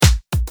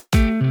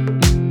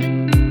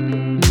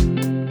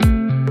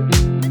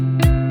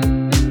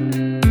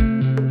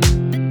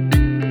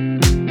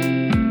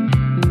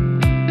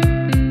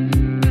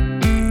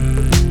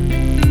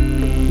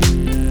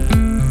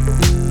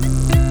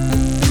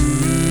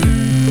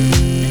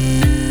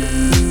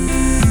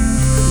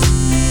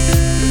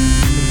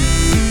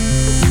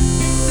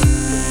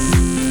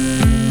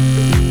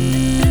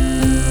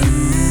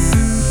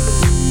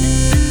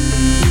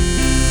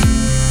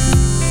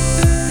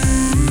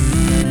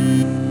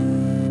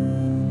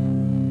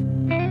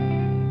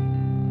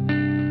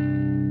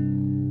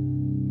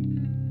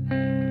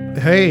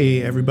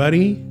Hey,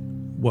 everybody.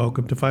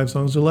 Welcome to Five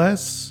Songs or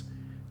Less.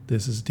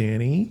 This is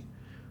Danny.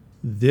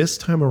 This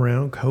time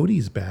around,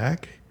 Cody's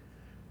back.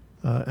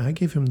 I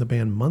gave him the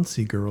band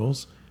Muncie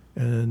Girls.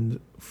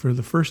 And for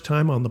the first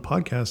time on the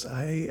podcast,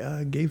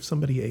 I gave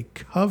somebody a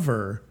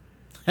cover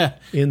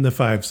in the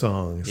five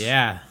songs.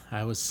 Yeah,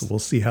 So we'll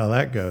see how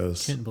that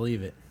goes. Couldn't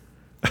believe it.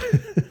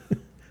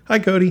 Hi,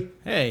 Cody.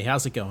 Hey,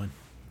 how's it going?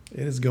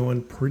 It is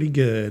going pretty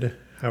good.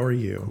 How are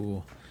you?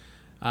 Cool.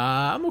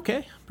 I'm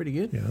okay. Pretty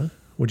good. Yeah.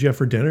 What'd you have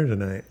for dinner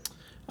tonight?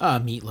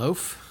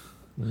 Meatloaf.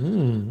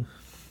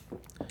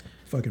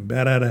 Fucking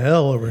bat out of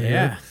hell over Yeah.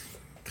 here.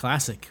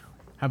 Classic.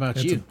 How about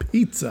That's you? a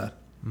pizza.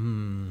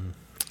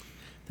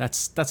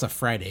 That's a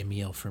Friday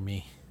meal for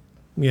me.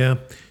 Yeah.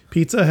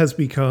 Pizza has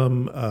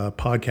become a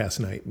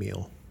podcast night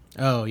meal.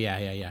 Oh,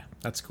 yeah.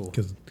 That's cool.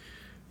 Because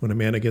when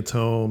Amanda gets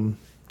home,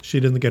 she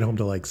doesn't get home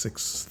till like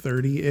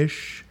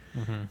 6:30-ish.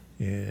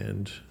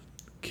 And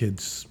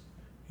kids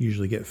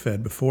usually get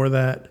fed before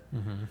that.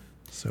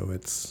 So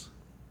it's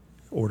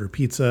order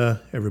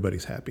pizza.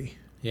 Everybody's happy.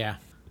 Yeah.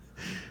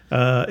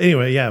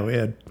 Anyway,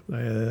 yeah,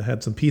 I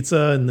had some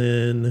pizza, and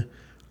then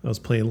I was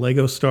playing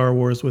Lego Star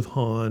Wars with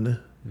Han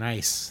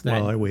Nice.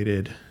 while I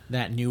waited.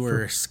 That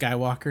newer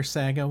Skywalker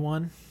saga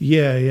one?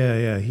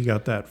 Yeah. He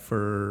got that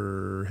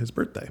for his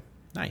birthday.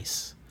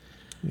 Nice.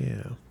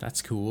 Yeah.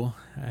 That's cool.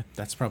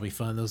 That's probably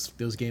fun.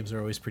 Those games are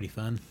always pretty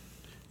fun.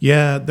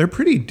 Yeah, they're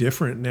pretty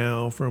different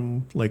now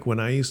from like when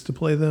I used to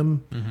play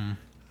them.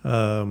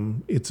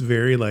 It's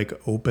very like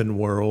open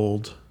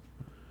world,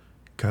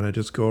 kind of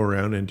just go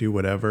around and do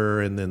whatever,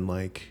 and then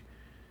like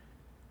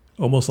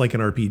almost like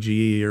an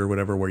RPG or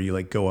whatever, where you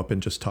like go up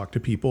and just talk to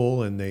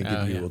people and they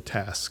give you a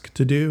task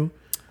to do.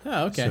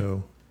 Oh, okay.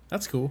 So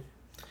That's cool.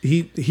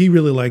 he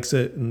really likes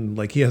it, and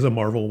like he has a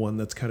Marvel one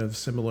that's kind of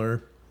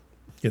similar.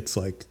 It's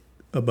like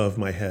above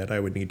my head. I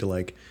would need to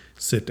like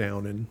sit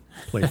down and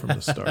play from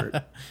the start.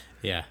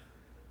 Yeah.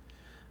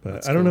 But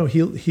That's I don't cool.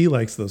 know. He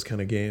likes those kind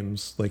of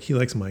games. Like he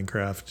likes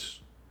Minecraft,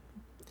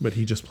 but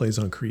he just plays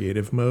on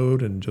creative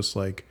mode and just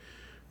like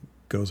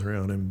goes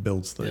around and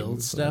builds things.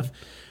 Build stuff.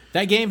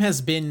 That game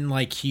has been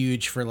like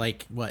huge for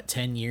like what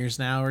 10 years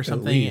now or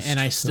something, least, and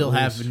I still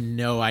at have least.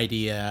 no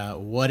idea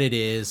what it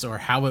is or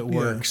how it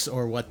works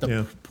or what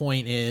the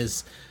point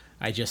is.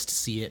 I just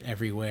see it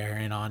everywhere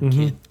and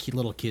on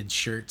little kids'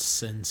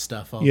 shirts and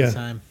stuff all the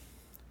time.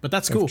 But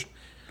that's cool.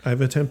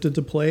 I've attempted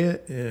to play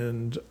it,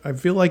 and I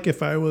feel like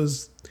if I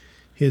was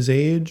his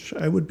age,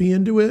 I would be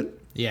into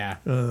it. Yeah.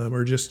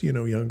 Or just,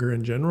 younger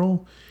in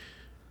general.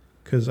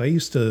 Because I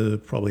used to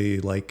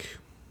probably like,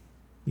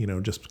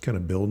 just kind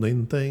of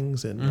building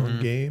things and on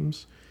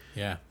games.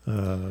 Yeah.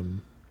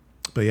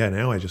 But yeah,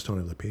 now I just don't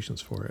have the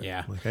patience for it.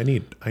 Yeah. Like I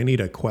need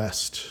a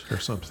quest or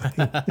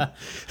something.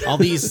 all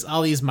these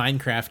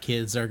Minecraft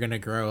kids are gonna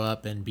grow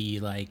up and be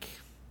like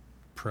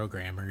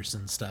programmers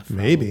and stuff.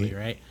 Maybe. Probably,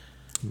 right?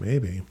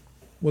 Maybe.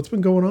 What's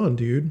been going on,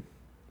 dude?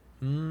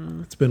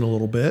 It's been a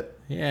little bit.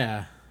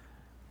 Yeah.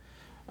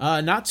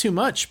 Not too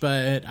much,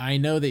 but I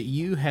know that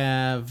you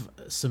have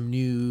some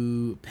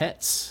new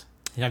pets.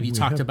 Have you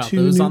talked have about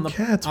 2 those new on the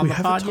cats. on We the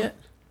haven't pod yet?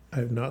 I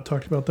have not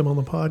talked about them on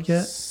the pod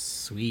yet.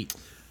 Sweet.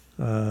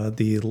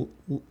 The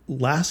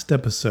last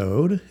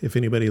episode, if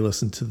anybody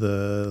listened to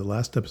the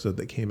last episode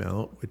that came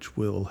out, which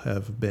will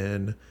have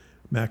been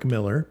Mac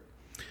Miller,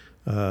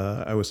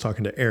 I was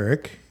talking to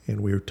Eric, and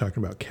we were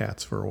talking about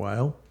cats for a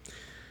while.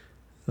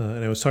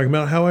 And I was talking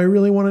about how I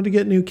really wanted to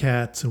get new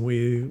cats,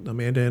 and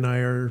Amanda and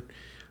I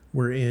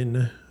we're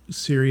in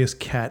serious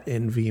cat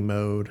envy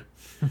mode.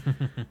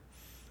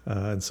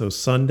 And so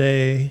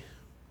Sunday,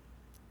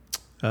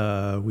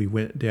 we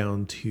went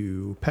down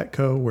to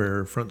Petco,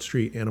 where Front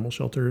Street Animal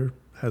Shelter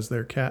has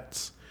their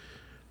cats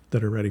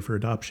that are ready for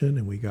adoption,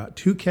 and we got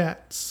 2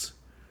 cats.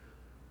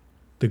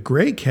 The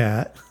gray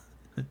cat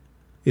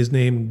is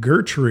named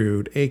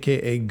Gertrude,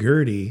 aka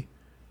Gertie,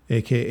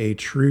 aka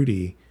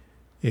Trudy,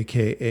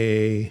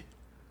 aka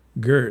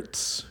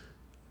Gertz.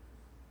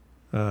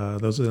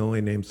 Those are the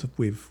only names that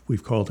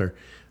we've called her.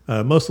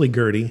 Mostly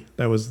Gertie.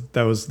 That was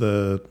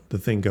the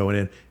thing going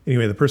in.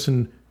 Anyway, the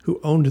person who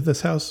owned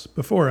this house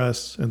before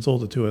us and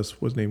sold it to us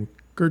was named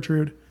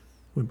Gertrude,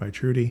 went by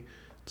Trudy.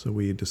 So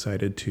we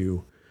decided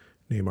to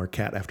name our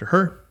cat after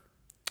her.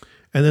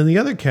 And then the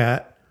other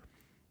cat,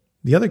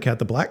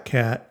 the black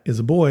cat, is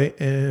a boy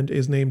and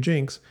is named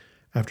Jinx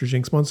after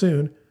Jinx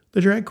Monsoon, the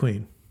drag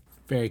queen.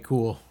 Very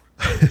cool.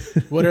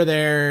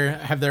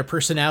 Have their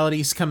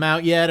personalities come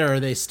out yet, or are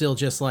they still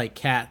just like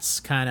cats,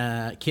 kind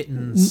of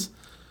kittens?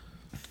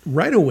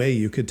 Right away,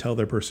 you could tell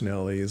their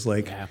personalities.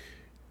 Like,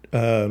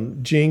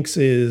 Jinx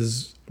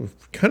is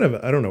kind of,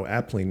 I don't know,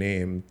 aptly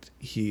named.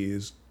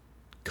 He's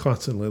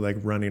constantly like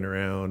running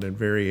around and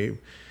very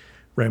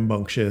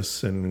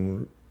rambunctious.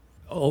 And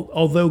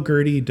although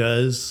Gertie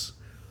does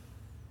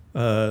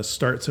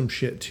start some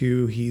shit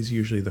too, he's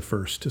usually the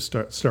first to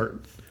start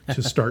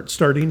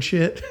starting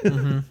shit.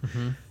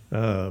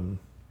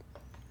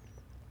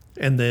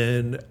 And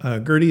then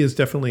Gertie is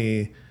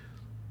definitely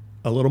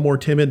a little more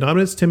timid. Not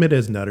as timid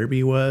as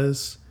Nutterby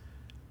was.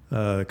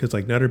 Because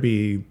like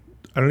Nutterby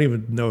I don't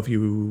even know if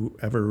you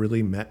ever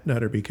really met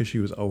Nutter because she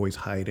was always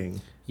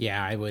hiding.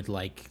 Yeah, I would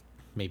like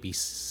maybe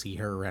see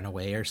her run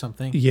away or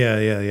something.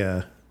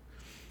 Yeah.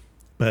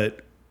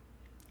 But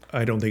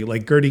I don't think,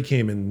 like, Gertie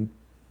came and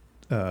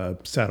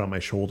sat on my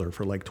shoulder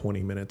for like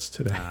 20 minutes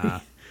today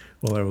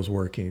while I was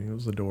working. It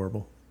was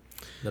adorable.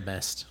 The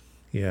best.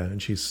 Yeah,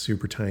 and she's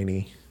super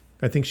tiny.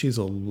 I think she's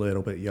a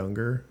little bit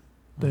younger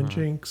than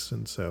Jinx,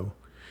 and so.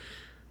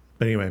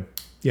 But anyway,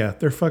 yeah,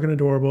 they're fucking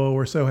adorable.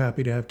 We're so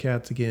happy to have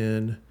cats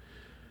again.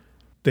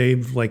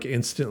 They've like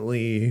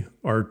instantly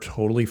are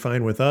totally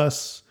fine with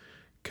us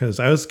because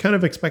I was kind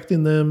of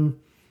expecting them.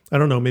 I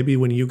don't know, maybe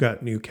when you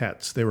got new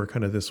cats, they were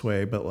kind of this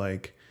way, but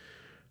like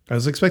I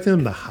was expecting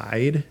them to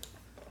hide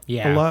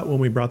a lot when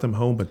we brought them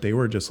home, but they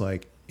were just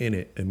like in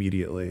it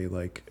immediately,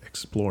 like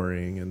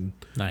exploring and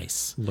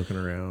nice looking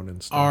around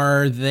and stuff.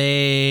 Are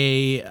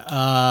they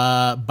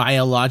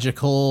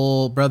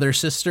biological brother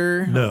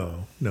sister?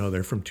 No,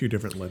 they're from two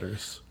different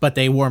litters. But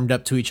they warmed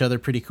up to each other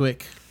pretty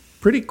quick.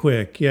 Pretty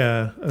quick,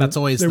 yeah. That's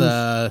always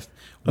the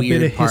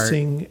weird a bit of part.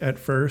 hissing at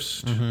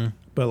first,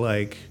 but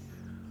like,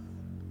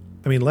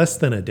 I mean, less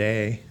than a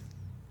day,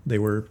 they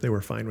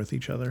were fine with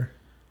each other.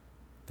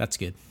 That's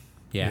good.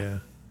 Yeah.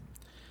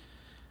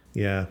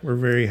 We're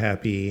very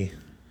happy.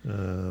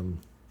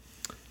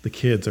 The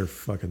kids are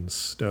fucking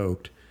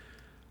stoked,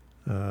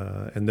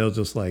 and they'll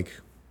just like.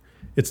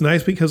 It's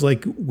nice because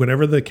like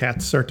whenever the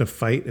cats start to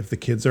fight, if the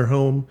kids are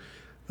home,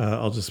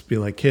 I'll just be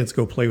like, "Kids,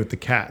 go play with the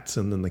cats,"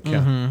 and then the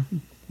cat.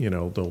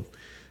 They'll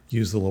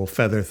use the little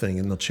feather thing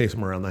and they'll chase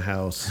them around the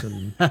house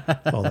and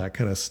all that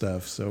kind of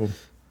stuff. So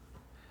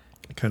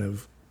it kind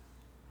of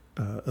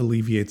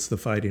alleviates the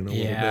fighting a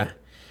little bit.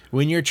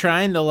 When you're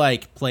trying to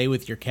like play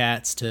with your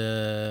cats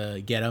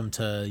to get them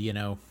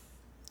to,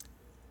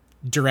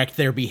 direct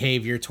their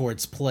behavior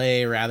towards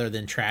play rather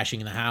than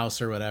trashing the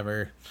house or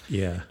whatever.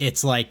 Yeah.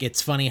 It's like,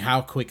 it's funny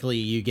how quickly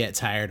you get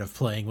tired of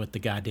playing with the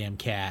goddamn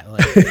cat.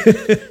 Like,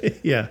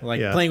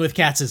 playing with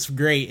cats is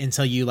great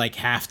until you like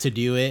have to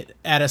do it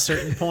at a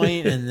certain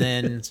point, and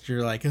then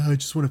you're like, oh, I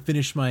just want to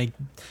finish my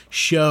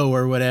show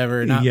or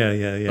whatever. But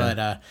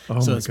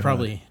so it's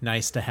probably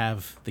nice to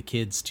have the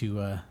kids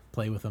to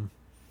play with them.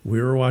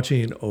 We were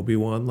watching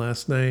Obi-Wan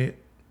last night,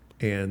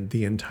 and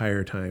the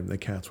entire time the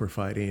cats were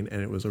fighting,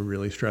 and it was a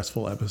really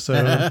stressful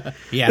episode.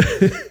 Yeah.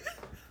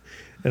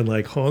 And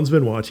like Han's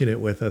been watching it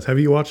with us. Have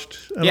you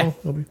watched at all?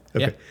 Okay.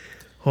 Yeah.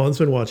 Han's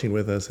been watching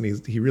with us,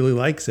 and he really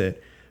likes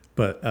it.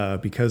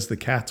 But because the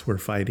cats were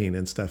fighting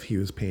and stuff, he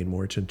was paying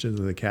more attention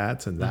to the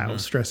cats, and that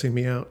was stressing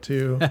me out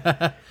too.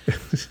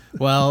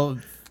 Well,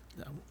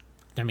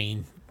 I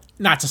mean,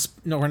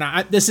 we're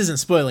not. This isn't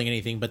spoiling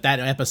anything, but that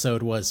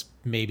episode was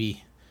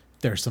maybe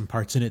there's some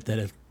parts in it that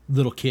a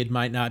little kid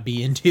might not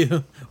be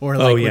into, or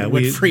like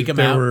would freak him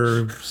out. There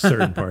were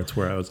certain parts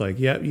where I was like,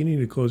 "Yeah, you need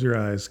to close your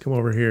eyes. Come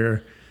over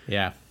here.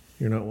 Yeah,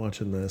 you're not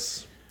watching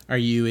this." Are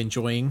you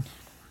enjoying?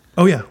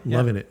 Oh yeah,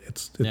 loving it.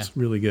 It's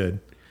really good.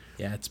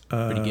 Yeah, it's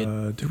pretty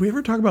good. Did we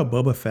ever talk about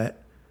Boba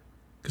Fett?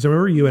 Because I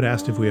remember you had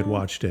asked if we had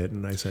watched it,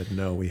 and I said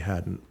no, we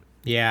hadn't.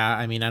 Yeah,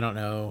 I mean, I don't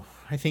know.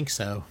 I think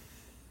so.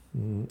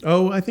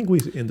 I think we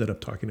ended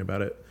up talking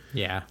about it.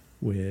 Yeah,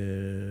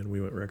 when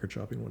we went record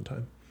shopping one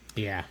time.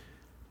 Yeah,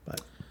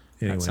 but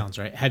anyway. That sounds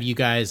right. Have you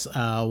guys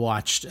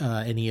watched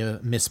any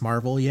of Miss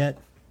Marvel yet?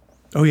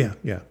 Oh yeah.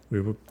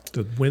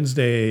 The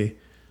Wednesday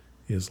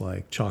is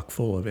like chock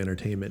full of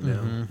entertainment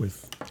now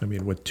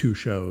with two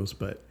shows,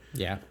 but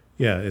yeah,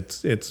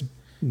 it's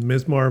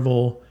Miss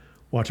Marvel.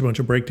 Watch a bunch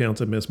of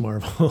breakdowns of Miss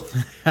Marvel,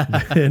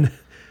 then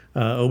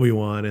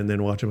Obi-Wan, and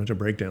then watch a bunch of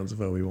breakdowns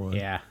of Obi-Wan.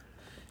 Yeah.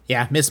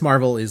 Miss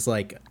Marvel is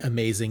like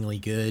amazingly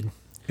good.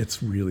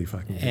 It's really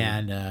fucking good.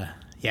 And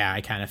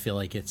I kind of feel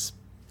like it's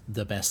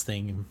the best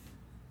thing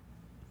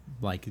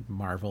like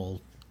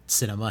Marvel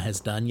cinema has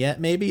done yet.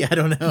 Maybe, I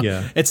don't know.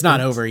 Yeah, it's not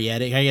over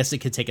yet. I guess it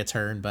could take a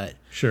turn, but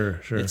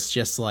sure. It's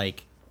just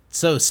like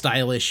so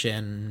stylish,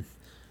 and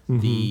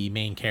the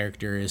main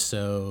character is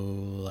so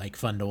like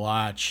fun to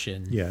watch,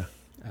 and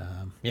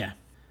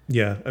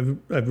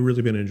I've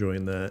really been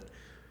enjoying that.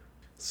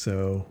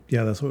 So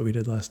yeah, that's what we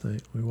did last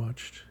night. We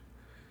watched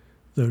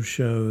those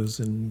shows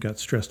and got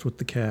stressed with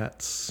the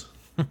cats,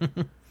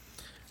 and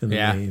then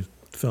they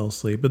fell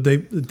asleep. But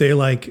they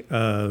like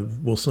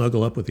will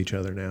snuggle up with each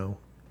other now.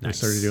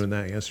 Nice. They started doing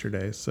that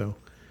yesterday, so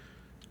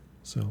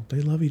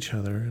they love each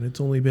other, and it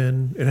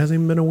hasn't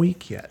even been a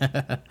week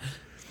yet.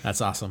 That's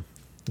awesome.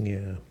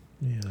 Yeah.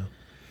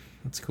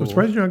 That's cool. I'm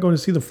surprised you're not going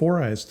to see the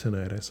Four Eyes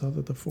tonight. I saw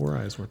that the Four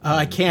Eyes were.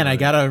 I can't. I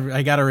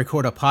gotta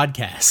record a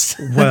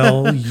podcast.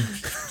 Well,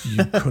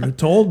 you could have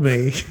told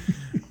me.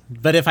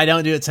 But if I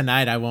don't do it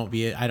tonight, I won't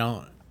be. I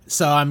don't.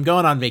 So I'm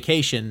going on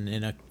vacation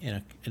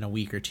in a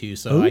week or two.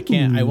 So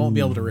I won't be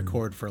able to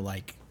record for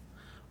like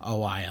a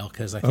while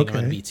because I think I'm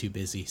going to be too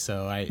busy.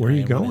 So where are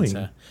you going?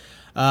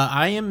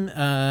 I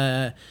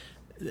am.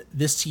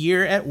 This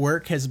year at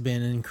work has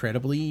been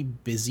incredibly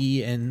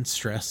busy and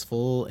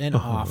stressful and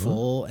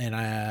awful,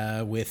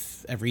 and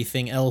with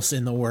everything else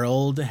in the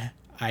world,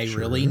 I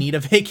really need a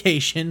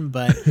vacation,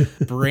 but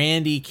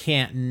Brandy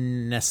can't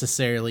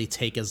necessarily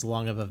take as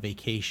long of a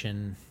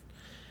vacation.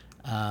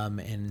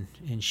 And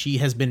she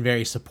has been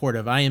very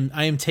supportive. I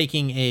am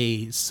taking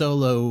a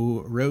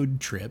solo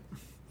road trip.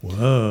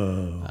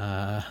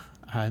 Whoa.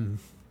 I'm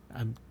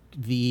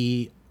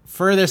the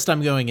furthest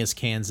I'm going is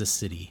Kansas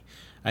City.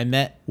 I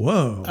met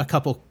a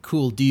couple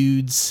cool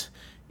dudes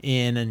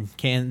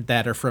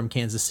that are from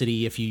Kansas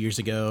City a few years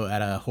ago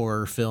at a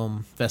horror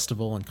film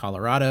festival in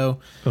Colorado.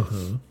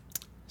 Uh-huh.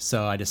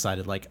 So I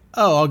decided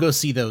I'll go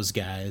see those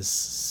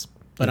guys.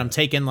 But I'm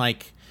taking the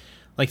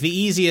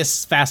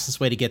easiest, fastest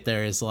way to get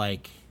there is do a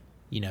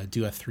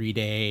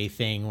 3-day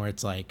thing where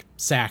it's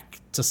Sac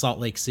to Salt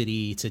Lake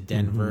City to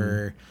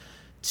Denver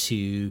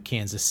to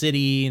Kansas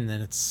City, and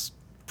then it's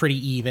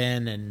pretty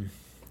even and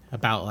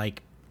about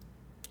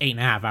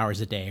 8.5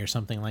 hours a day or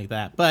something like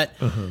that. But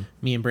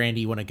me and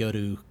Brandy want to go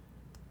to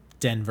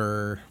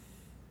Denver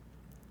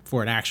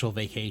for an actual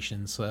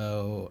vacation.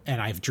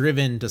 And I've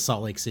driven to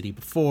Salt Lake City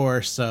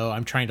before, so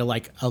I'm trying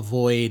to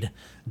avoid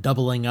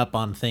doubling up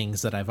on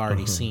things that I've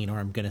already seen or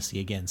I'm going to see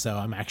again. So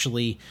I'm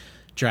actually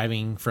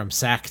driving from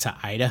Sac to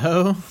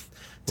Idaho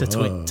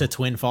to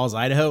Twin Falls,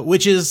 Idaho,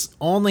 which is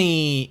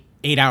only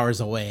 8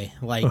 hours away.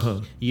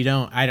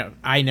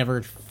 I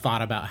never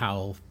thought about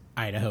how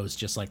Idaho's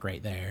just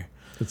right there.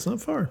 It's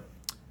not far.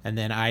 And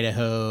then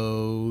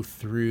Idaho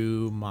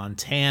through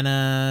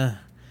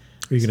Montana.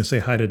 Are you going to say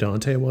hi to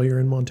Dante while you're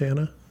in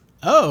Montana?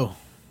 Oh,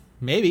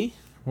 maybe.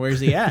 Where's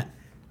he at?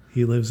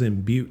 He lives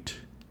in Butte.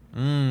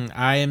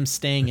 I am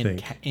staying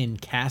in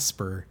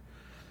Casper.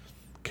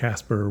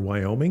 Casper,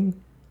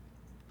 Wyoming?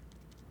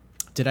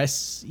 Did I?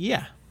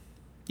 Yeah.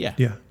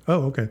 Yeah.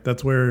 Oh, okay.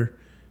 That's where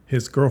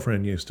his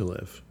girlfriend used to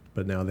live,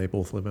 but now they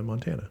both live in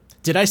Montana.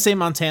 Did I say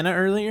Montana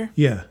earlier?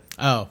 Yeah.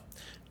 Oh,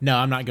 no,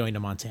 I'm not going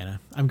to Montana.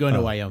 I'm going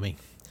to Wyoming.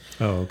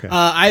 Oh, okay.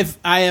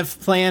 I have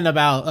planned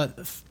about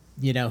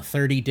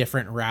 30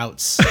 different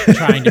routes,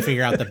 trying to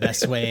figure out the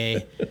best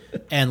way,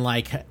 and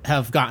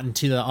have gotten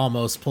to the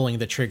almost pulling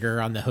the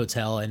trigger on the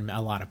hotel in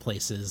a lot of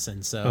places,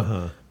 and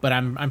so. But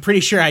I'm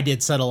pretty sure I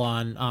did settle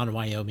on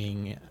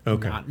Wyoming.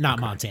 Okay. Not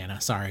Montana.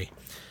 Sorry.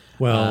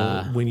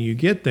 Well, when you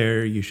get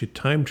there, you should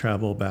time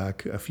travel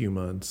back a few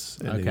months,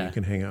 and then you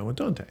can hang out with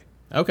Dante.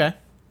 Okay.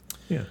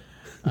 Yeah.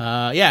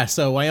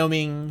 So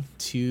Wyoming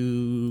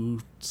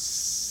to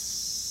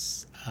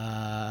South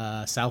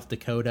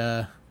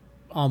Dakota,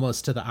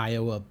 almost to the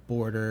Iowa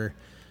border,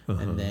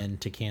 and then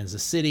to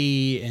Kansas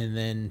City, and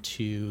then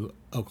to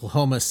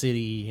Oklahoma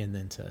City, and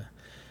then to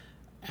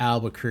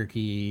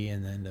Albuquerque,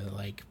 and then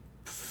to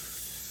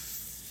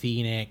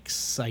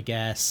Phoenix, I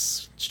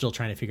guess. Still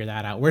trying to figure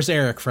that out. Where's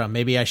Eric from?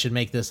 Maybe I should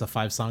make this a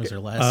 5 songs or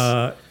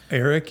less.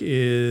 Eric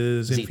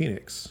is in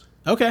Phoenix.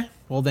 Okay.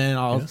 Well,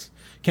 then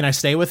can I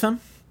stay with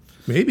him?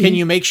 Maybe. Can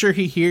you make sure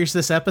he hears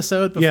this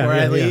episode before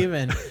I leave? Yeah.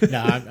 And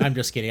no, I'm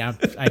just kidding.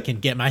 I can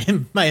get my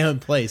own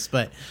place,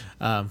 but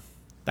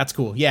that's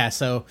cool. Yeah.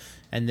 So,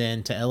 and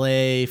then to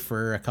LA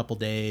for a couple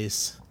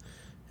days,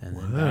 and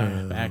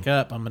then back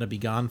up. I'm gonna be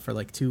gone for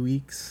 2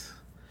 weeks.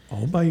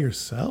 All by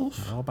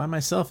yourself? All by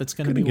myself. It's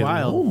gonna be get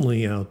wild.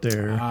 Lonely out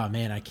there. Oh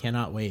man, I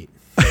cannot wait.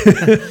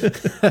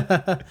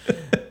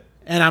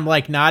 And I'm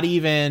not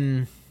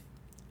even.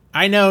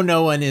 I know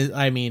no one is.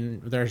 I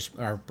mean,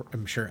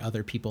 I'm sure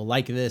other people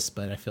like this,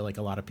 but I feel a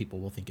lot of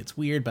people will think it's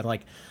weird. But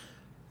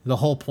the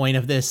whole point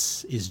of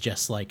this is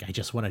just I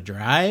just want to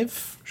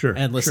drive,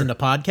 and listen to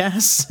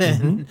podcasts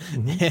and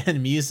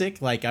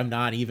music. I'm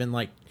not even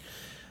I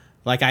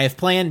have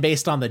planned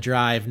based on the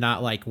drive,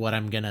 not what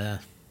I'm gonna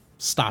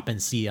stop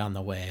and see on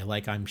the way.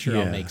 I'm sure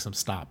I'll make some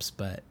stops,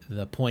 but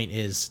the point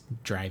is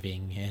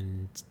driving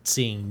and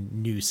seeing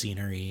new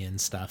scenery and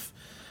stuff.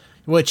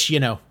 Which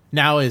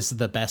now is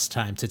the best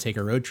time to take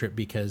a road trip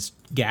because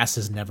gas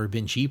has never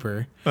been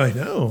cheaper. I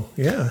know,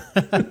 yeah.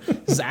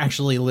 This is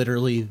actually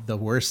literally the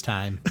worst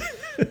time.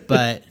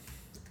 But,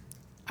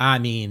 I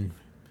mean,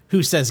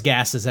 who says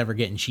gas is ever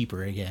getting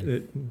cheaper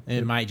again?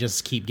 It might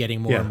just keep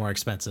getting more and more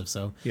expensive,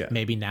 so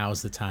maybe now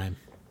is the time.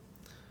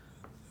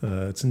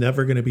 It's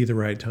never going to be the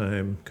right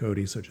time,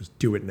 Cody, so just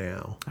do it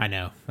now. I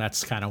know.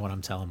 That's kind of what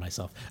I'm telling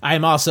myself.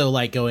 I'm also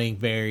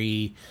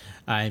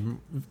I'm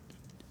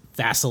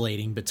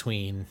vacillating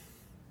between...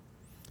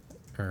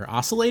 Or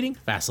oscillating?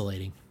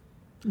 Vacillating.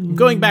 I'm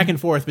going back and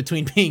forth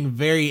between being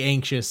very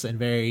anxious and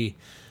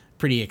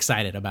pretty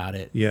excited about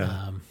it.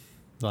 Yeah.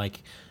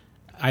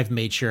 I've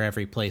made sure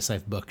every place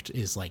I've booked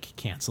is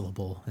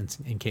cancelable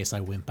in case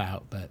I wimp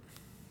out, but.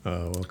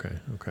 Oh,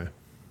 okay.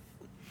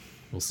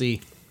 We'll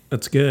see.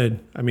 That's good.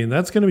 I mean,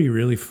 that's going to be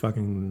really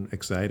fucking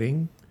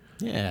exciting.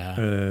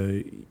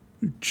 Yeah.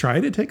 Try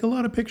to take a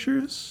lot of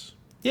pictures.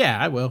 Yeah,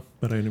 I will.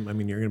 But I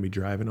mean, you're going to be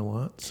driving a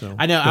lot, so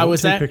I know.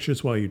 Take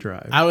pictures while you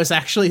drive. I was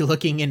actually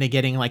looking into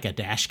getting a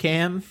dash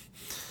cam.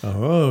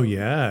 Oh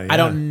yeah. I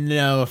don't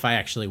know if I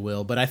actually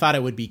will, but I thought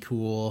it would be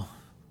cool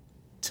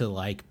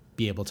to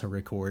be able to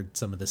record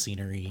some of the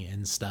scenery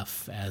and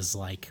stuff as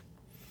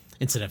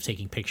instead of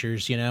taking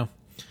pictures, Yeah.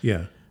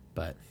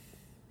 But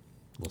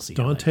we'll see.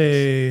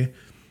 Dante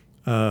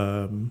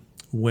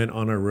went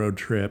on a road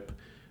trip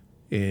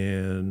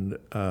and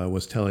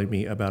was telling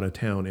me about a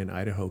town in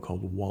Idaho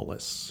called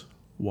Wallace,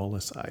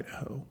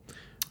 Idaho,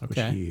 which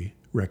he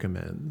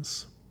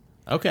recommends.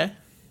 Okay.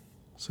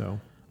 So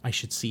I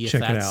should see if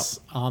that's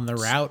on the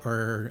route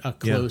or a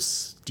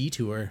close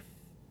detour.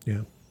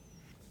 Yeah.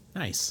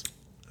 Nice.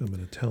 I'm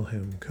going to tell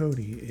him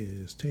Cody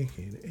is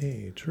taking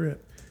a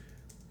trip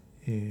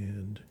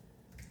and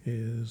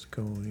is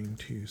going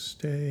to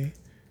stay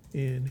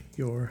in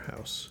your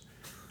house.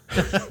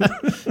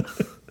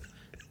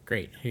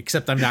 Great.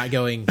 Except I'm not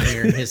going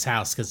near his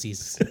house because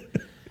he's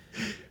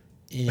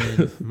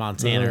in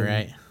Montana,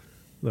 right?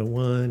 The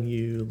one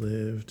you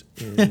lived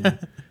in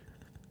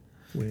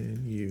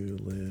when you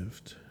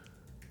lived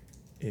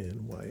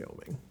in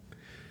Wyoming.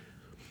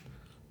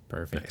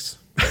 Perfect.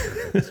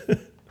 Nice.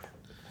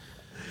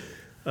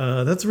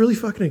 That's really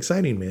fucking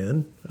exciting,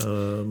 man.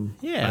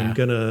 Yeah. I'm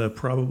going to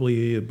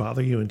probably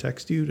bother you and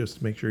text you just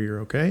to make sure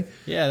you're okay.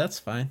 Yeah, that's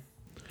fine.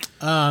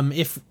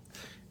 If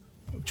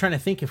I'm trying to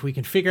think if we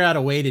can figure out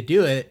a way to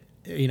do it,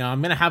 you know,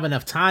 I'm going to have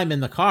enough time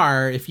in the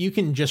car. If you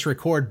can just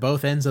record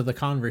both ends of the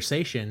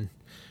conversation,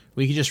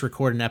 we could just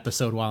record an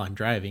episode while I'm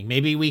driving.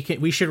 Maybe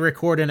we should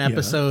record an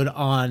episode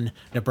on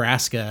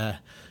Nebraska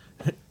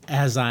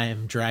as I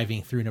am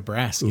driving through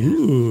Nebraska.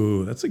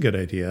 Ooh, that's a good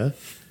idea.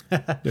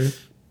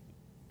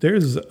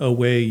 There's a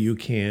way you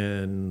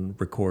can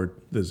record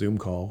the Zoom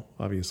call.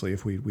 Obviously,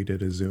 if we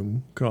did a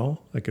Zoom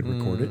call, I could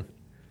record it.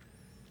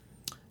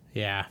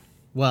 Yeah.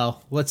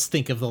 Well, let's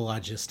think of the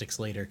logistics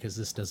later because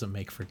this doesn't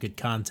make for good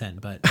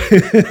content. But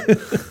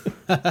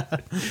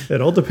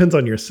it all depends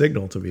on your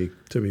signal, to be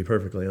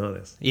perfectly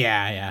honest.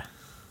 Yeah.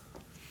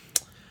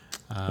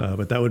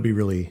 But that would be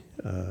really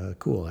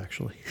cool,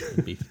 actually.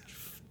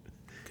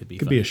 Could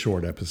be a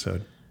short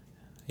episode.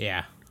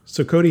 Yeah.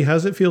 So, Cody,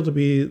 how's it feel to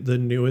be the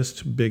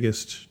newest,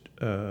 biggest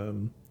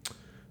Garth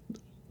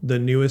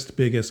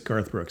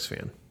Brooks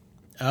fan?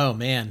 Oh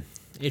man,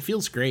 it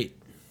feels great.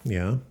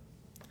 Yeah.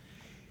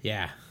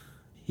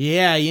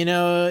 Yeah, you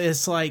know,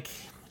 it's like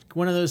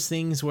one of those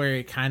things where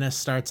it kind of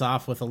starts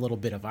off with a little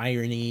bit of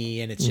irony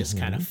and it's just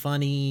kind of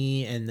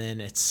funny, and then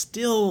it's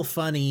still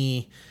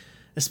funny,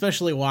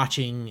 especially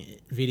watching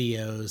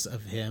videos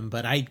of him.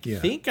 But I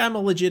think I'm a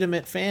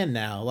legitimate fan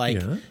now.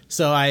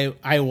 So I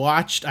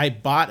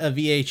bought a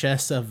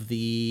VHS of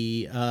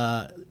the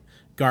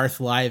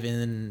Garth live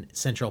in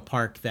Central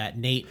Park that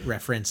Nate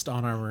referenced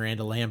on our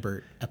Miranda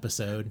Lambert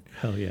episode.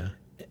 Hell yeah.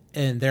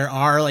 And there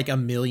are like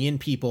 1 million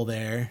people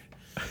there.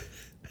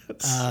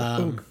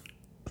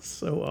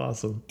 So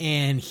awesome.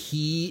 And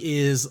he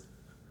is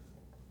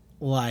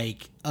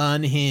like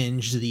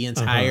unhinged the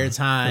entire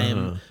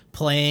time,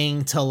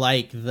 playing to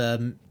like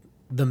the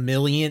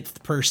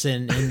millionth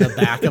person in the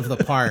back of the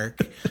park,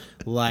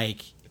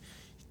 like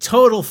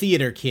total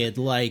theater kid.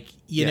 Like,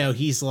 you know,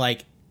 he's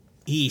like,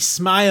 he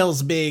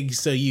smiles big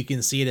so you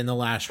can see it in the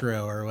last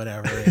row or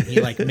whatever. And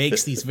he like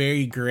makes these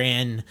very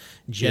grand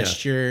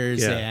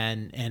gestures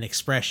and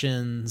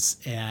expressions.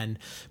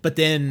 But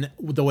then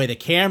the way the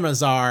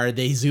cameras are,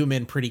 they zoom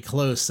in pretty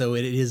close. So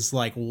it is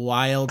like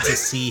wild to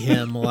see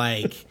him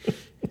like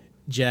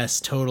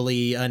just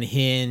totally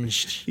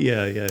unhinged.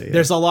 Yeah.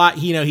 There's a lot,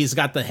 you know, he's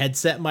got the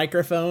headset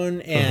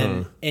microphone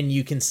and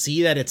you can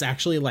see that it's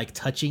actually like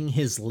touching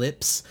his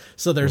lips.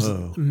 So there's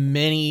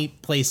many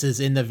places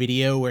in the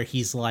video where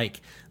he's like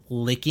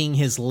licking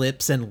his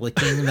lips and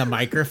licking the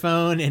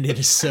microphone, and it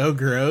is so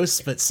gross,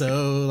 but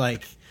so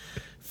like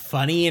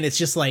funny. And it's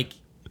just like,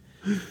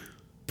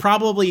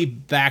 probably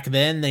back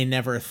then they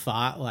never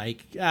thought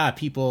like,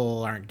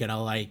 people aren't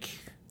gonna like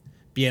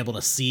be able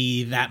to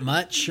see that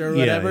much or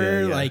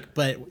whatever. Like,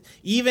 but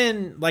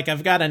even like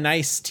I've got a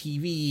nice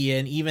TV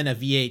and even a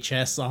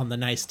VHS on the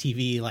nice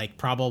TV, like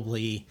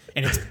probably,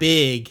 and it's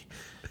big,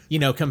 you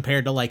know,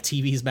 compared to like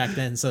TVs back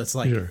then. So it's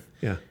like,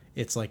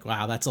 it's like,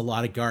 wow, that's a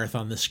lot of Garth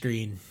on the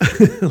screen.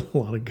 A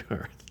lot of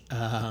Garth.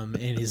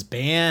 And his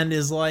band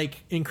is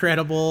like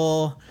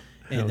incredible.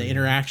 And the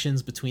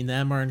interactions between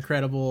them are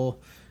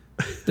incredible.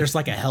 There's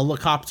like a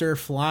helicopter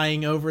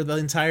flying over the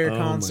entire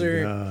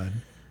concert. Oh my God.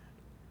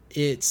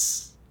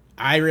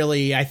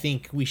 I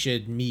think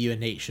me, you,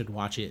 and Nate should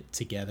watch it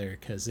together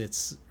because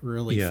it's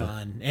really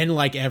fun. And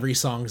like every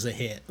song's a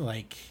hit.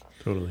 Like,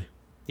 totally.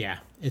 Yeah,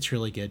 it's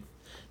really good.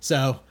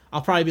 So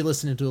I'll probably be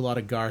listening to a lot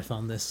of Garth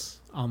on this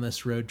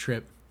road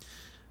trip.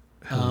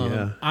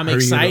 I'm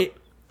excited.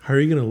 How are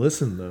you going to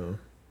listen though?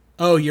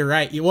 Oh, you're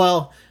right.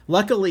 Well,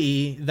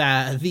 luckily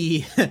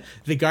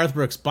the Garth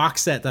Brooks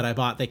box set that I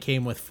bought that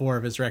came with 4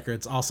 of his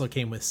records also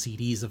came with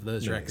CDs of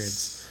those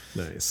records.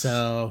 Nice.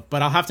 So,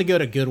 but I'll have to go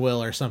to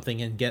Goodwill or something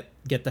and get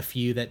the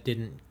few that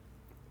didn't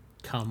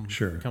come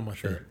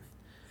with it.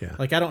 Yeah.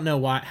 Like I don't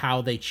know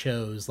how they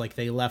chose. Like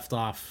they left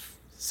off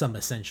some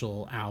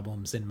essential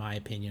albums, in my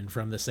opinion,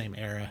 from the same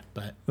era.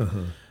 But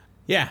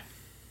yeah,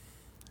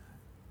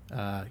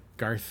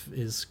 Garth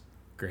is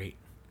great.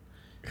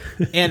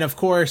 And of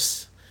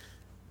course,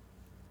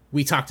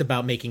 we talked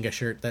about making a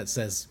shirt that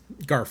says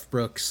Garth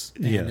Brooks.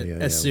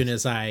 And as soon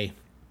as I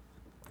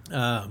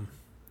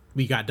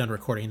we got done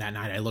recording that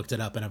night, I looked it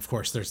up, and of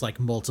course there's like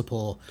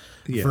multiple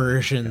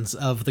versions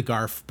of the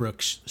Garth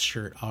Brooks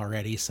shirt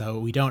already, so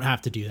we don't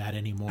have to do that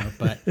anymore,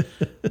 but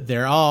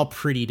they're all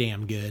pretty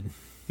damn good.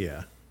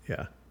 Yeah.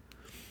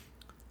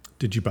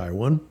 Did you buy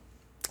one?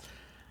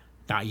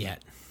 Not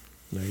yet.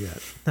 Not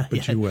yet.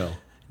 But you will.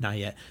 Not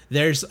yet.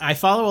 I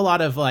follow a lot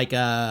of like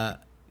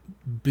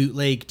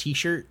bootleg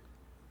t-shirt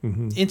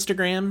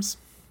Instagrams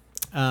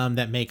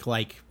that make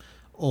like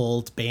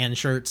old band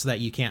shirts that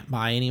you can't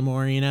buy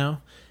anymore, you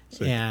know?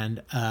 Sick.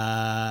 And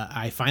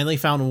I finally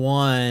found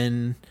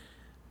one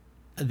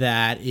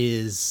that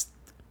is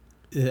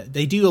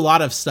they do a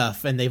lot of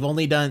stuff, and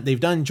they've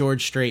done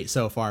George Strait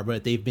so far,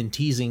 but they've been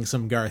teasing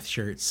some Garth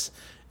shirts,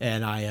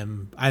 and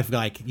I've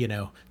like, you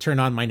know,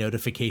 turned on my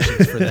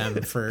notifications for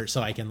them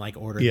so I can like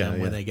order them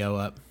when they go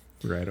up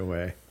right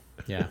away.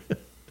 Yeah.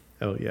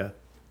 Oh yeah.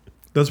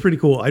 That's pretty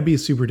cool. I'd be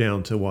super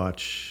down to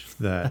watch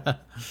that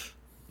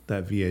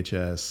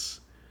VHS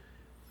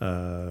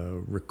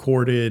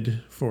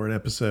recorded for an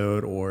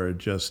episode, or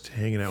just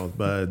hanging out with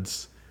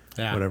buds,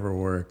 whatever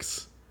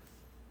works.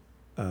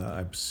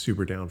 I'm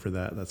super down for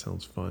that. That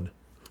sounds fun.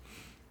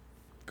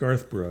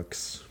 Garth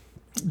Brooks,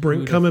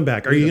 coming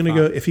back. Are you gonna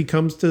go if he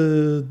comes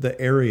to the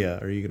area?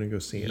 Are you gonna go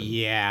see him?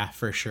 Yeah,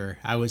 for sure.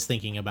 I was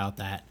thinking about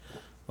that,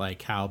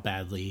 like how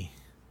badly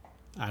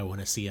I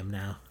want to see him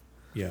now.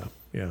 Yeah.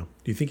 Do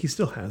you think he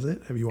still has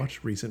it? Have you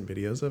watched recent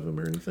videos of him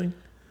or anything?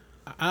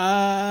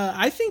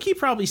 I think he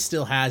probably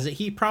still has it.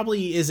 He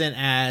probably isn't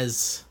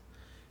as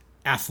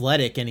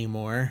athletic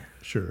anymore.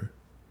 Sure.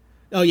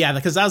 Oh yeah,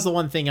 because that was the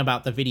one thing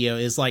about the video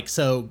is like,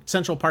 so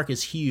Central Park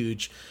is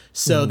huge.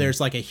 So there's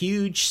like a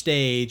huge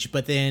stage,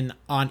 but then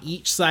on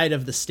each side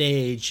of the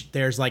stage,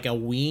 there's like a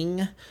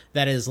wing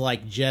that is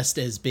like just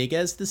as big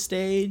as the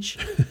stage.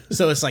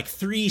 So it's like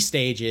 3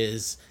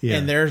 stages. Yeah.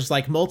 And there's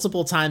like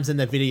multiple times in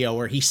the video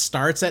where he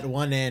starts at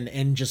one end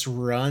and just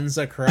runs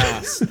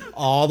across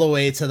all the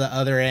way to the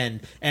other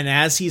end. And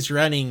as he's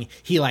running,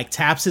 he like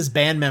taps his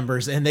band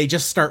members and they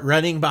just start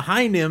running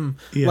behind him,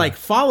 like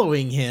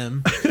following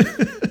him.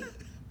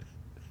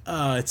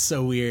 Oh, it's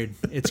so weird.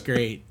 It's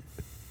great.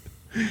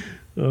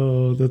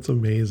 Oh, that's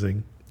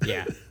amazing.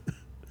 Yeah.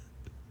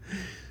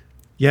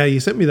 Yeah, you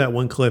sent me that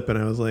one clip and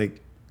I was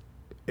like,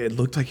 it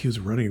looked like he was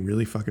running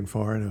really fucking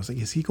far. And I was like,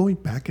 is he going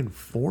back and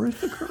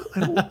forth across? I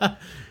don't...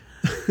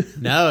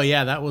 No,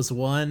 yeah, that was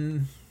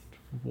one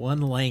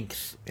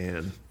length.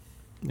 And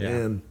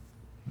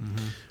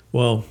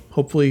well,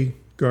 hopefully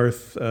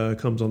Garth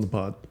comes on the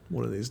pod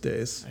one of these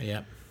days.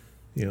 Yep.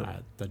 Yeah.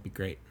 That'd be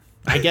great.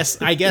 I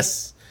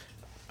guess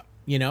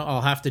you know,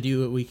 I'll have to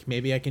do a week.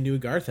 Maybe I can do a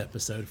Garth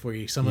episode for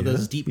you. Some of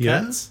those deep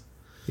cuts.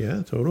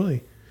 Yeah,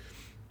 totally.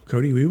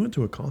 Cody, we went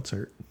to a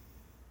concert.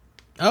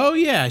 Oh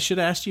yeah, I should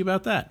have asked you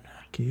about that.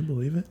 Can you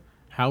believe it?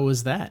 How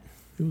was that?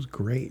 It was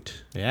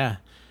great. Yeah.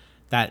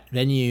 That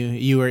venue,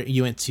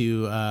 you went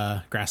to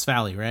Grass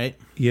Valley, right?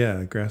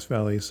 Yeah, Grass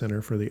Valley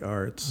Center for the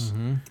Arts.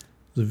 Mm-hmm.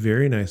 It's a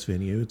very nice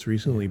venue. It's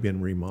recently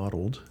been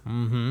remodeled.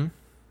 Mm-hmm.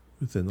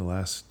 Within the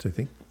last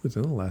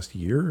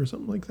year or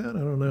something like that. I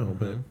don't know,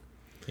 but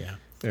yeah.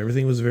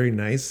 Everything was very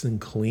nice and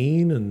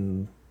clean,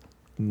 and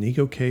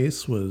Neko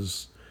Case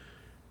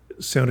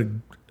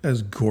sounded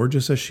as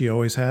gorgeous as she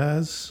always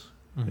has,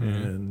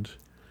 and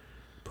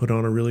put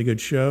on a really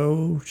good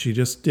show. She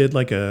just did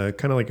like a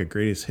kind of like a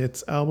greatest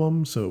hits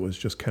album, so it was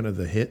just kind of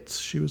the hits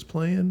she was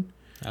playing.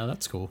 Oh,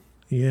 that's cool.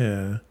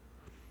 Yeah.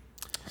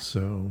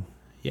 So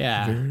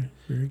yeah, very,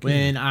 very good.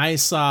 When I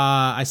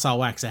saw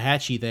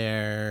Waxahachie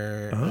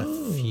there a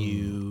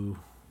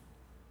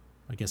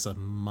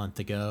month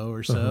ago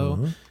or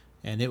so.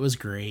 And it was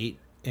great.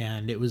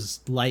 And it was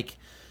like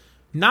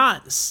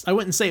I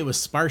wouldn't say it was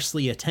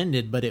sparsely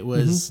attended, but it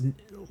was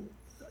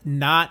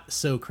not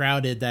so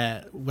crowded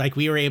that like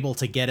we were able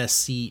to get a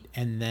seat,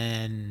 and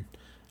then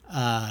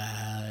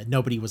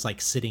nobody was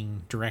like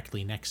sitting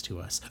directly next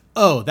to us.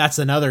 Oh, that's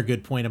another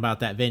good point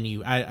about that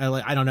venue.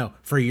 I don't know.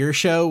 For your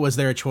show, was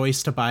there a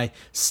choice to buy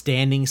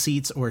standing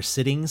seats or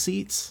sitting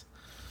seats?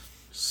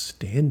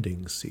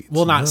 Standing seats?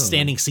 Well, not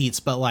standing seats,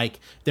 but like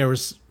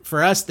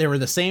for us, they were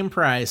the same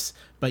price,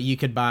 but you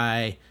could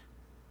buy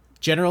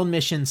general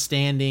admission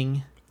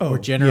standing or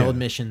general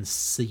admission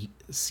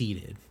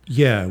seated.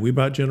 Yeah, we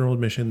bought general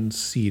admission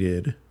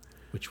seated,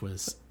 which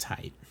was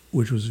tight.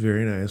 Which was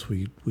very nice.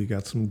 We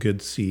got some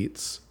good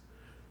seats,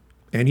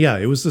 and yeah,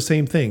 it was the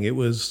same thing. It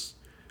was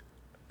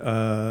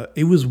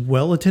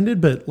well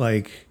attended, but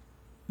like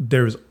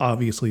there's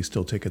obviously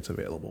still tickets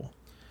available.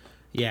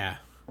 Yeah.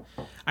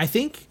 I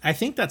think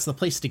that's the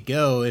place to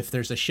go if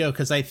there's a show,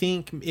 because I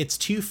think it's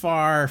too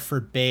far for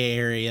Bay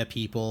Area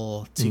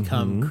people to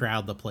come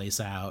crowd the place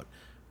out.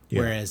 Yeah.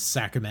 Whereas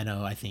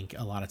Sacramento, I think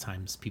a lot of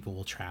times people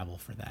will travel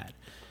for that.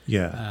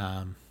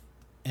 Yeah.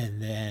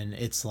 And then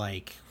it's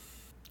like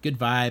good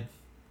vibe.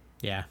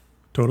 Yeah.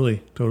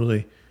 Totally.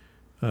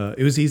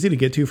 It was easy to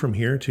get to from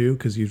here too,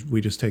 because we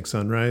just take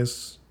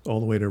Sunrise all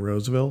the way to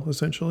Roseville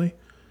essentially.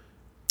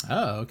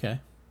 Oh,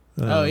 okay.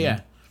 Oh yeah.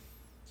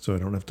 So I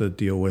don't have to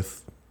deal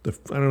with the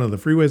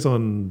freeways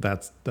on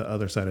the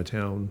other side of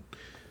town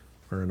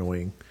are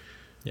annoying.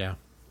 Yeah.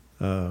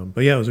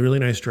 But yeah, it was a really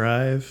nice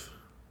drive.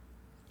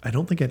 I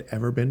don't think I'd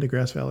ever been to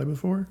Grass Valley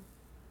before,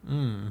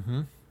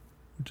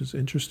 which is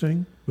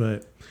interesting.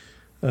 But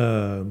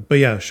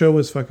yeah, show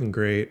was fucking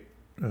great.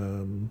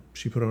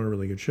 She put on a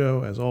really good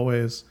show as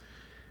always,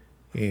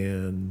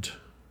 and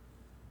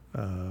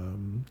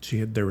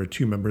there were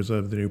 2 members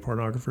of the New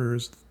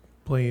Pornographers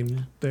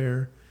playing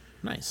there.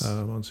 Nice.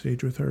 On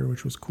stage with her,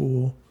 which was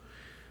cool.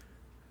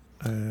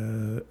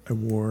 I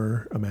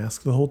wore a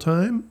mask the whole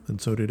time,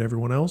 and so did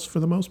everyone else for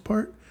the most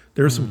part.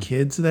 There were some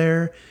kids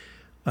there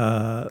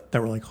that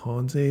were like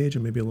Han's age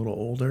and maybe a little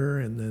older,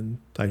 and then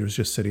I was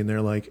just sitting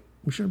there like,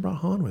 we should have brought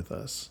Han with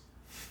us.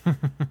 I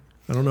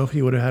don't know if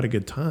he would have had a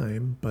good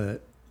time,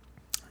 but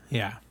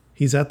yeah,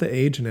 he's at the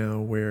age now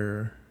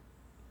where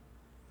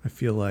I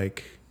feel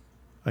like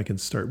I can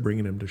start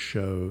bringing him to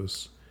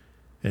shows,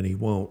 and he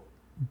won't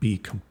be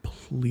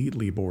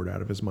completely bored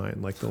out of his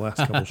mind like the last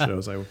couple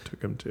shows I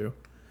took him to.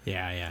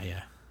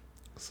 Yeah.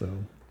 So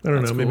I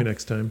don't know. Maybe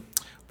next time.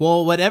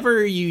 Well,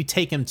 whatever you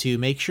take him to,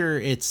 make sure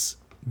it's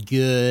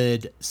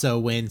good. So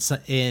when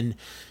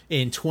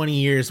in 20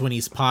 years when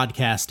he's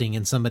podcasting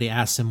and somebody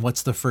asks him,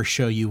 what's the first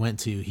show you went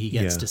to? He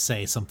gets to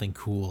say something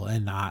cool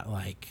and not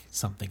like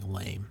something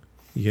lame.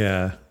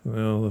 Yeah.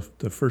 Well,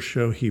 the first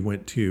show he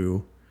went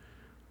to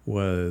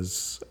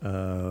was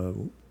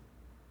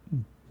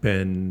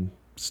Ben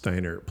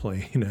Steiner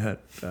playing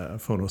at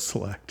Phono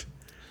Select.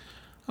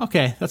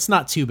 Okay, that's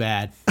not too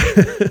bad.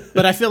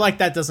 But I feel like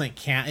that doesn't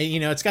count. You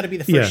know, it's got to be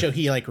the first show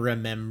he like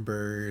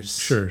remembers.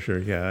 Sure.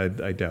 Yeah,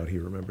 I doubt he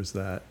remembers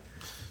that.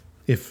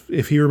 If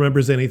he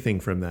remembers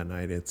anything from that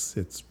night,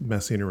 it's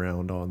messing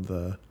around on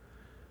the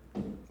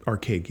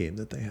arcade game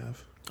that they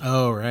have.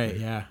 Oh, right,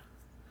 yeah.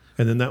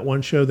 And then that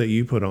one show that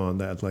you put on,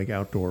 that like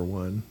outdoor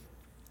one.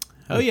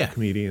 Oh, yeah.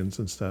 Comedians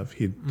and stuff.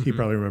 He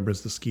probably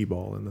remembers the skee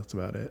ball, and that's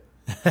about it.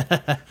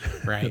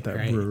 Right. At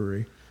that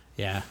brewery.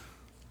 Yeah.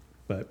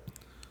 But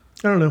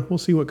I don't know. We'll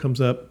see what comes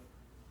up.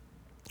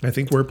 I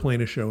think we're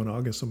playing a show in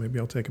August, so maybe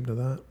I'll take him to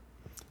that.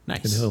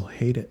 Nice. And he'll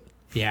hate it.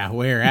 Yeah.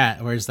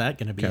 Where's that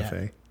going to be?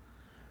 Cafe.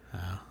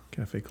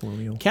 Cafe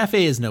Colonial.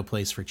 Cafe is no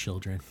place for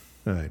children.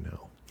 I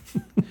know.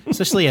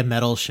 Especially a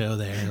metal show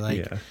there.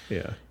 Like,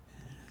 yeah.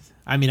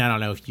 I mean, I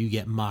don't know if you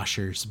get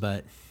moshers,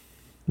 but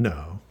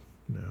No.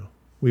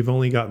 We've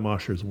only got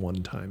moshers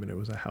one time, and it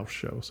was a house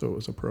show, so it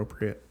was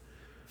appropriate.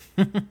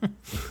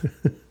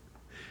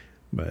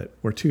 But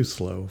we're too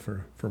slow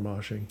for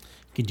moshing.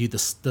 You can do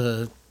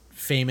the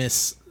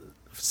famous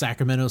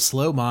Sacramento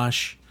slow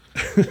mosh.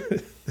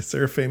 Is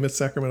there a famous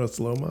Sacramento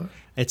slow mosh?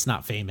 It's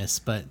not famous,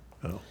 but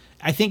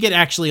I think it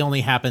actually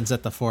only happens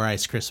at the Four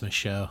Eyes Christmas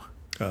show.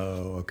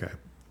 Oh, okay.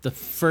 The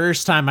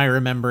first time I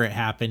remember it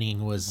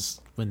happening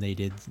was when they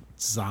did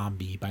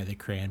Zombie by the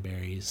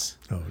Cranberries.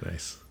 Oh,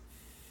 nice.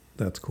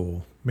 That's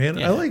cool. Man,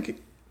 Yeah.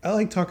 I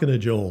like talking to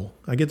Joel.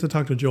 I get to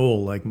talk to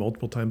Joel like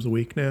multiple times a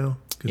week now.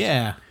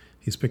 Yeah.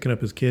 He's picking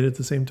up his kid at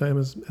the same time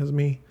as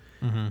me.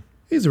 Mm-hmm.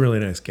 He's a really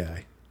nice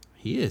guy.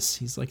 He is.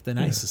 He's like the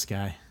nicest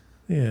guy.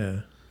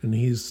 Yeah. And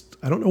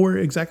I don't know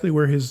exactly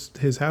where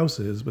his house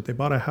is, but they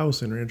bought a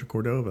house in Rancho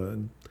Cordova,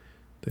 and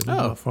they live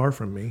not far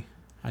from me.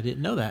 I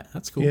didn't know that.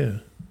 That's cool.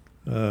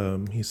 Yeah.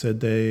 He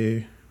said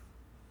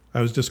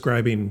I was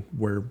describing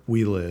where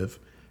we live,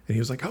 and he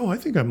was like, oh, I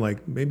think I'm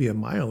like maybe a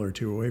mile or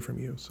 2 away from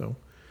you. So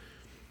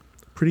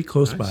pretty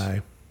close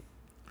by.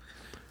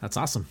 That's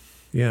awesome.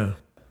 Yeah.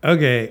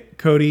 Okay,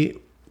 Cody,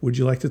 would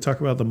you like to talk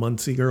about the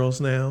Muncie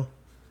Girls now?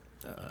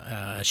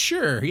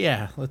 Sure.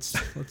 Yeah.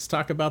 Let's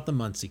talk about the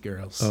Muncie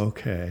Girls.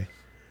 Okay.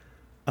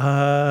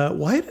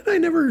 Why did I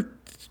never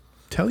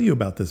tell you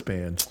about this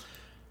band?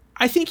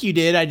 I think you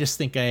did. I just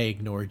think I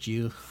ignored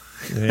you.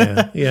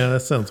 Yeah,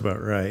 that sounds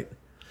about right.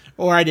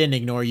 Or I didn't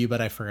ignore you,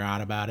 but I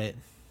forgot about it.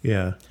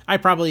 Yeah. You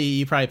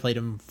probably played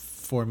them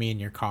for me in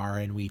your car,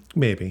 and we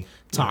maybe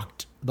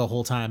talked the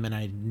whole time, and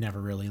I never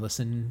really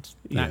listened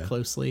that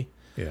closely.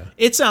 Yeah.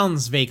 It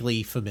sounds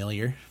vaguely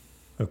familiar.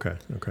 Okay.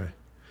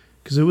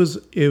 Because it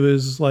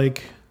was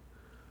like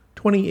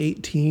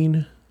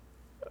 2018.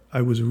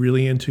 I was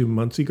really into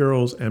Muncie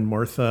Girls and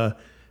Martha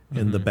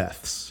and the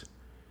Beths.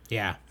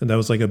 Yeah. And that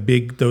was like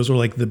those were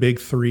like the big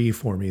 3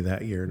 for me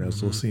that year. And I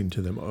was listening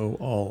to them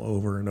all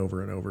over and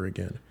over and over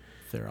again.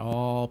 They're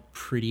all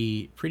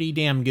pretty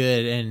damn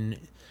good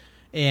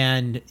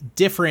and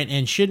different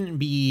and shouldn't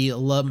be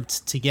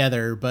lumped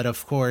together. But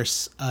of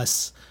course,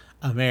 us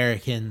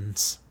American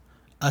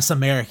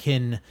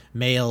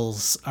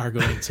males are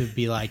going to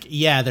be like,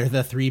 yeah, they're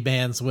the 3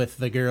 bands with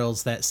the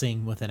girls that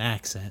sing with an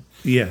accent.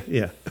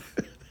 Yeah.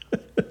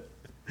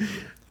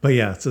 But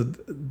yeah, so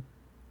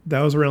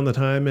that was around the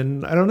time,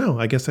 and I don't know.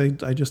 I guess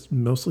I just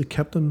mostly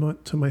kept them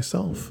to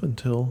myself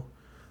until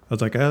I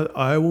was like,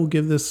 I will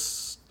give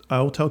this.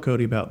 I will tell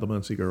Cody about the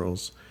Muncie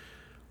Girls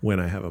when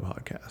I have a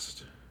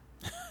podcast.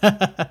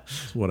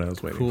 That's what I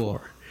was waiting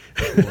for.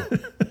 Cool.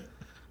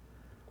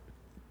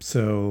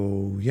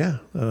 So yeah,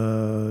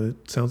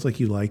 it sounds like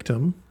you liked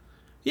them.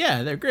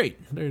 Yeah, they're great.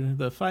 They're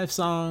the 5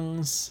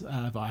 songs.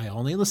 I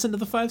only listened to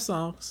the 5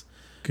 songs.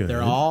 Good.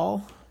 They're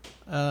all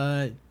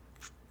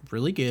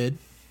really good.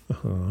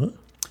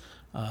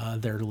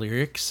 Their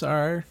lyrics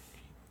are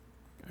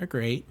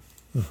great.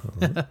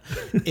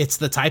 It's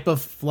the type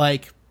of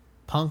like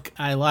punk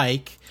I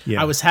like.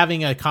 Yeah. I was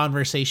having a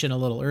conversation a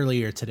little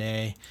earlier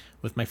today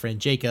with my friend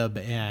Jacob,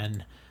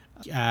 and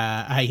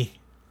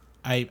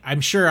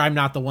I'm sure I'm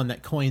not the one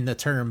that coined the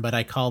term, but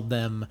I called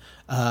them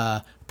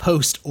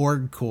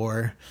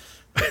post-orgcore.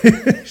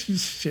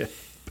 Shit,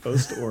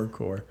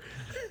 post-orgcore.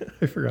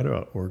 I forgot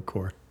about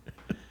orgcore.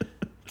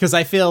 Because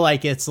I feel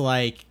like it's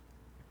like,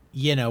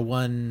 you know,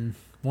 one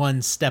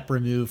step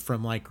removed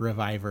from like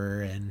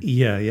Reviver and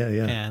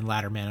and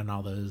Ladderman and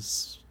all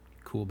those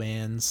cool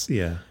bands.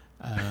 Yeah.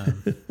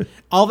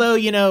 Although,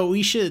 you know,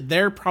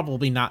 they're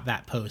probably not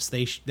that post.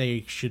 They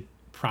should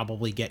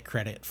probably get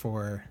credit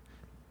for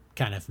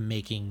kind of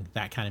making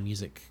that kind of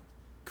music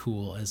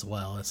cool as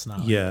well. It's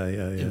not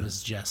it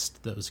was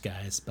just those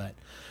guys, but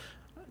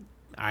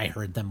I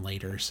heard them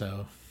later,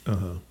 so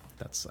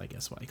that's, I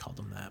guess, why I called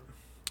them that.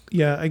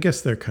 Yeah, I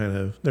guess they're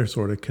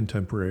sort of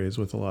contemporaries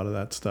with a lot of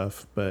that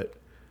stuff, but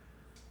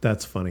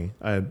that's funny.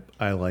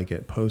 I like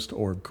it.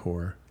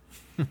 Post-orgcore.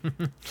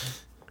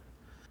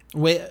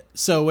 Wait,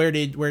 so where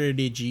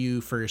did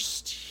you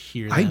first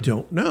hear them? I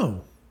don't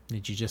know.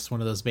 Did you just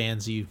one of those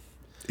bands you...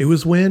 It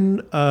was when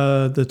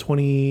the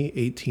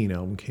 2018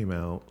 album came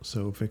out,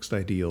 so Fixed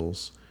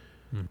Ideals.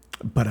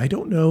 But I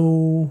don't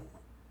know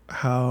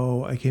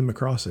how I came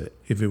across it.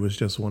 If it was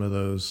just one of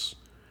those...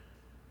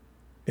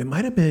 It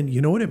might have been...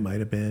 You know what it might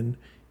have been?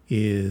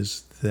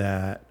 Is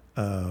that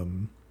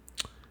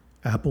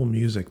Apple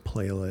Music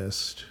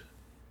playlist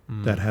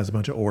that has a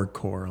bunch of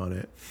orgcore on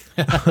it.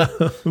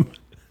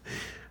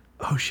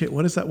 Oh, shit.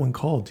 What is that one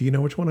called? Do you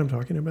know which one I'm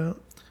talking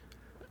about?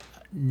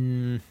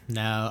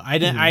 No, I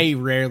didn't. I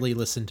rarely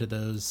listen to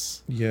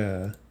those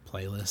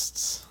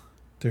playlists.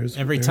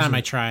 Every time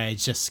I try, I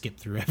just skip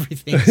through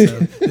everything,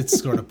 so it's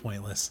sort of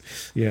pointless.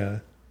 Yeah.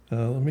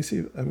 Let me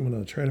see. I'm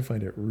going to try to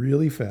find it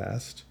really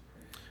fast.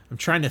 I'm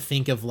trying to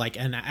think of like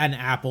an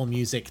Apple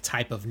Music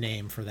type of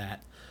name for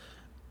that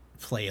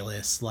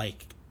playlist.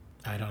 Like,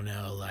 I don't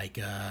know, like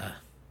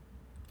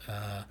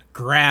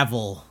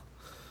Gravel.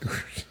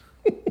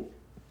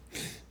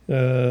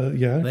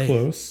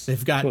 Close.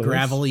 They've got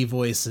gravelly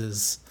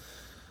voices.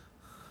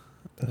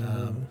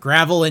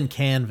 Gravel and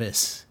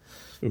Canvas.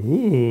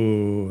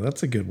 Ooh,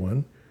 that's a good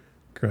one.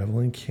 Gravel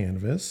and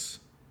Canvas.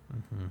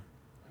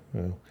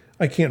 Well,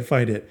 I can't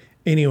find it.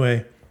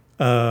 Anyway,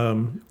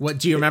 what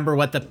do you remember?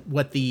 What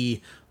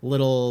the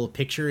little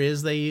picture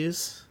is they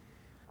use?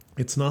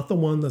 It's not the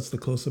one that's the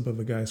close up of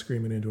a guy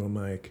screaming into a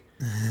mic.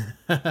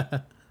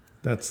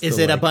 Is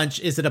it a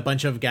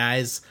bunch of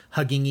guys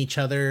hugging each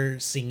other,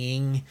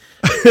 singing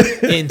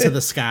into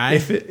the sky?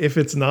 If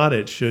it's not,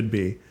 it should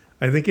be.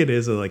 I think it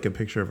is a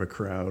picture of a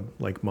crowd,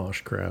 like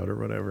mosh crowd or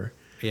whatever.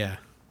 Yeah.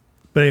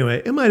 But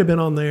anyway, it might have been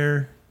on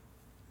there,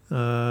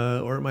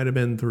 or it might have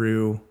been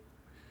through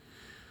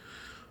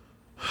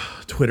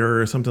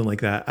Twitter or something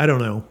like that. I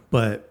don't know,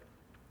 but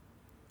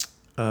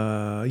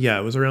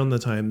it was around the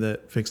time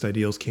that Fixed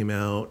Ideals came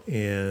out,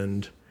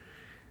 and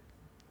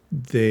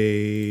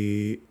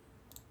they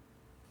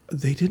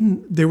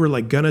were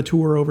like gonna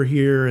tour over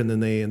here, and then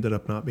they ended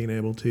up not being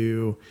able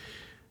to,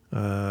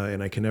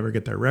 and I can never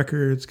get their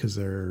records because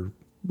they're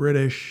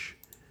British,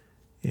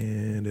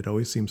 and it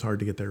always seems hard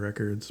to get their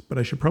records, but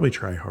I should probably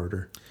try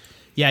harder.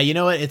 Yeah, you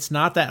know what? It's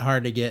not that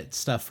hard to get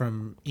stuff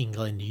from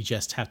England. You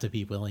just have to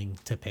be willing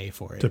to pay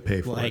for it.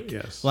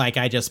 Yes. Like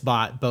I just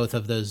bought both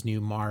of those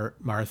new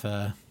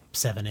Martha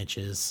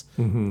 7-inches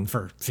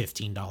for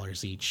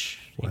 $15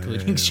 each,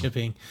 including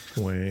shipping.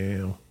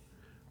 Wow.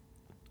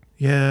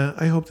 Yeah,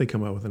 I hope they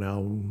come out with an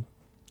album,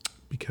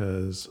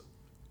 because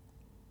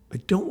I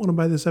don't want to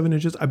buy the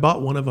 7-inches. I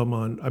bought one of them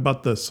I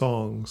bought the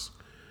songs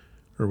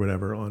or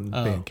whatever on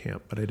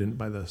Bandcamp, but I didn't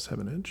buy the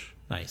 7-inch.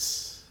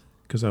 Nice.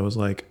 Because I was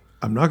like,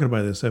 I'm not going to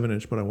buy the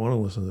 7-inch, but I want to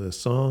listen to this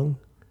song,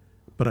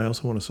 but I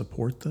also want to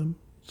support them.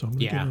 So I'm going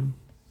to give them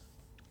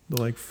the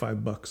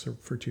 $5 or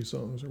for 2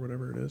 songs or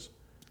whatever it is.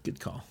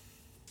 Good call.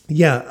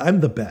 Yeah,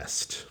 I'm the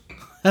best.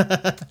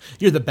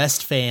 You're the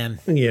best fan.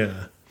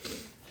 Yeah.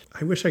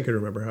 I wish I could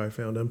remember how I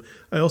found them.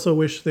 I also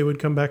wish they would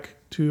come back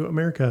to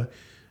America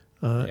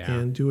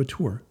and do a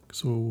tour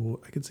so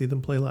I could see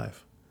them play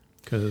live,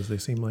 because they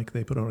seem like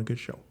they put on a good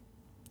show.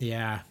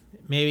 Yeah,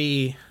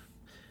 maybe.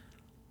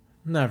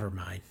 Never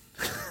mind.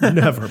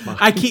 Never mind.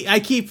 I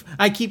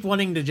keep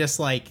wanting to just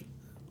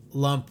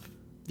lump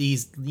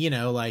these.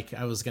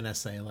 I was gonna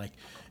say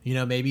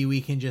maybe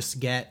we can just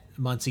get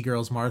Muncie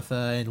Girls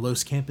Martha and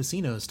Los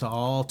Campesinos to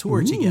all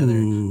tour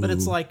together. But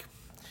it's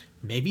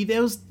maybe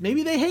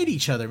they hate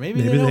each other.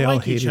 Maybe they don't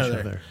like each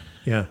other.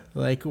 Yeah.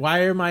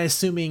 Why am I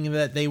assuming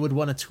that they would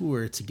want to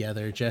tour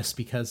together just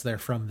because they're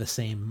from the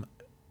same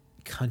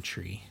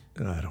country?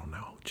 I don't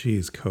know.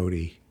 Jeez,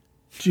 Cody.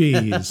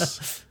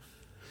 Jeez.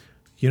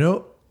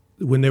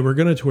 When they were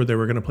going to tour, they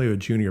were going to play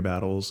with Junior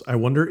Battles. I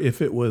wonder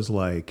if it was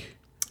through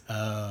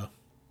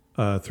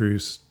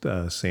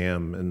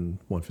Sam and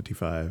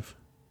 155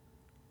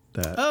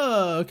 that.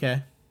 Oh,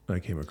 okay. I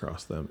came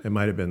across them. It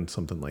might have been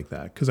something like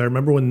that, because I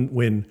remember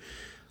when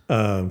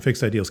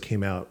Fixed Ideals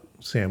came out,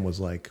 Sam was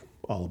like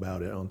all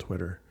about it on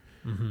Twitter.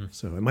 Mm-hmm.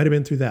 So it might have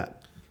been through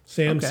that.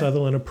 Sam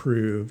Sutherland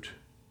approved.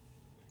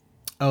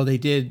 Oh, they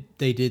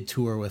did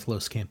tour with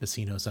Los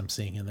Campesinos, I'm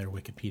seeing in their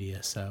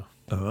Wikipedia. So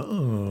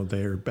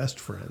they're best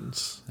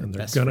friends, and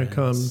they're gonna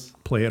come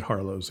play at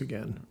Harlow's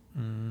again.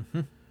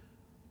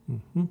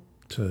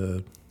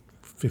 To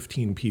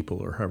 15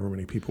 people or however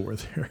many people were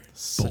there.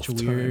 Such a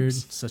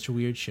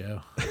weird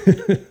show.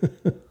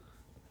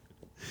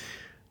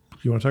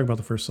 You want to talk about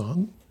the first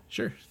song?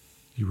 Sure.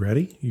 You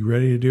ready? You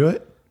ready to do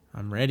it?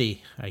 I'm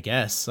ready, I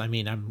guess. I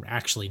mean, I'm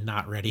actually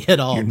not ready at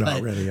all. You're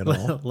not ready at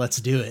all.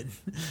 Let's do it.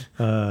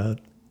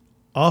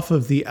 Off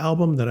of the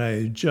album that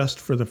I just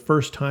for the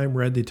first time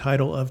read the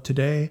title of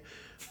today,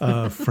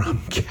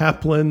 from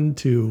Kaplan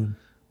to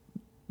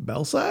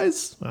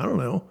Belsize? I don't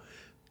know.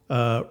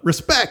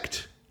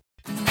 Respect.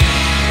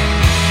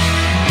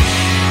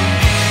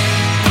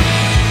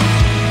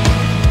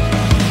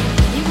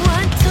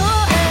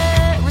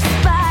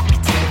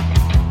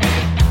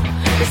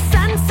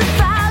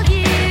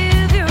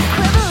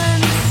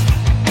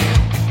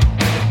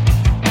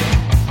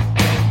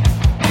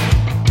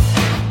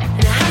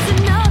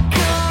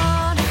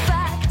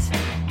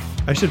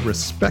 I should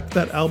respect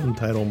that album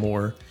title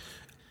more.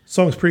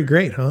 Song's pretty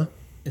great, huh?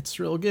 It's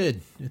real good.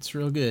 It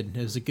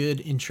was a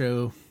good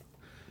intro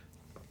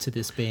to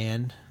this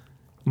band.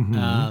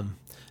 Mm-hmm.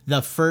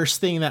 The first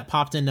thing that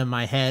popped into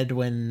my head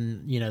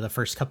when, the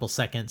first couple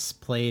seconds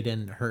played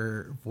and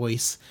her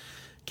voice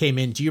came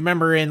in. Do you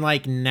remember in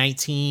like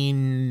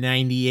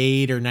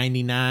 1998 or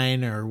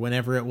 99 or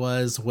whenever it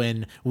was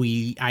when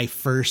I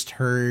first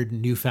heard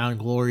New Found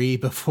Glory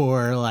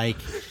before like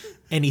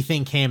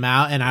anything came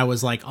out, and I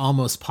was like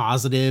almost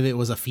positive it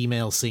was a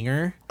female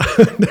singer?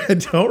 I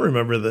don't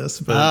remember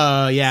this,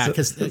 but yeah,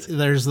 because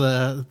there's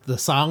the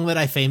song that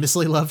I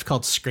famously loved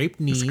called "Scraped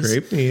Knees."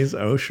 Scraped Knees.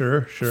 Oh,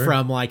 sure.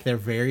 From like their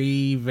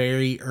very,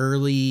 very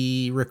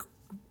early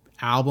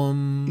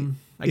album.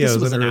 I guess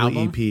it was an early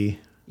album.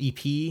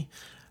 EP.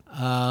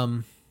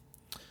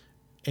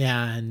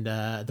 And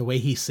the way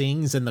he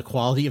sings and the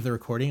quality of the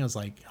recording, I was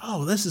like,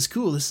 oh, this is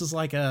cool. This is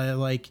like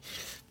a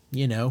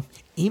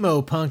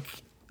emo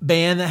punk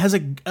band that has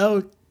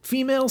a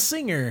female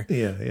singer.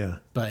 Yeah.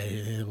 But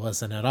it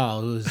wasn't at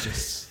all. It was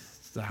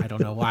just, I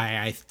don't know why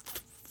I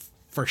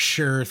for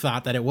sure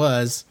thought that it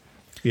was.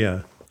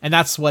 Yeah. And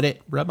that's what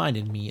it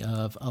reminded me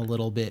of a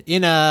little bit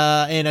in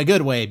a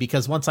good way,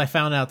 because once I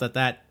found out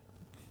that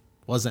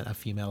wasn't a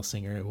female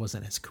singer, it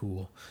wasn't as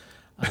cool.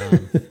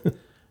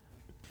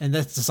 And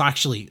that's just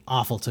actually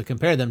awful to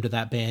compare them to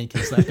that band,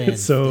 because that band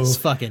is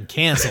fucking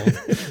canceled.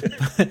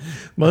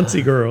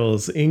 Muncie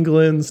Girls,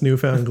 England's New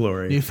Found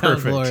Glory. New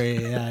Found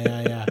Glory,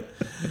 yeah.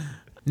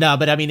 No,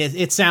 but I mean,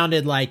 it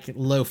sounded like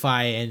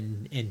lo-fi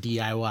and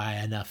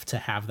DIY enough to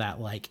have that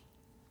like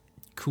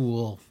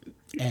cool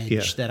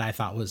edge that I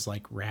thought was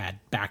like rad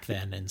back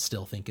then and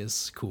still think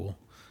is cool.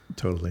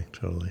 Totally.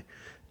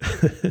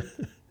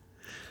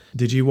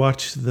 Did you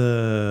watch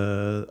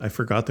I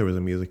forgot there was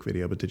a music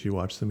video, but did you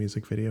watch the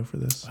music video for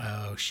this?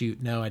 Oh,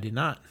 shoot. No, I did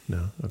not.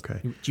 No? Okay.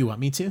 Do you want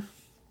me to? Do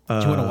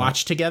you want to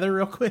watch together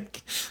real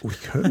quick? We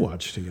could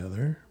watch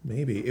together.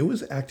 Maybe. It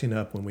was acting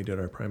up when we did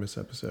our Primus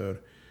episode.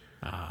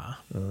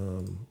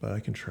 But I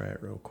can try it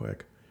real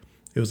quick.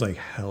 It was like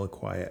hella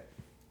quiet.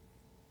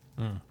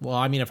 Well,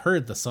 I mean, I've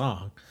heard the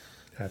song.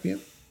 Have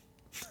you?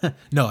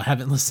 No, I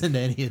haven't listened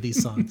to any of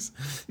these songs.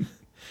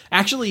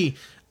 Actually,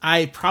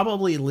 I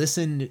probably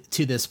listened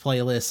to this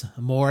playlist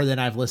more than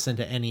I've listened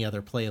to any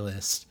other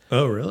playlist.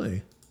 Oh,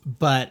 really?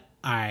 But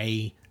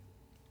I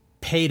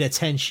paid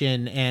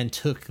attention and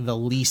took the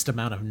least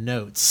amount of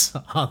notes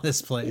on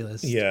this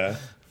playlist. Yeah.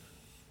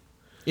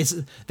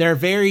 They're a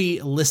very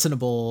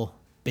listenable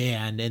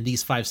band, and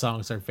these 5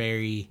 songs are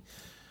very,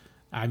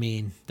 I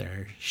mean,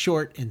 they're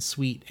short and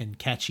sweet and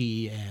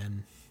catchy,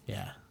 and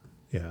yeah.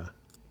 Yeah.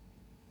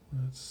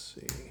 Let's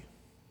see.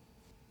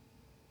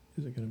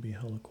 Is it going to be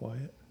hella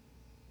quiet?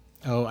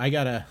 Oh, I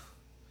gotta.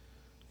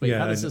 Wait,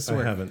 how does this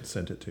work? I haven't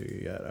sent it to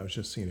you yet. I was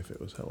just seeing if it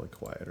was hella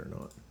quiet or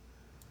not.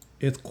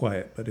 It's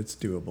quiet, but it's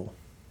doable.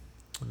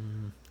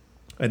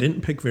 I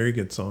didn't pick very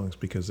good songs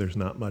because there's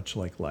not much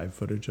like live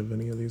footage of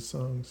any of these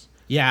songs.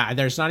 Yeah,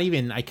 there's not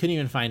even. I couldn't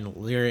even find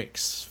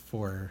lyrics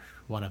for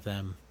one of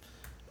them.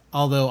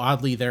 Although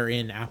oddly, they're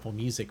in Apple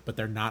Music, but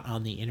they're not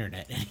on the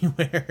internet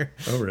anywhere.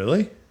 Oh,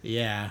 really?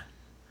 Yeah.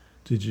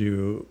 Did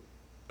you?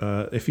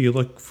 If you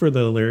look for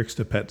the lyrics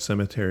to Pet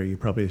Sematary, you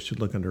probably should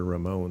look under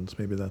Ramones.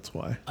 Maybe that's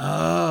why.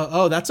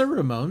 Oh, that's a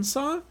Ramones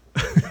song?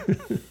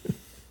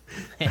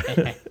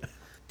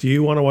 Do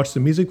you want to watch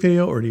the music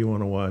video, or do you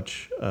want to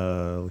watch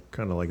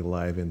kind of like a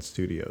live in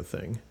studio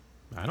thing?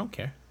 I don't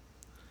care.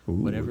 Ooh,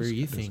 whatever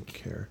you think.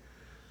 Care.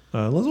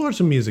 Let's watch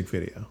the music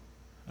video.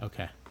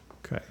 Okay.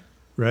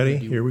 Ready?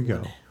 Here we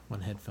go.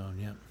 One headphone,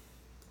 yep.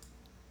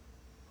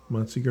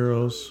 Muncie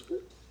Girls.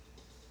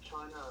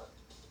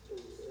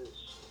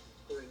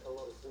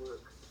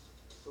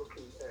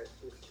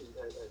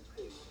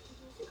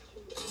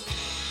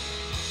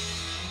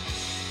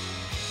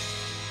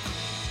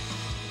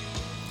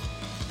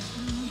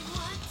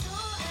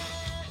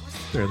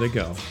 There they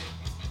go.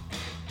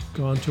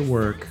 gone to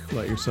work.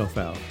 Let yourself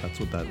out. That's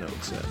what that note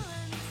said.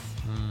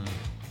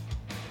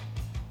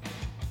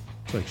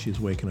 It's like she's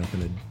waking up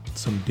in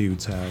some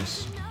dude's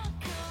house.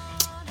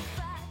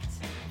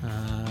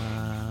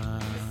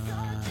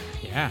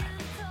 Yeah.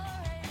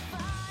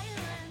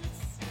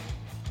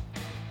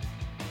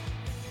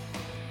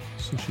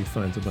 So she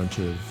finds a bunch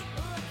of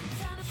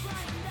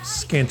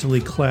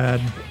scantily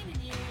clad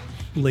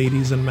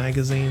ladies in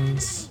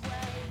magazines,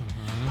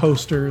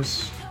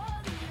 posters.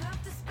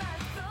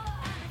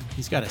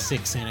 He's got a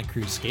sick Santa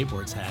Cruz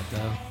skateboards hat,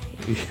 though.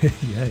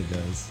 Yeah, he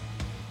does.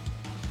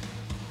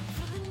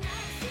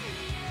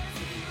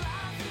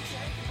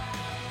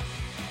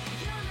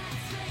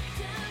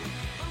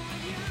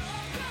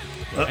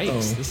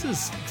 Yikes, this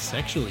is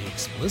sexually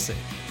explicit.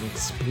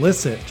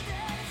 Explicit.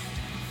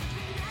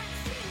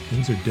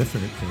 Things are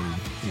different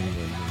in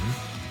England,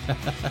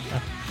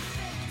 man.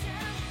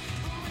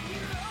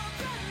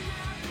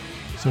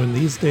 So in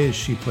these days,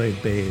 she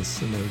played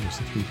bass, and they were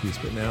just a 3-piece,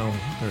 but now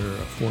they're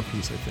a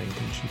 4-piece, I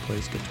think, and she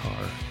plays guitar.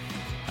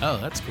 Oh,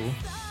 that's cool.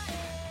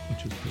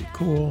 Which is pretty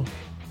cool.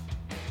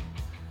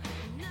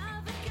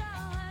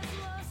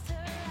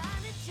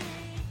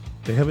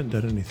 They haven't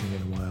done anything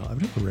in a while. I've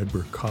never read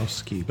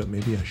Bukowski, but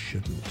maybe I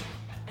shouldn't.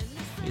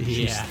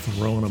 She's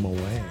throwing them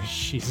away.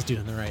 She's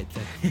doing the right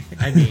thing.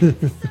 I mean,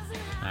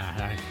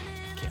 I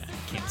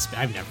can't.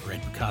 I've never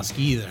read Bukowski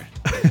either,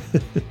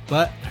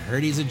 but I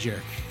heard he's a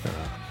jerk.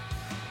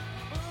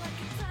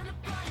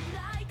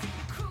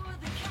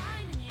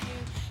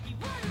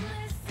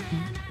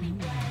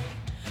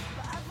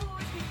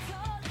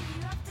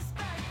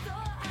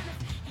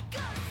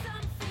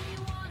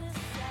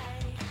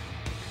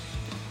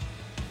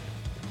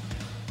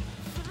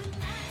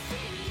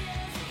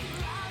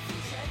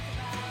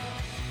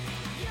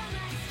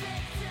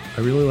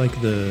 I really like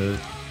the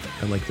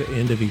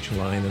end of each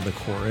line of the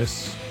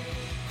chorus.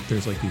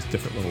 There's like these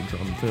different little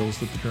drum fills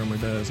that the drummer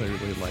does. I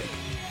really like.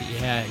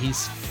 Yeah,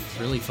 he's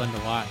really fun to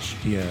watch.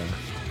 Yeah.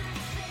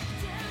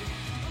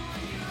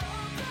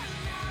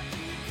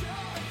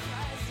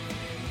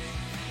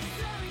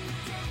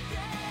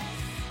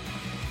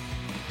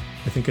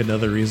 I think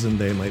another reason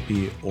they might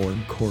be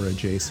orgcore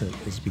adjacent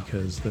is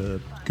because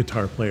the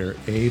guitar player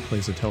A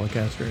plays a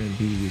Telecaster and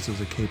B uses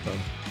a capo.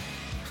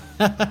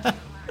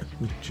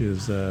 Which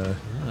is I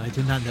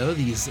did not know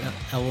these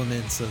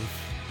elements of.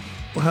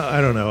 Well, I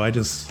don't know. I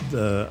just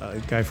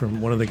a guy from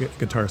one of the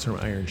guitarists from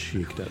Iron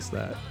Chic does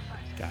that.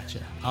 Gotcha.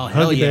 Oh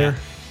hell Huggy yeah, Bear.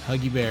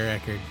 Huggy Bear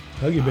record.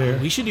 Huggy Bear.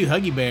 We should do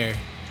Huggy Bear.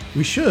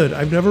 We should.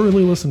 I've never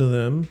really listened to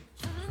them.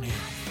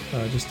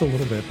 Just a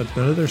little bit, but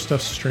none of their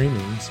stuff's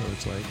streaming, so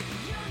it's like.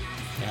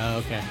 Oh,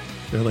 okay.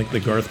 They're like the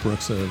Garth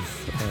Brooks of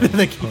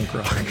punk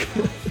rock.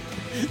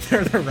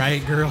 They're the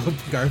Riot Girl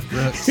of Garth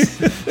Brooks.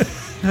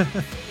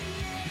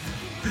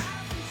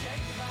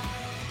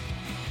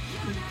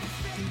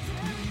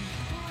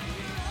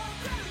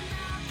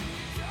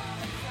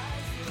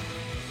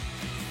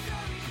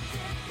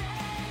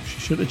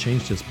 Should have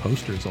changed his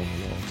posters on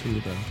the wall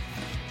too, though.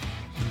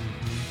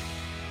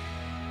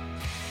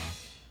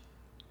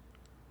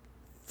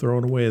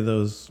 Throwing away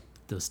those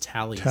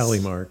tallies. Tally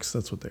marks.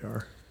 That's what they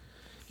are.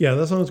 Yeah,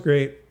 that song's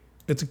great.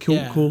 It's a cool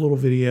little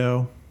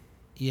video.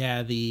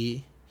 Yeah,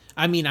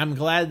 I'm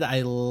glad that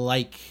I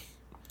like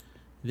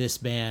this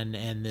band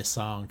and this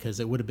song, because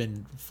it would have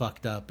been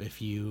fucked up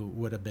if you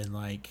would have been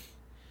like,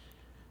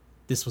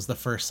 this was the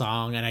first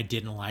song and I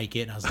didn't like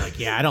it, and I was like,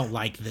 yeah, I don't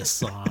like this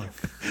song.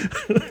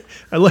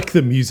 I like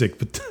the music,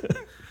 but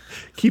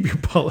keep your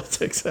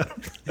politics out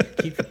of it.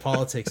 Keep your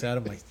politics out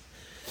of my.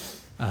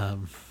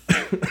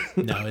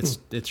 No,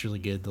 it's really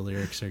good. The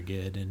lyrics are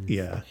good and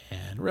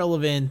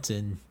relevant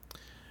and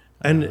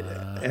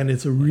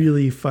it's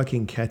really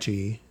fucking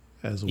catchy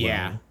as well.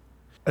 Yeah,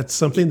 that's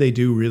something they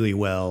do really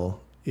well.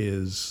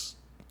 Is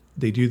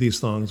they do these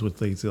songs with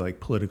these like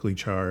politically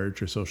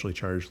charged or socially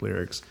charged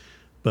lyrics,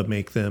 but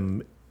make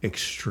them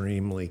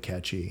extremely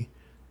catchy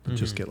and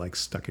just get like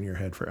stuck in your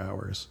head for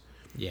hours.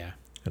 Yeah.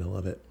 And I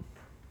love it.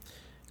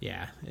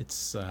 Yeah,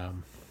 it's a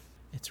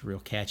real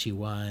catchy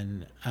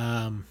one.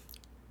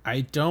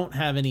 I don't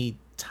have any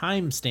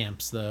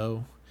timestamps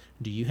though.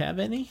 Do you have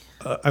any?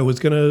 I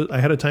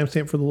had a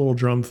timestamp for the little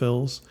drum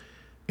fills,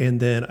 and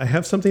then I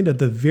have something at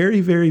the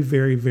very, very,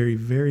 very, very,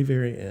 very,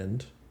 very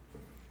end.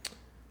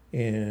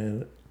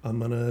 And I'm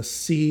going to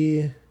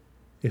see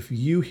if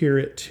you hear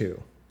it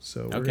too.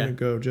 So we're going to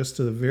go just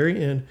to the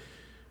very end.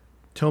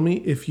 Tell me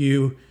if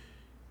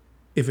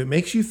it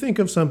makes you think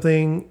of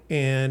something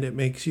and it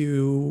makes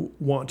you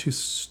want to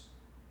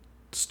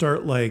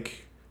start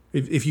like,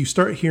 if you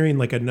start hearing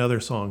like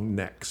another song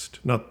next,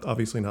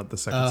 obviously not the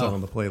second song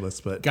on the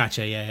playlist, but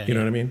gotcha. Yeah. You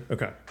know what I mean?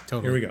 Okay.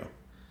 Totally. Here we go.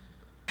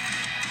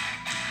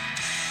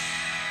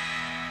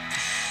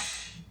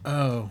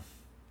 Oh.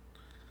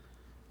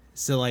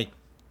 So like,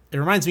 it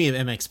reminds me of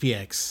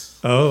MXPX.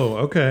 Oh,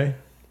 okay.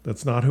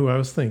 That's not who I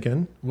was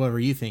thinking. What were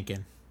you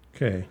thinking?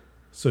 Okay.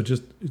 So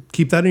just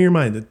keep that in your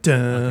mind. The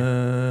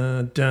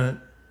dun,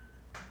 dun.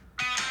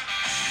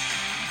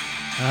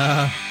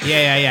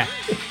 Yeah.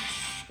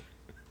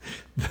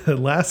 The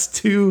last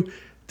two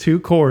 2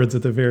 chords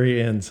at the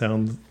very end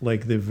sound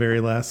like the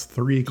very last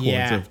 3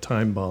 chords of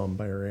Time Bomb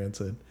by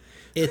Rancid.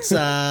 It's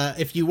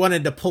if you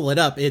wanted to pull it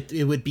up,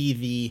 it would be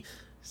the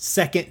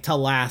second to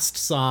last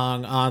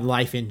song on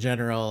Life in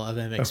General of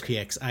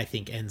MXPX. Okay. I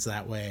think ends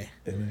that way.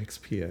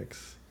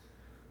 MXPX.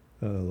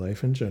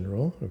 Life in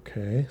General.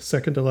 Okay.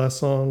 Second to last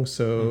song.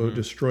 So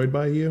Destroyed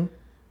by You.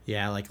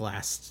 Yeah, like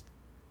last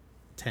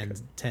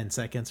 10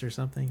 seconds or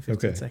something.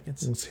 15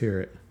 seconds. Let's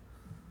hear it.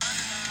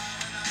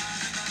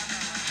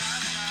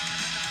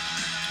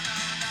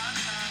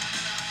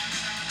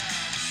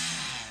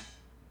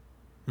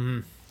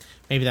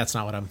 Maybe that's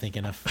not what I'm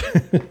thinking of.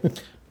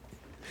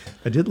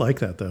 I did like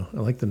that, though.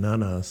 I like the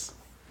nanas.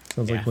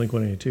 Sounds like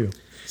Blink-182.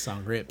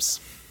 Song rips.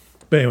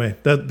 But anyway,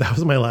 that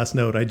was my last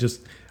note. I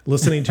just,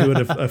 listening to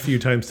it a few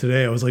times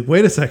today, I was like,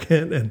 wait a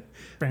second. And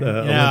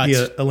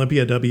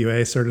Olympia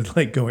WA started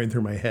like going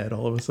through my head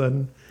all of a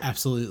sudden.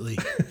 Absolutely.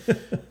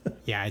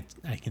 Yeah,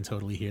 I can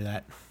totally hear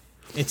that.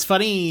 It's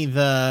funny,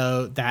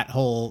 that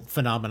whole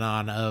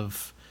phenomenon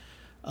of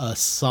a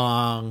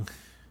song,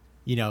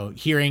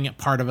 hearing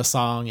part of a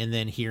song and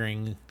then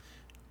hearing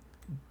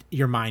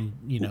your mind,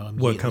 immediately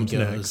what comes goes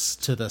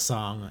next to the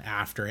song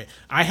after it.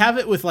 I have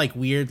it with like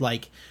weird,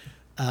 like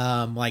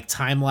Time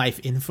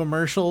Life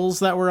infomercials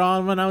that were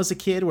on when I was a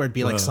kid, where it'd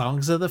be like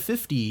songs of the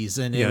 50s,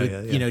 and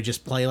it would,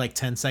 just play like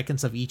 10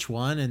 seconds of each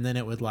one. And then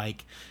it would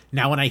like,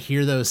 now when I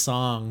hear those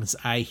songs,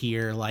 I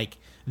hear like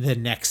the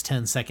next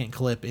 10-second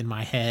clip in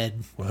my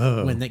head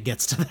when it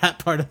gets to that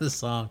part of the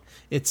song.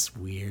 It's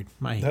weird.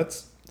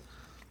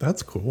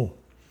 That's cool.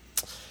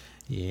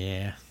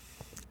 Yeah.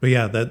 But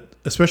yeah, that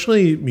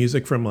especially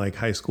music from like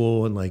high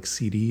school and like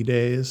CD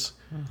days,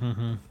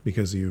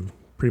 because you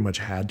pretty much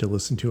had to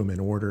listen to them in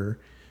order.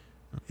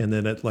 And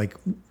then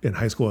in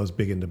high school, I was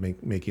big into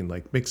making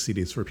like mix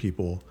CDs for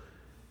people,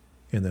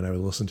 and then I would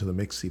listen to the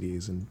mix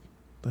CDs, and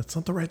that's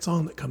not the right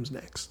song that comes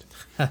next.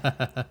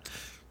 But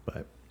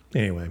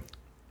anyway,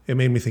 it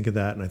made me think of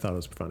that, and I thought it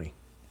was funny.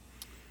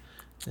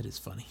 That is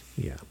funny.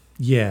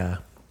 Yeah.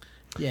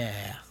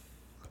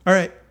 All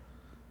right.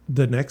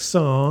 The next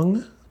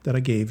song that I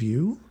gave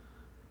you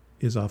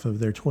is off of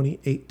their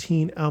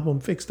 2018 album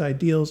Fixed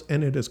Ideals,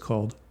 and it is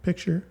called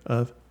Picture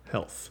of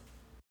Health.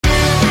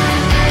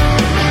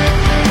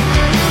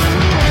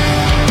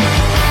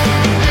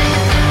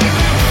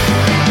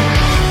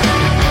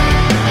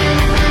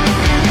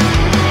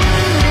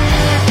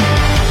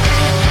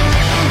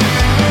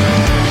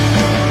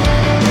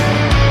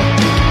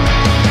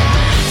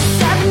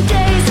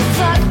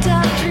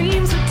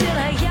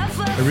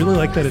 I really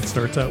like that it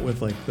starts out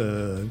with like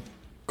the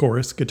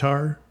chorus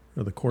guitar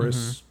or the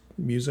chorus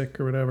music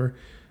or whatever.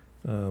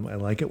 I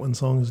like it when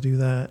songs do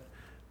that.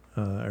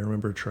 I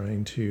remember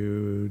trying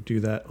to do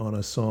that on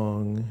a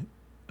song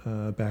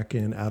back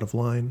in Out of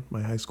Line,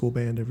 my high school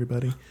band,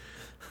 everybody.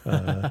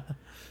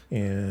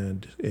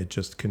 And it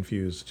just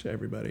confused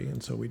everybody.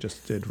 And so we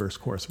just did verse,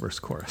 chorus, verse,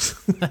 chorus.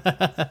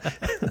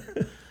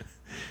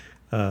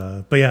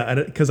 But yeah,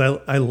 because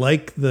I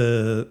like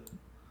the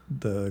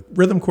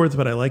rhythm chords,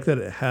 but I like that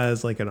it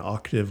has like an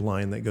octave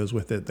line that goes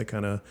with it that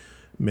kind of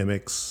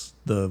mimics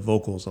the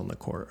vocals on the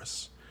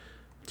chorus.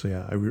 So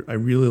yeah, I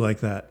really like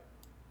that.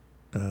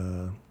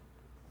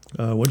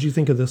 What do you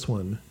think of this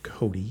one,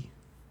 Cody?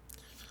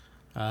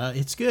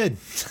 It's good.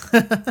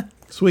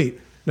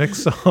 Sweet. Next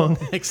song.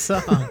 It's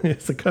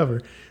a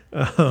cover.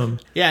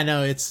 Yeah,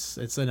 no,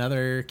 it's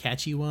another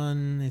catchy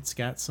one. It's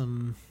got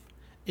some.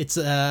 It's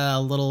a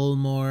little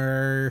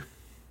more.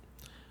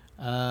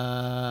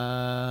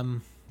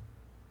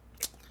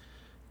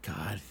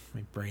 God,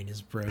 my brain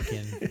is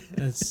broken.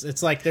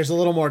 It's like there's a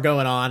little more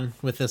going on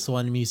with this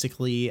one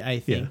musically. I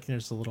think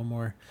there's a little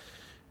more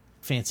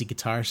fancy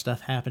guitar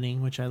stuff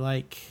happening, which I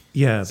like.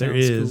 Yeah, there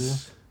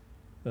is.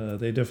 Cool.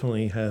 They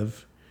definitely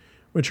have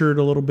matured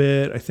a little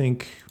bit. I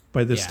think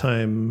by this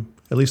time,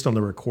 at least on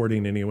the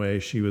recording anyway,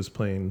 she was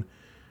playing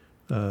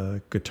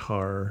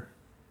guitar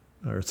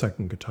or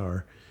second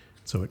guitar.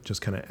 So it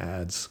just kind of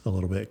adds a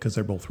little bit because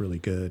they're both really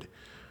good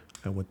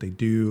at what they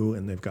do.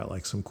 And they've got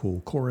like some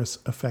cool chorus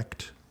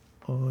effect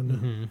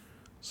on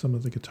some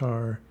of the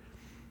guitar.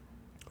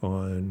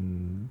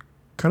 On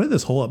kind of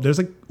this whole up. There's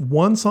like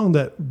one song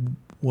that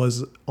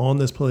was on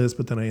this playlist,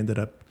 but then I ended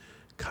up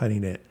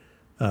cutting it.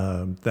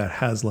 That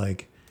has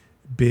like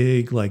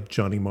big like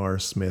Johnny Marr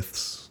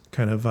Smith's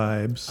kind of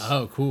vibes.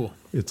 Oh, cool.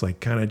 It's like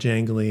kind of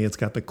jangly. It's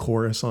got the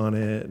chorus on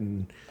it,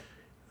 and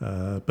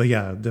but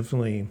yeah,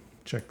 definitely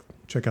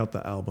check out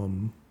the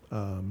album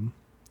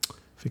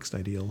Fixed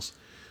Ideals.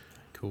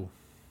 Cool.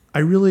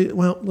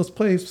 Let's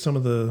play some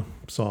of the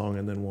song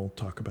and then we'll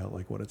talk about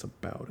like what it's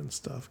about and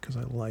stuff, because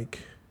I like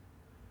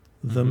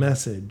the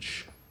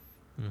message.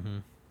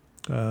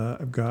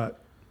 I've got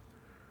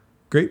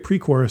great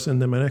pre-chorus,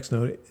 and then my next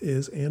note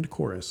is and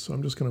chorus. So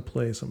I'm just going to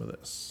play some of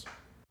this.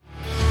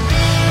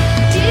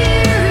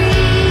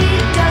 Dearie,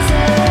 does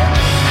it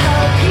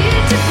help you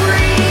to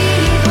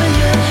breathe when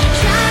you're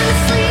trying to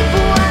sleep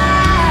a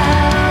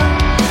while?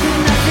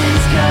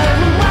 Nothing's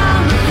going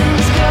well,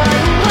 nothing's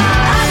going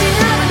well. I've been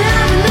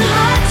having a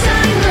hard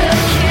time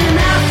looking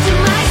after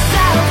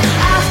myself.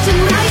 I've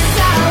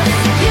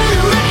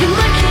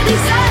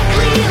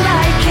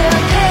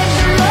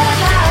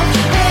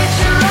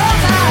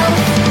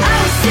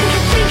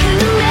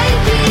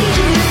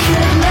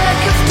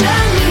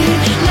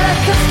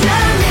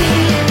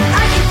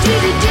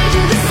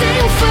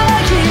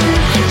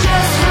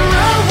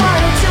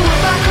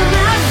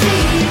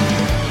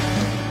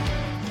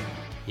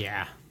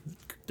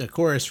the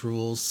chorus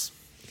rules.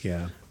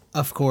 Yeah.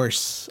 Of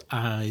course,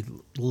 I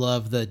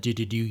love the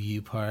do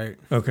you part.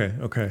 Okay.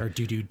 Or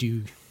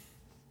do.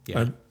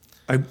 Yeah.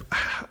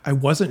 I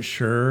wasn't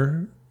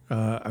sure.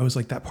 I was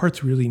like, that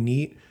part's really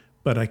neat,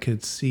 but I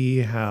could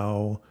see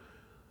how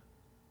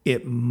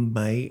it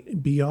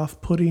might be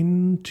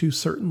off-putting to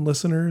certain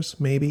listeners,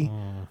 maybe.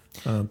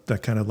 That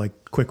kind of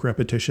like quick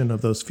repetition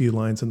of those few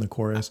lines in the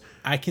chorus.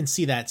 I can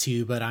see that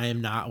too, but I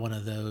am not one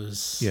of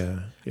those. Yeah.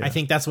 I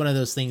think that's one of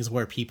those things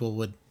where people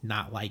would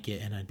not like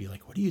it, and I'd be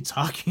like, what are you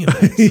talking about?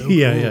 It's so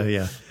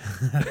Yeah.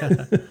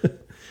 cool.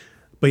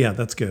 But yeah,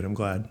 that's good. I'm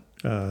glad.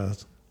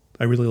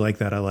 I really like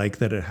that. I like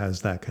that it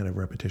has that kind of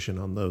repetition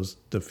on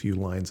the few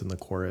lines in the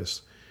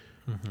chorus.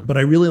 Mm-hmm. But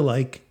I really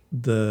like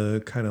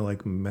the kind of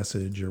like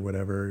message or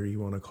whatever you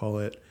want to call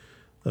it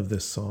of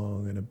this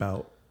song, and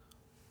about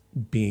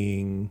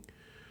being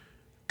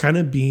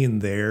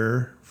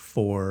there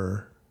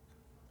for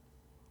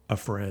a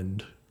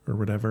friend or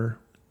whatever.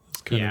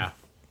 It's kind of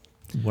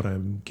what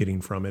I'm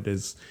getting from it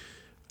is,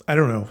 I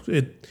don't know.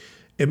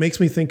 It makes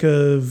me think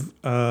of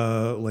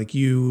like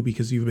you,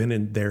 because you've been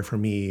in there for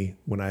me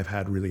when I've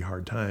had really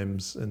hard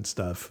times and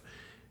stuff.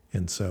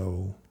 And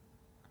so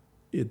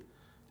it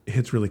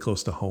hits really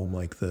close to home,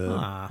 like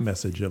the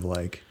message of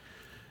like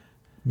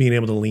being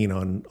able to lean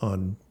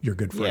on your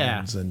good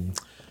friends and,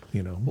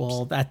 you know.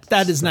 Well,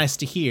 that is nice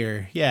to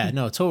hear. Yeah,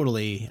 no,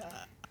 totally.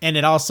 And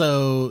it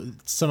also,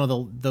 some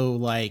of the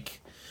like,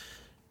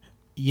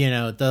 you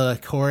know, the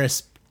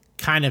chorus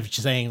kind of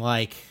saying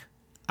like,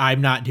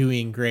 I'm not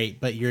doing great,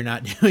 but you're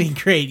not doing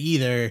great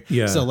either.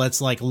 Yeah. So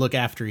let's like look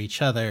after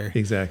each other.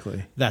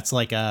 Exactly. That's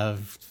like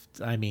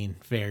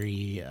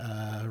very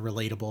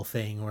relatable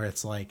thing where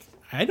it's like,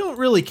 I don't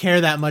really care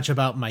that much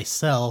about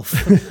myself,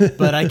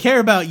 but I care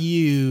about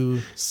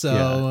you.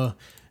 So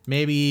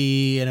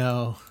maybe, you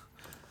know,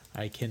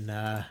 I can,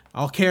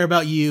 I'll care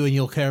about you and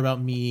you'll care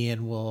about me,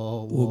 and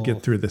we'll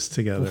get through this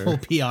together. We'll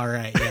be all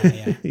right.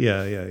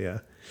 Yeah. Yeah.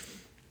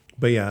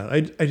 But yeah,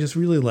 I just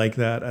really like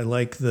that. I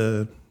like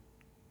the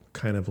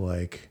kind of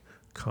like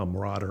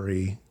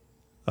camaraderie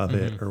of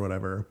it or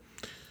whatever.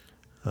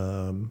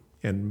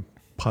 And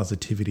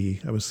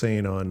positivity. I was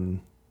saying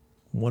on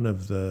one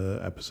of the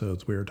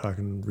episodes we were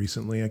talking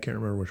recently, I can't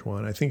remember which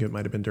one. I think it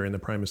might have been during the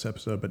Primus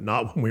episode, but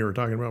not when we were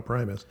talking about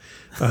Primus.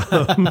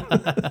 Talking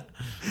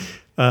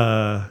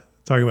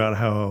about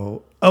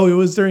how, it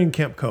was during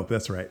Camp Cope.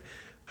 That's right.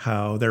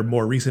 How their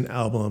more recent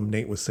album,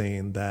 Nate was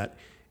saying that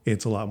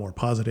it's a lot more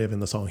positive, and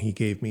the song he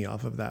gave me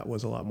off of that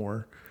was a lot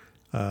more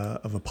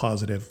of a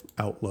positive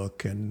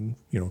outlook, and,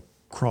 you know,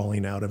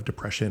 crawling out of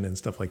depression and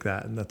stuff like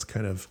that. And that's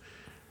kind of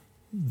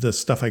the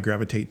stuff I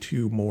gravitate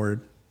to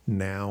more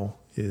now,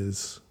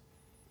 is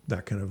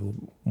that kind of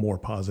more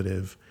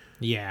positive.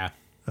 Yeah.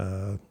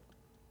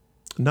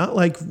 Not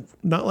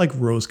like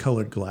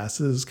rose-colored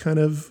glasses kind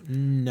of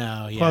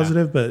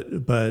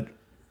positive, but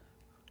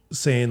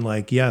saying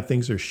like, yeah,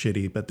 things are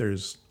shitty, but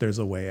there's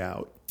a way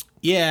out.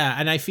 Yeah,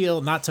 and I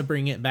feel, not to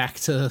bring it back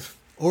to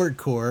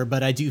Ordcore,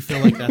 but I do feel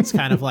like that's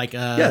kind of like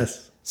a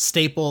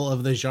staple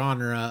of the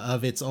genre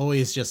of, it's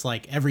always just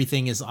like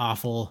everything is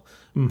awful,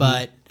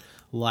 but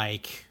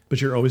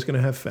you're always going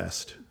to have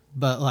Fest.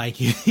 But like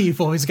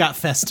you've always got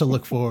Fest to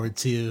look forward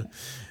to.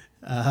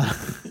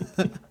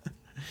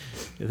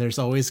 There's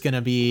always going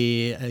to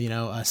be, you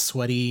know, a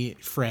sweaty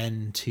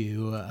friend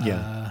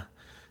to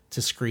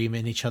scream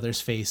in each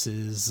other's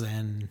faces.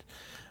 And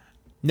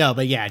no,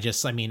 but yeah,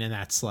 just, I mean, and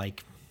that's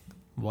like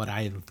what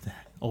I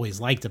always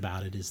liked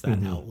about it, is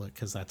that outlook,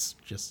 because that's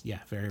just,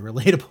 very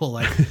relatable.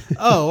 Like,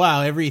 oh,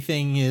 wow,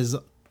 everything is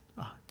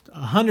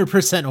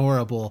 100%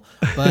 horrible,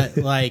 but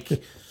like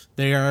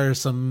there are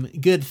some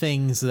good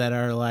things that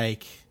are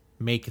like,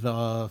 make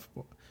the,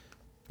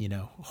 you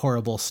know,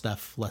 horrible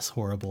stuff less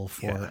horrible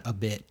for a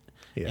bit.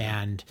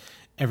 And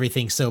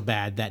everything's so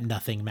bad that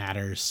nothing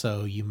matters,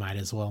 so you might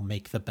as well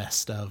make the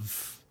best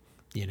of,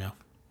 you know,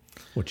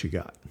 what you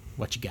got.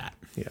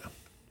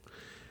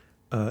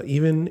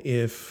 Even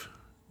if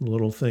the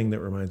little thing that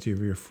reminds you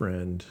of your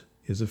friend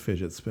is a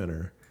fidget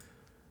spinner,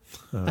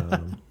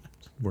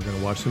 we're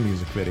gonna watch the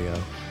music video.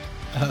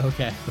 Oh,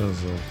 okay. That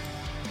was a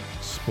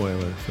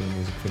spoiler for the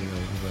music video,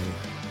 everybody.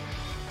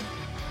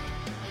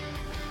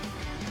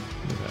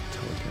 Look at that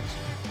Telecaster.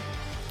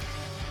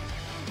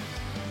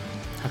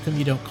 How come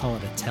you don't call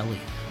it a telly?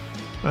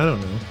 I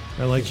don't know.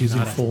 I like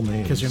using full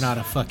names. Because you're not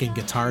a fucking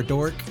guitar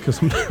dork? Because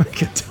I'm not a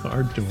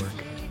guitar dork.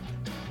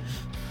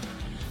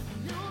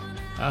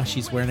 Oh,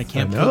 she's wearing a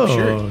Camp Cope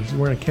shirt. She's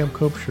wearing a Camp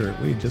Cope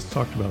shirt. We just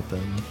talked about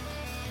them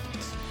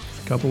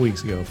a couple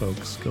weeks ago,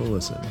 folks. Go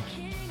listen.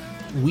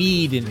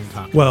 We didn't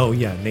talk about Well,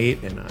 yeah,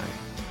 Nate and I.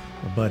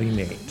 My buddy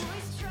Nate.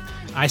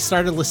 I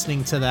started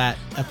listening to that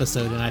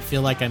episode, and I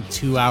feel like I'm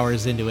 2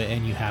 hours into it,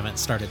 and you haven't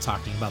started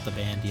talking about the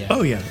band yet.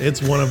 Oh, yeah.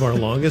 It's one of our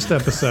longest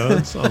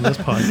episodes on this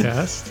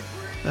podcast.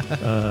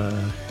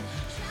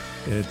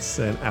 It's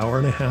an hour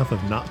and a half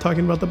of not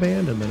talking about the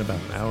band, and then about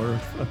an hour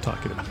of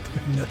talking about the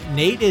band.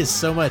 Nate is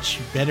so much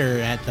better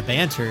at the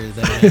banter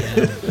than I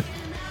am.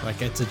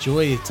 Like, it's a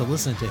joy to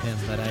listen to him,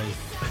 but I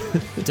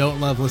don't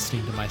love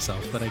listening to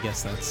myself. But I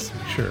guess that's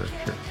sure.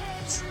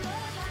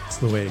 It's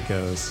the way it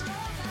goes.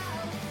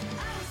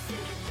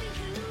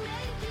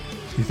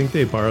 Do you think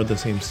they borrowed the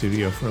same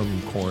studio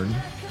from Korn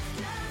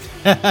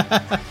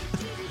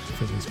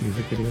for this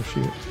music video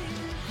shoot?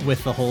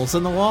 with the holes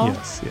in the wall.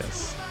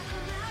 Yes.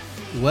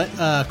 What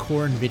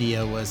Korn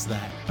video was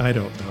that? I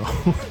don't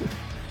know.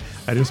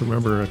 I just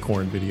remember a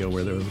Korn video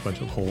where there was a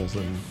bunch of holes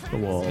in the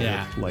wall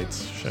with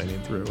lights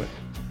shining through it.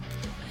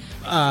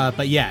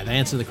 But yeah, the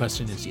answer to the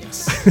question is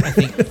yes. I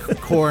think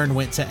Korn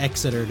went to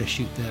Exeter to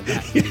shoot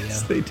that video.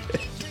 Yes, they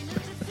did.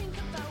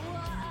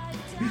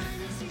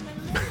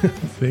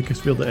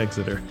 Bakersfield to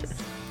Exeter.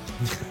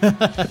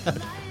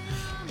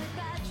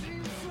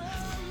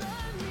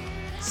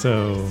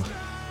 So,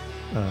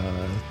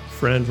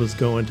 friend was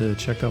going to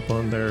check up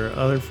on their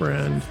other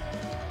friend,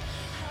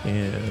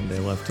 and they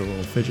left a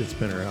little fidget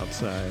spinner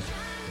outside.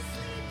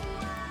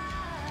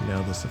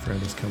 Now this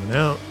friend is coming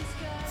out,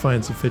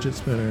 finds a fidget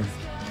spinner.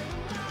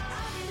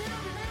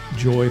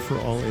 Joy for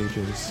all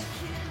ages.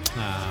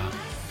 That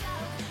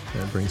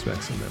brings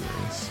back some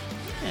memories.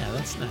 Yeah,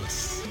 that's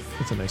nice.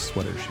 It's a nice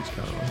sweater she's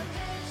got on.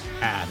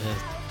 The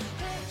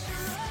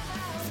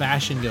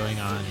fashion going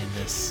on in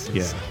this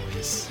is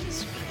always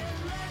is great.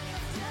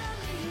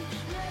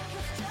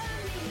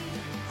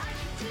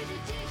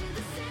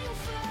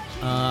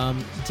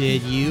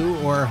 Did you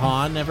or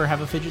Han ever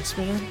have a fidget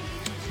spinner?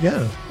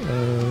 Yeah,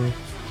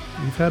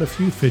 we've had a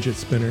few fidget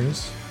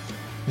spinners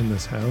in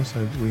this house.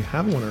 We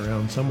have one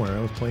around somewhere.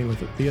 I was playing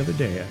with it the other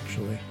day,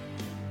 actually.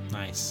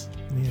 Nice.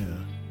 Yeah.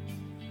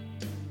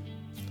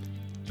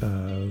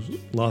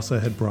 Lhasa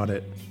had brought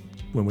it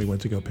when we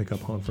went to go pick up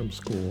Han from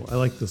school. I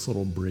like this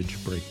little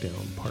bridge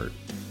breakdown part,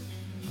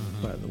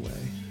 by the way.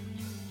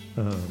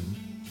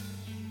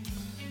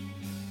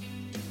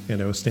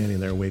 And I was standing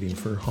there waiting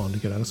for Han to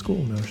get out of school,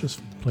 and I was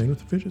just playing with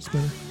the fidget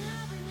spinner.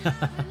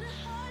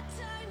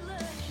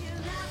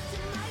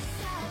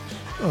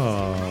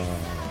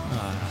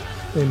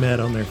 They met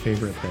on their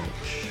favorite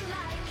bench.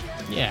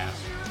 Yeah.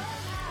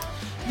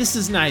 This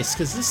is nice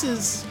because this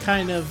is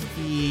kind of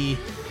the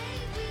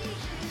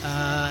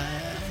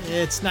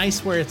it's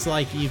nice where it's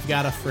like you've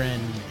got a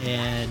friend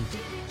and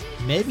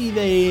maybe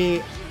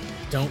they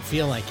don't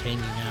feel like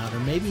hanging out, or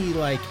maybe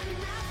like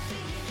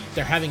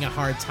they're having a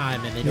hard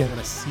time and they don't want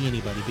to see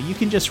anybody, but you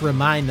can just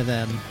remind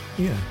them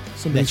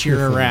that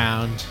you're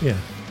around. Yeah.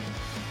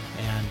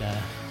 And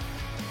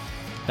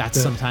that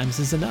sometimes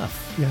is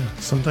enough. Yeah.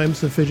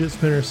 Sometimes the fidget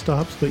spinner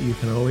stops, but you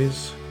can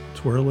always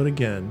twirl it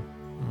again.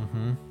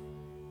 Mm-hmm.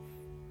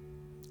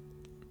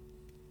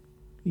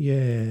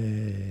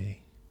 Yay.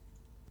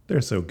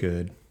 They're so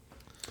good.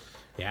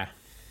 Yeah.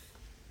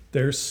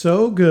 They're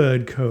so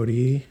good,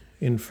 Cody.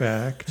 In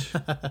fact, do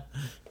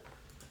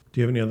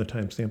you have any other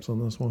timestamps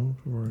on this one?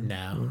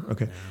 No.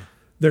 Okay. No.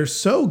 They're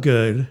so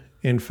good,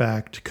 in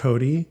fact,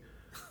 Cody.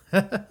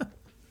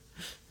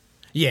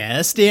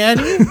 Yes,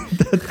 Danny?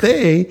 That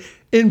they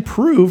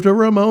improved a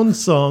Ramones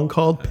song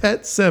called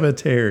Pet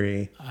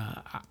Cemetery.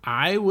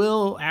 I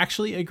will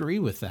actually agree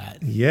with that.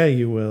 Yeah,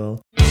 you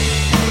will.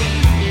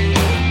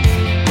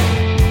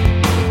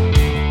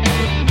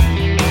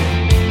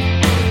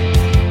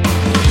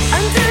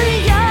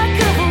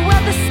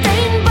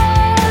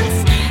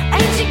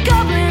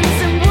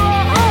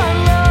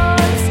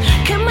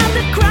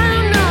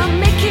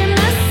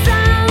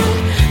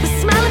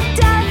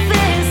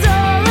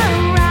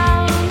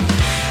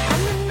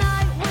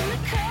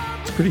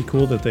 Pretty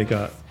cool that they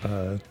got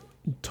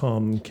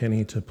Tom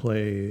Kenny to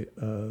play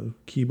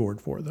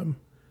keyboard for them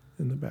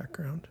in the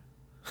background.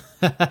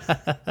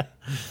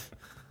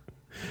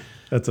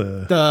 That's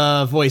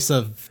the voice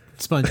of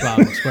SpongeBob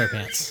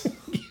SquarePants.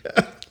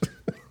 Yeah.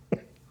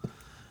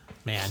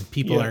 Man,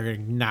 people are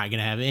not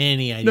gonna have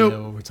any idea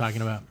what we're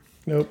talking about.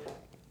 Nope.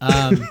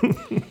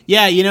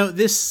 Yeah,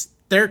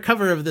 their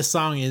cover of this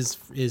song is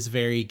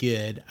very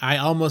good. I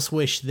almost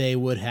wish they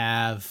would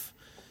have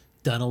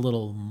done a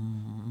little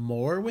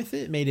more with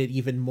it, made it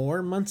even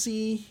more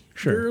Muncie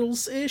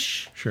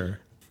Girls-ish. Sure.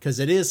 Because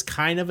it is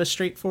kind of a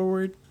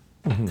straightforward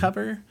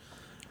cover.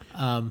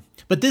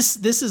 But this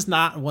is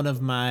not one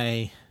of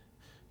my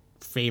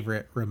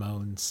favorite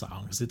Ramones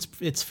songs.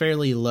 It's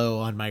fairly low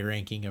on my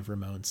ranking of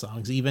Ramones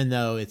songs, even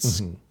though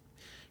it's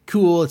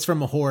cool. It's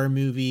from a horror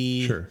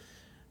movie. Sure.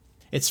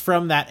 It's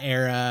from that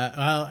era.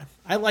 Well,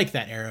 I like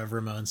that era of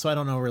Ramones, so I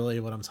don't know really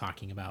what I'm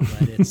talking about,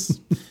 but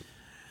it's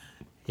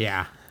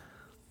yeah.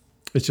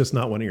 It's just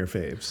not one of your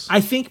faves.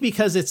 I think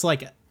because it's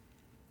like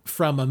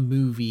from a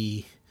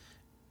movie,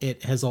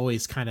 it has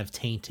always kind of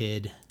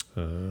tainted.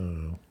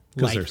 Oh,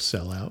 because they're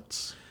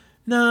sellouts.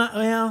 No,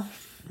 well,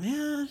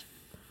 yeah,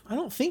 I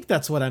don't think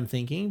that's what I'm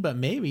thinking, but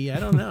maybe, I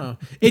don't know.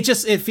 It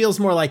feels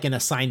more like an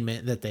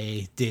assignment that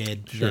they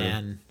did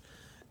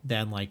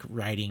than like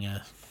writing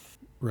a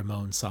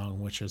Ramones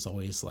song, which is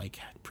always like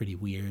pretty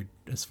weird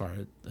as far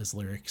as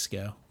lyrics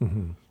go.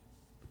 Mm-hmm.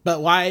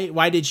 But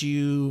why did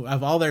you,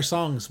 of all their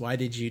songs, why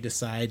did you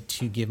decide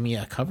to give me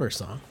a cover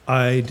song?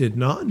 I did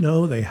not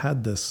know they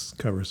had this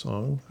cover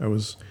song. I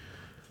was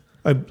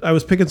I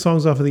was picking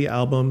songs off of the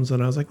albums,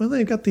 and I was like, well,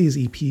 they've got these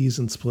EPs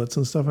and splits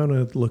and stuff. I'm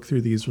going to look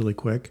through these really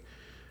quick.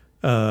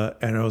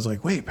 And I was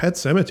like, wait, Pet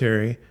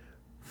Sematary.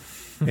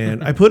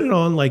 And I put it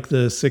on like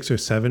the 6 or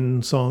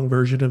 7 song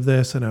version of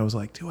this, and I was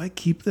like, do I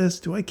keep this?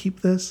 Do I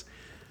keep this?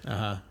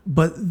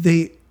 But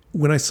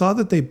when I saw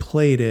that they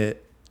played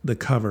it, the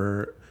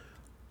cover,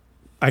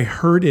 I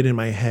heard it in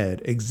my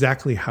head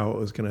exactly how it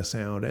was going to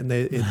sound. And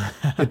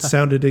it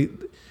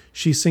sounded,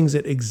 she sings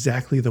it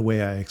exactly the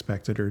way I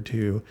expected her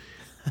to.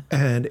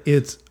 And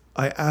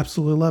I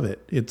absolutely love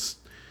it.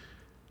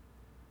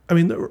 I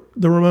mean, the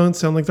Ramones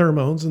sound like the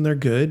Ramones, and they're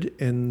good,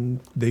 and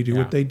they do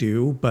what they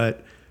do,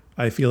 but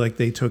I feel like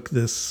they took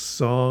this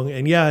song,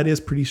 and yeah, it is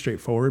pretty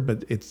straightforward,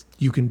 but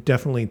you can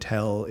definitely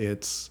tell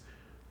it's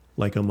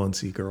like a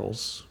Muncie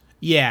Girls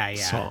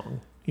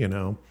song, you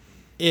know?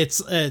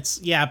 It's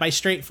by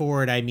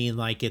straightforward, I mean,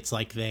 like, it's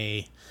like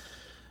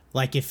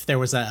like if there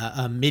was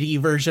a MIDI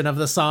version of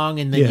the song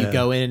and then you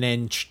go in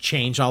and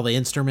change all the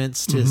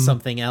instruments to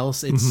something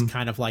else, it's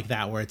kind of like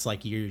that, where it's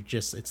like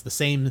it's the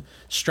same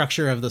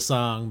structure of the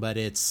song, but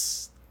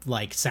it's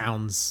like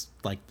sounds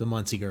like the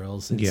Muncie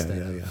Girls instead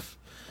of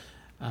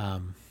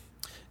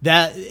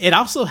that. It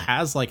also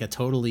has like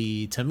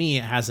to me,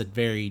 it has a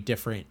very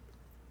different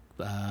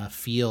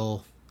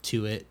feel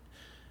to it.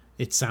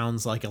 It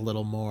sounds like a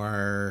little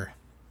more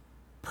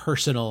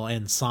personal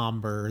and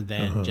somber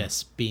than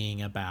just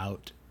being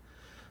about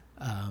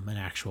an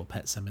actual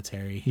Pet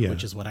Cemetery,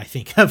 which is what I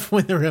think of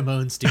when the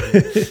Ramones do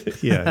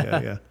it.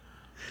 yeah.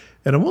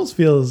 It almost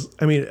feels,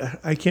 I mean,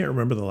 I can't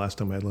remember the last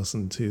time I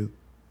listened to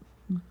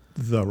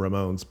the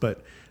Ramones,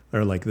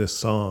 or like this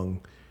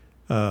song,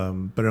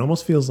 but it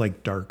almost feels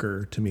like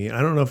darker to me.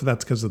 I don't know if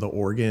that's because of the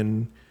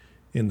organ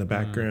in the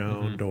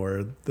background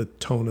or the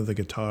tone of the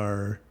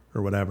guitar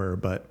or whatever,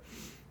 but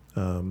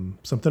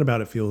something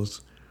about it feels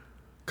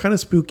kind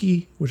of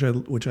spooky, which I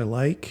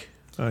like.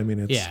 I mean,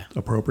 it's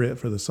appropriate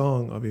for the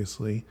song,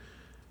 obviously.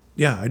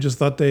 Yeah, I just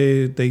thought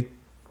they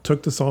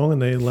took the song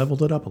and they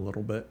leveled it up a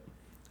little bit.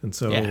 And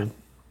so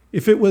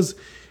if it was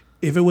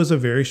a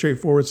very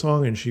straightforward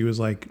song and she was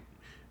like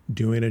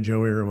doing a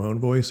Joey Ramone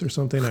voice or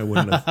something, I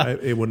wouldn't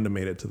have it wouldn't have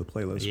made it to the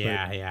playlist.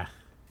 Yeah.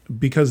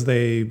 Because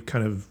they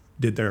kind of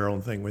did their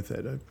own thing with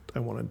it, I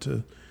wanted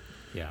to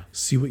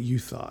see what you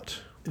thought.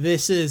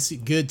 This is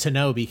good to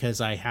know because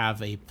I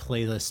have a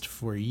playlist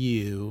for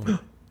you.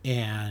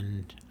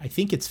 And I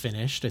think it's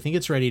finished. I think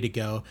it's ready to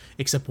go.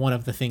 Except one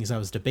of the things I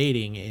was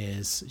debating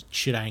is,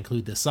 should I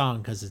include this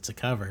song because it's a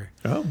cover?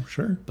 Oh,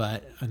 sure.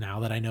 But now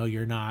that I know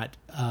you're not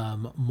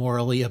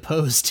morally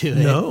opposed to it.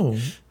 No,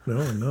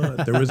 I'm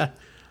not. There was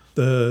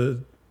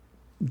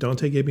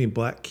Dante gave me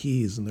Black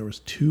Keys, and there was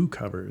 2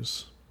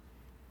 covers.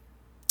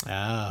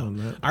 Oh,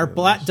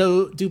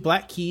 do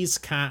Black Keys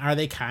are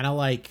they kind of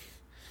like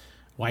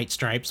White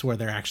Stripes, where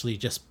they're actually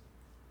just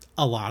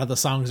a lot of the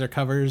songs are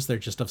covers? They're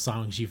just of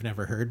songs you've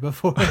never heard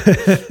before.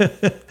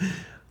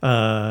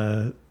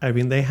 I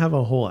mean, they have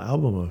a whole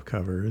album of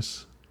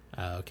covers.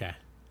 Oh, okay.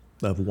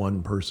 Of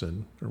one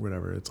person or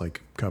whatever. It's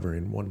like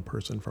covering one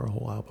person for a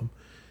whole album.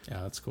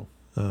 Yeah, that's cool.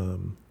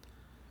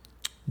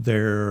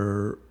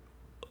 They're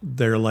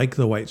like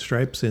the White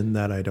Stripes in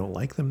that I don't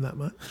like them that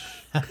much.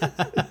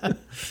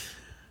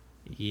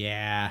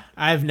 Yeah,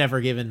 I've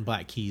never given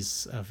Black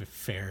Keys a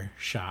fair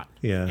shot.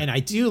 Yeah, and I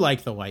do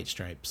like the White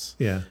Stripes.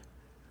 Yeah.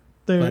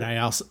 But I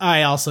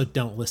also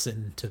don't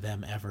listen to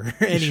them ever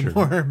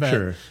anymore.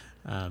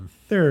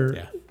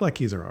 Black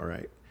Keys are all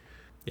right.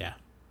 Yeah.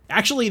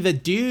 Actually,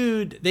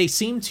 they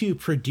seem to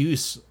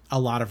produce a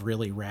lot of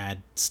really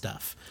rad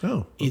stuff.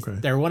 Oh, okay.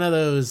 They're one of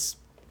those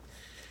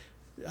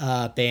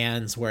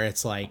bands where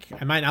it's like,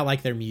 I might not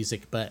like their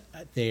music, but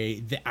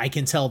I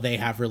can tell they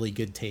have really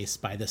good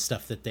taste by the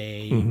stuff that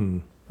they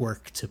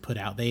work to put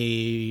out.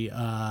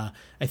 I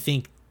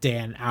think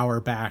Dan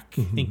Auerbach,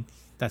 I think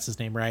that's his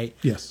name, right?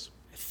 Yes.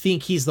 I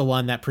think he's the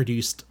one that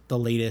produced the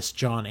latest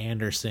John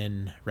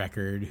Anderson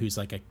record, who's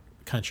like a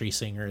country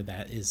singer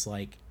that is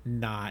like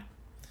not,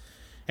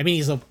 I mean,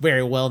 he's a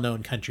very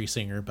well-known country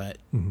singer, but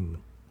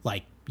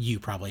like you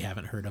probably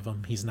haven't heard of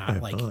him. He's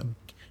not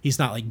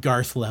like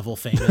Garth level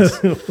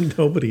famous.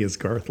 Nobody is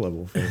Garth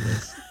level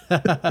famous.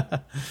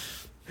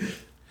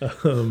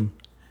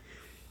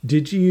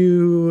 Did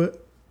you,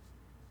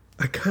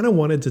 I kind of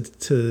wanted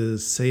to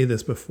say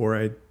this before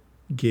I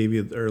gave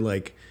you, or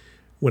like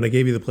when I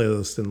gave you the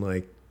playlist and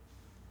like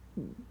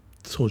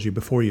told you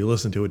before you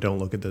listen to it, don't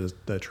look at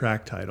the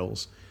track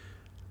titles.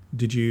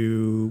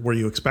 Were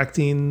you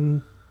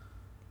expecting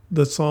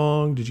the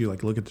song? Did you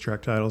like look at the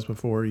track titles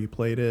before you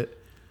played it?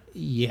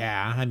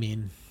 Yeah, I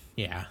mean,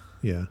 yeah.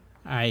 Yeah.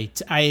 I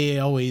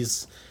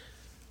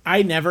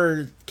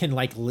never can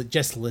like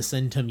just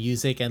listen to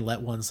music and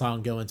let one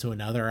song go into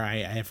another.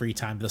 Every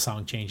time the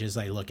song changes,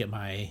 I look at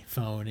my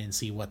phone and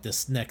see what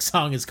this next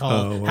song is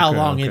called, how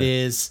long it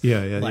is.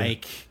 Yeah.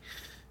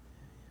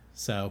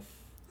 So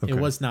it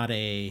was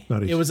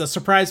it was a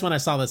surprise when I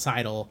saw the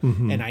title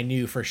and I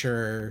knew for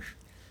sure.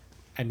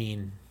 I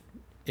mean,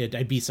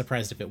 I'd be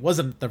surprised if it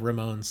wasn't the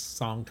Ramones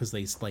song because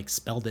they like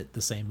spelled it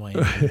the same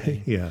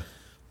way. Yeah.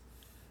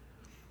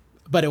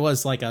 But it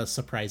was like a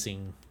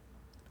surprising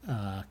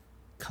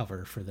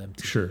cover for them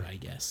to Sure. do, I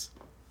guess.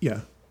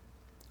 Yeah,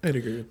 I'd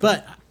agree with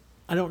that. But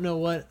I don't know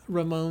what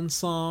other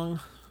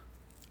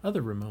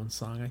Ramones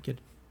song I could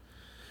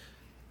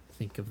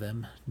think of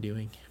them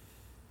doing.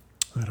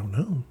 I don't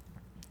know.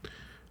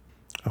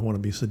 I Want to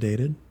Be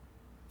Sedated.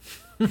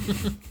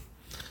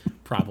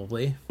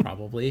 Probably.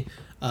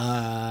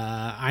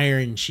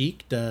 Iron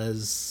Cheek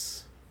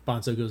does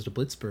Bonzo Goes to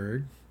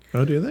Blitzburg,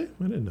 Oh, do they?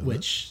 I didn't know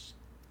which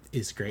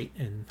is great,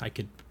 and I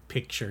could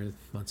picture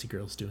Muncie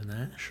Girls doing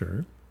that. that.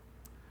 Sure.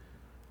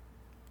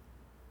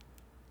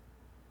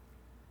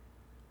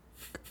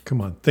 Come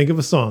on, think of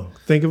a song.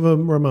 Think of a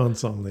Ramones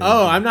song.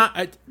 Oh, I'm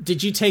not.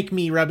 Did you take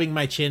me rubbing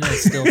my chin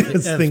as still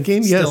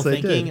thinking? Yes,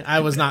 I did. I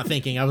was not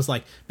thinking. I was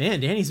like,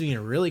 man, Danny's being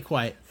really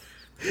quiet.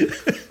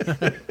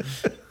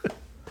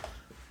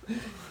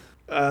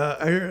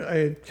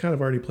 I kind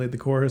of already played the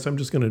chorus. I'm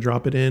just going to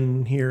drop it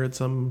in here at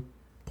some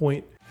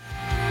point.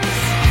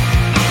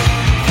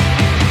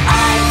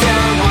 I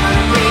don't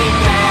wanna be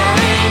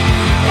buried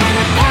in a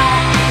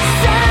pet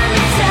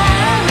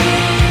cemetery.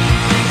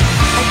 I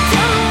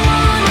don't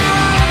wanna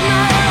live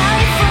my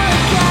life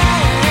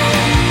again.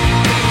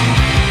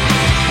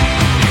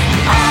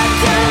 I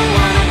don't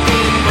wanna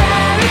be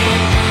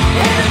buried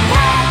in a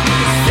pet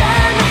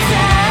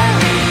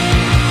cemetery.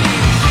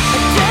 I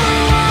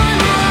don't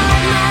wanna live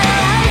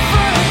my life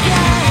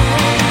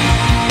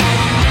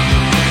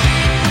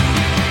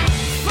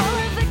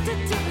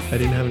again. I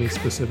didn't have any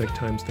specific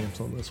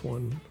timestamps on this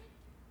one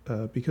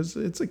because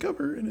it's a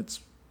cover and it's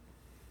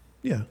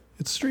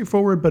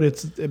straightforward, but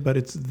it's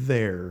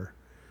their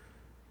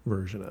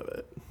version of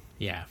it,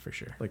 Yeah, for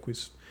sure. like we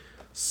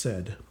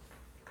said.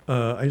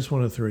 I just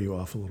want to throw you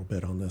off a little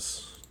bit on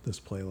this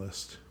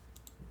playlist.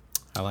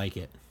 I like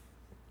it.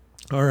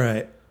 All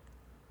right,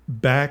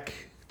 back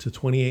to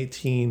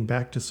 2018.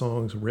 Back to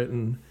songs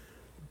written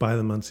by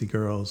the Muncie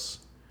Girls.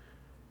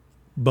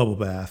 Bubble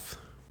Bath.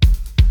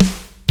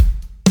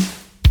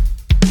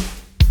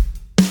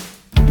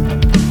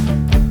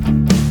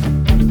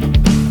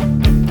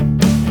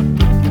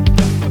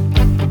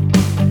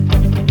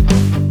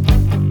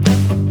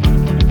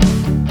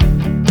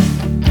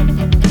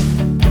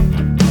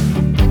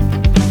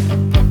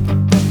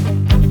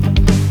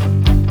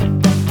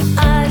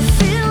 I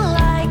feel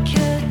like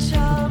a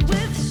child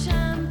with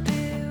shampoo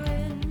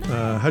in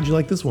my How'd you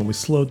like this one? We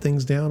slowed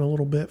things down a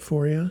little bit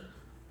for you.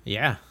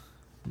 Yeah.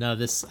 No,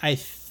 I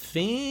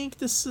think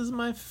this is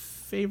my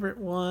favorite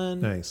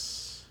one.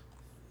 Nice.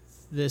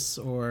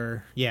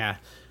 Yeah,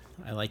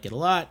 I like it a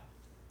lot.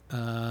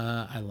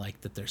 I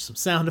like that there's some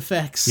sound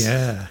effects.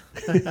 Yeah.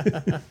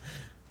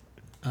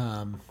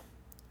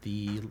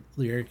 The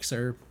lyrics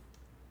are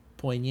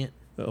poignant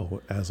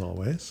Oh, as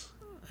always.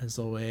 as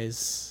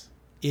always.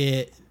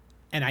 And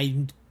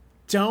I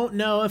don't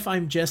know if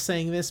I'm just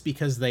saying this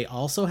because they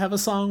also have a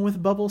song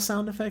with bubble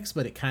sound effects,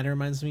 but it kind of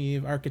reminds me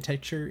of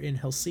Architecture in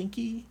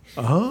Helsinki.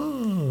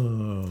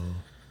 Oh.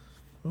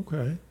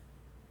 Okay.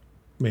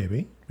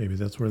 Maybe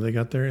that's where they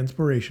got their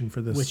inspiration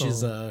for this Which song.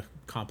 is a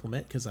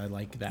compliment because I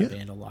like that Yeah,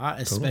 band a lot,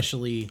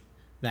 especially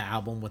the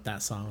album with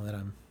that song that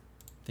I'm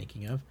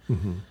thinking of.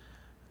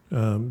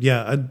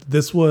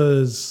 This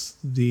was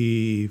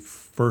the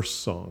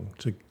first song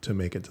to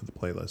make it to the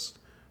playlist.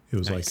 It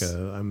was Nice. like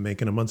I'm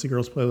making a Muncie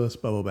Girls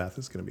playlist. Bubble Bath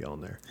is going to be on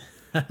there.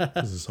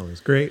 This song is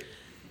great.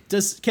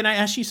 Can I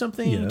ask you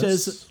something?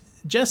 Yes.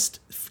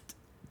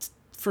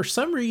 For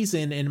some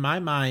reason in my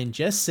mind,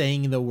 just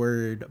saying the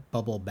word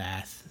bubble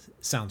bath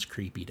sounds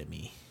creepy to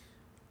me.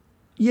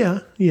 Yeah,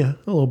 a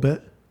little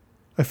bit.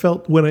 I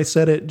felt when I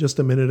said it just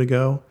a minute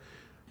ago,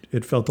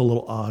 it felt a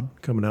little odd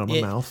coming out of my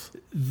mouth.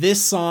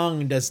 This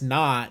song does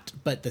not,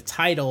 but the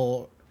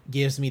title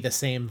gives me the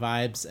same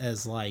vibes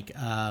as like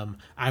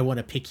I Want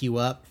to Pick You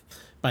Up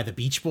by the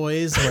Beach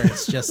Boys, where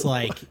it's just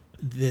like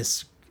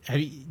this.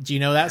 Do you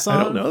know that song?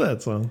 I don't know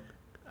that song.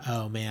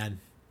 Oh man,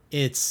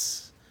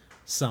 it's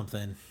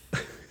something.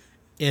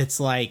 It's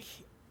like,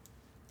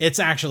 it's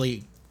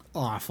actually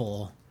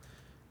awful.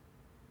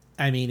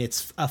 I mean,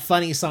 it's a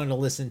funny song to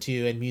listen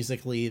to, and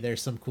musically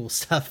there's some cool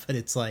stuff, but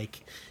it's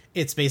like,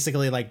 it's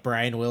basically like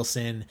Brian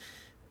Wilson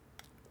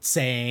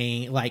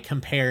saying, like,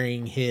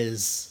 comparing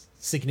his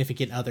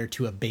significant other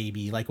to a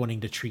baby, like wanting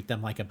to treat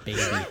them like a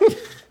baby.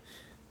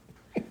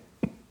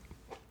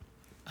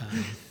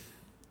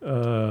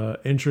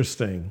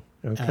 Interesting.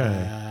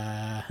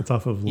 Okay. It's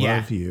off of yeah.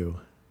 Love You.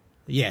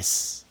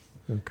 Yes.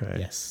 Okay.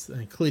 Yes.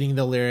 Including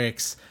the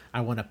lyrics,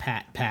 I want to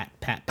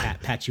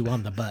pat you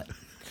on the butt.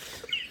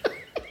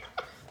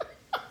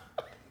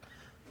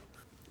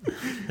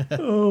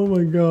 Oh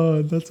my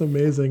God. That's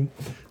amazing.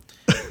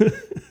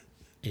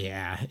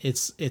 Yeah,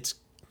 it's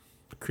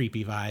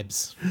creepy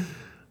vibes,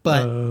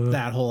 but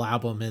that whole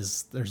album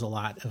there's a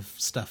lot of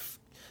stuff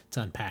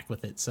to unpack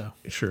with it. So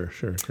Sure.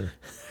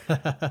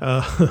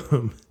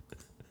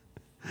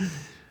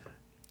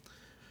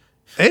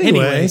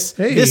 anyways,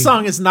 hey, this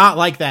song is not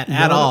like that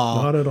at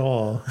all. Not at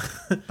all.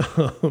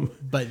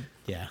 But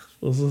yeah,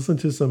 Let's listen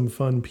to some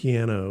fun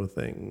piano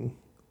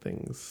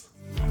things.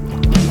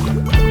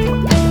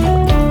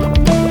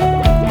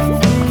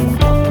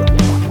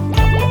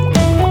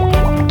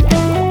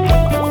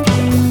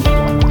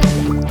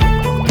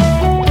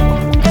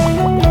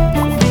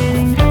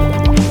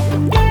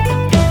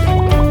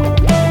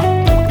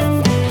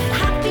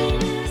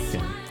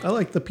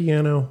 like the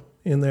piano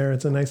in there.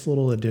 It's a nice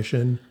little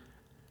addition.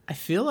 I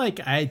feel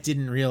like I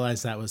didn't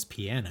realize that was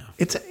piano.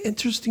 It's an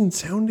interesting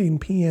sounding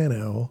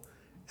piano,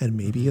 and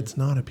maybe it's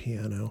not a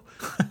piano.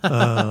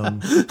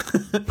 But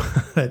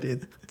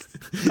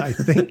I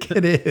think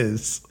it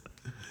is.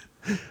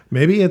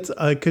 Maybe it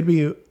could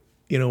be,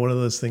 one of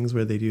those things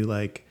where they do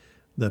like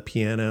the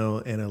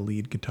piano and a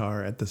lead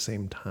guitar at the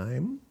same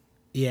time.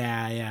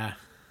 Yeah.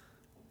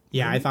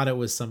 I thought it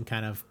was some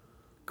kind of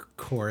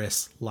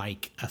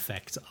chorus-like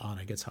effect on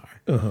a guitar.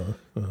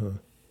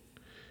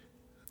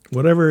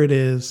 Whatever it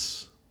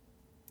is,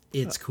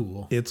 it's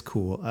cool. It's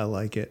cool. I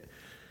like it.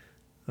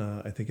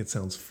 I think it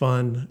sounds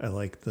fun. I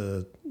like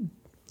the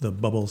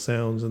bubble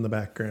sounds in the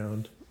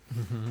background.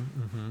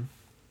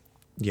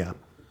 Yeah,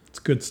 it's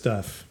good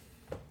stuff.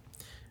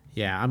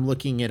 Yeah, I'm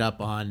looking it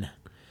up on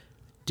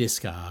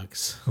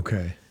Discogs.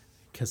 Okay.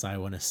 Because I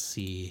want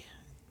to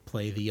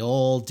play the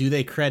old, do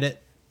they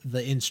credit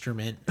the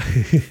instrument?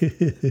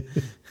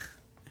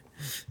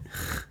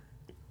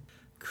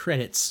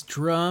 Credits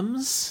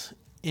drums,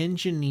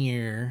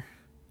 engineer.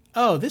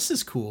 Oh, this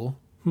is cool.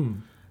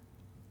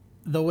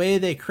 The way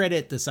they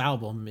credit this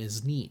album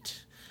is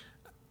neat.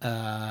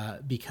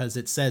 Because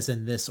it says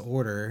in this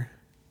order: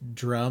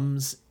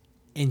 drums,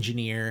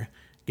 engineer,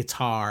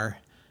 guitar,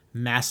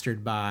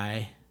 mastered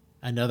by,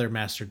 another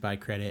mastered by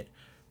credit,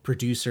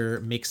 producer,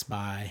 mixed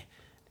by,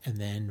 and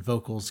then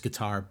vocals,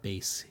 guitar,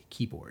 bass,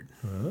 keyboard.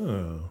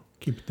 Oh,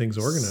 keep things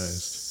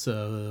organized.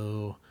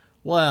 So,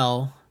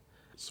 well,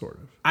 sort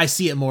of. I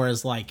see it more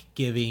as like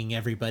giving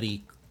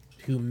everybody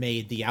who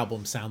made the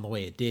album sound the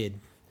way it did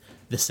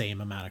the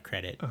same amount of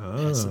credit,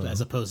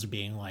 as opposed to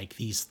being like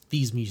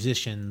these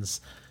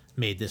musicians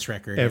made this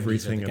record.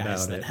 Everything and these are the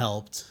guys about that it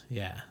helped.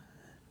 Yeah,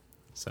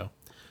 so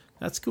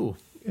that's cool.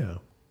 Yeah.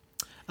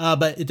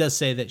 But it does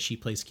say that she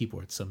plays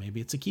keyboard, so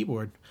maybe it's a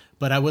keyboard.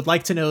 But I would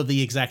like to know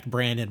the exact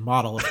brand and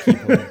model of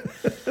keyboard.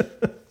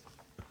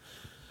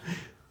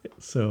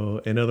 So,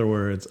 in other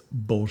words,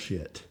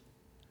 bullshit.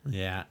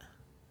 Yeah.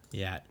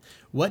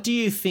 What do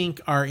you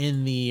think are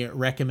in the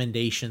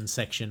recommendation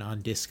section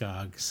on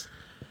Discogs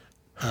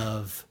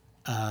of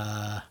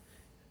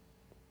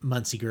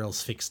Muncie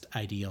Girls Fixed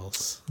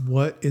Ideals?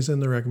 What is in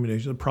the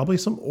recommendation? Probably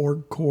some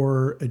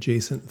orgcore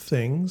adjacent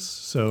things.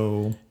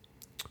 So,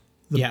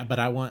 but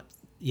I want...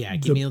 Yeah,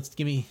 give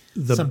me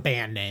some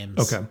band names.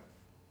 Okay.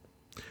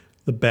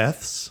 The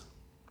Beths.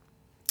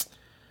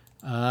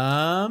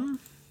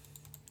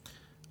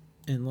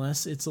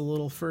 Unless it's a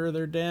little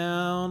further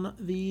down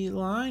the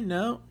line.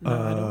 No,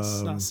 I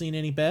don't. Not seeing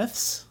any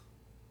Beths.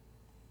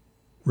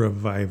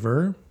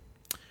 Reviver.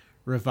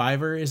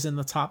 Reviver is in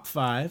the top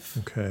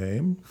 5.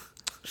 Okay.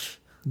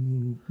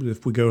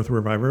 If we go with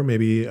Reviver,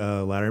 maybe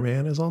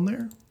Ladderman is on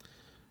there.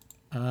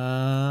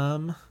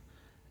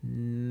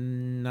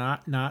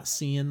 Not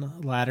seeing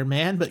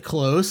Ladderman, but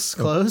close.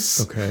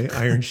 Okay,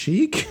 Iron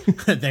Chic.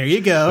 There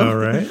you go. All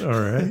right.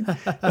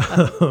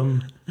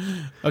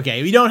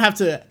 Okay, we don't have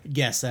to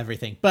guess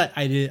everything, but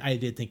I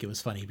did think it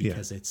was funny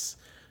because it's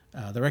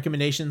the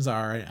recommendations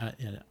are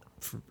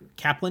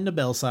Kaplan to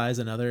Bell Size,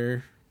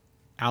 another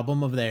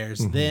album of theirs.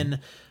 Then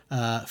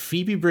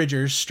Phoebe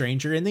Bridgers'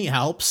 Stranger in the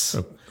Alps.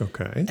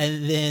 Okay.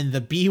 And then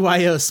the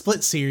BYO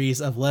split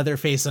series of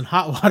Leatherface and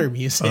Hot Water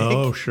Music.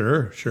 Oh,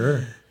 sure.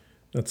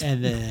 That's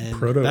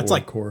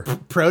like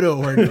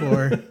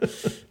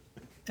proto-hardcore.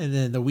 And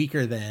then the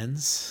Weaker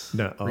Thans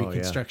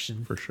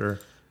Reconstruction for sure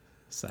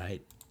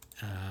site.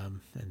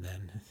 And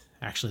then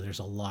actually there's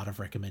a lot of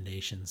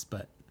recommendations,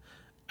 but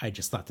I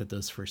just thought that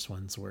those first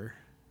ones were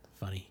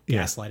funny.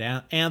 Yeah.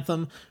 Gaslight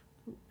Anthem,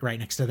 right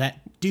next to that,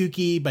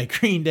 Dookie by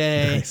Green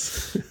Day.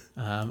 Nice.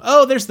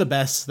 There's the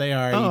best. They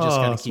are. You just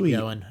gotta keep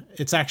going.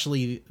 It's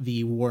actually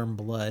the Warm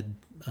Blood.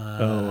 Is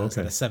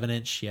that a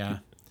 7-inch? Yeah.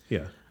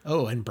 Yeah.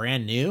 Oh, and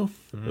Brand New.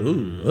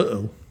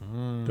 Ooh,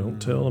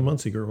 Don't tell the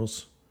Muncie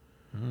Girls.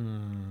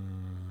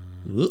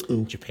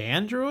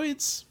 Japan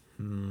Droids.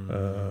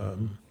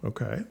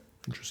 Okay.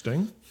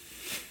 Interesting.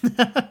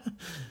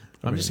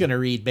 I'm just gonna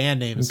read band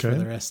names for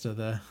the rest of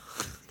the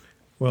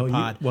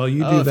pod.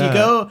 You do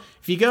that.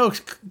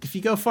 If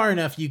you go far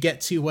enough, you get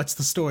to What's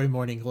the Story?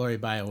 Morning Glory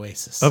by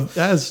Oasis.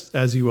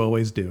 As you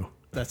always do.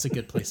 That's a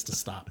good place to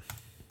stop.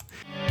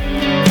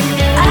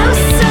 I was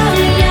so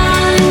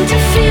young to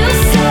feel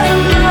so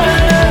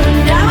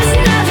alone. I was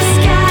never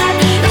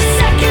scared of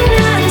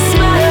secondhand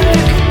smoke.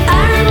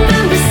 I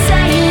remember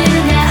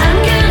saying that I'm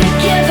gonna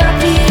give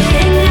up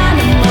eating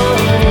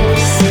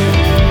animals.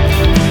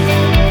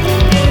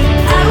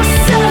 I was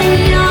so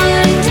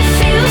young to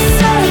feel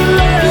so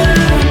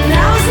alone.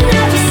 I was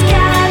never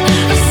scared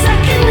of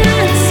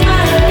secondhand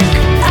smoke.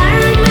 I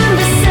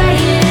remember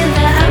saying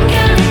that I'm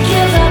gonna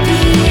give up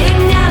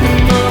eating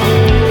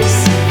animals.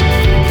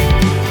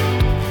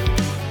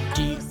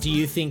 Do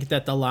you think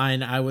that the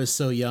line "I was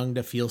so young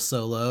to feel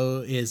so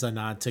low" is a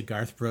nod to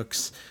Garth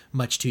Brooks'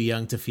 "Much too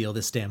young to feel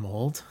this damn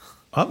old"?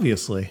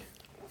 Obviously.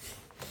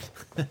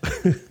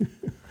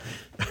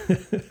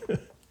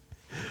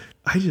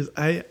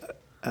 I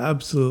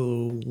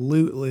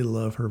absolutely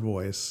love her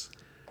voice.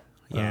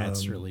 Yeah,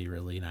 it's really,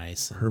 really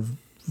nice. Her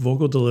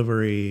vocal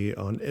delivery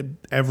on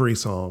every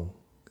song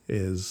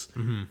is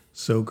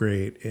so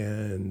great.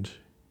 And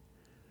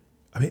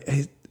I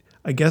mean,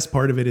 I guess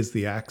part of it is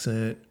the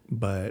accent,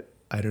 but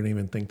I don't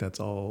even think that's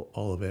all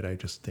of it. I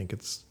just think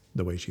it's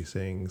the way she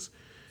sings.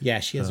 Yeah,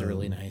 she has a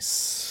really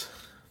nice...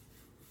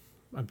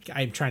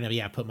 I'm trying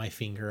to put my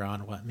finger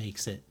on what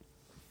makes it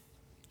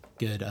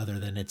good other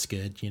than it's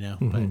good, you know.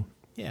 But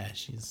yeah,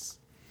 it's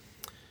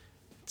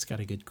got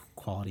a good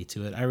quality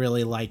to it. I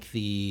really like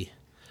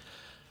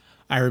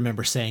I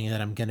remember saying that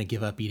I'm going to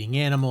give up eating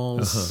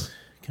animals,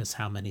 because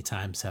how many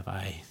times have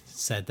I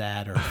said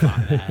that or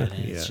thought that, and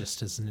it just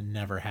has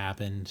never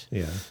happened.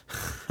 Yeah.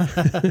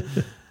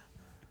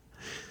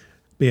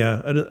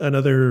 Yeah,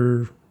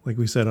 another, like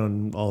we said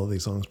on all of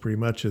these songs pretty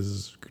much,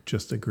 is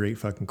just a great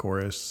fucking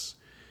chorus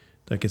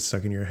that gets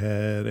stuck in your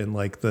head, and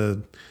like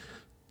the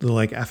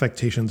like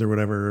affectations or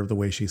whatever, the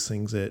way she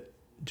sings it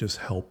just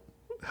help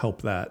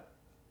that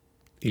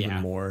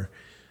even more.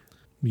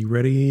 You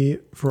ready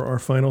for our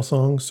final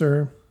song,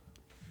 sir?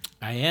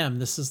 I am.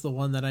 This is the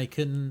one that I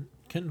couldn't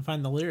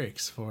find the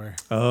lyrics for.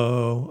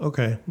 Oh,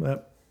 okay.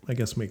 That I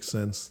guess makes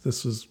sense.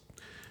 This was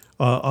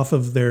off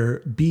of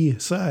their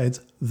B-sides,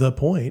 The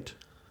Point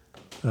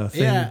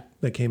thing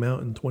that came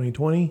out in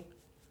 2020.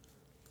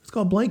 It's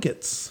called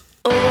Blankets.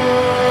 All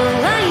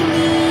I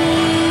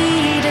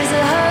need is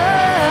a home,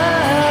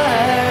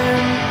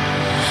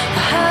 a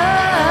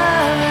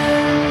home,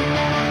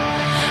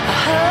 a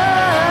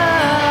home,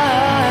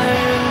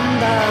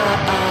 but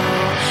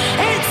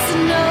it's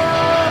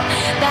not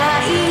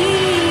that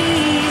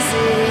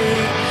easy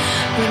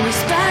when you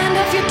spend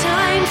off your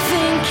time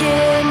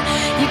thinking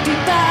you'd be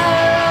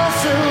better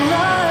off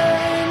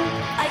alone.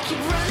 I keep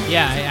running.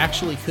 Yeah, I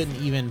actually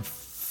couldn't even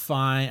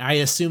find... I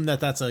assume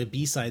that's a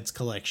B-sides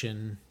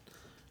collection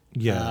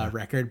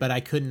record, but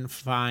I couldn't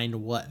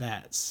find what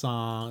that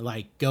song,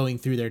 like going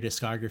through their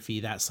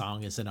discography, that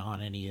song isn't on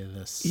any of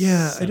the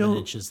 7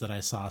 inches that I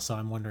saw. So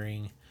I'm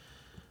wondering,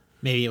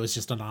 maybe it was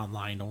just an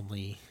online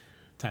only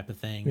type of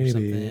thing or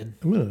something.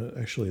 I'm going to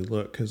actually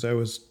look, because I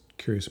was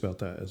curious about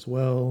that as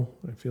well.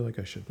 I feel like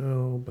I should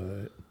know,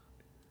 but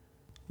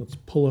let's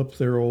pull up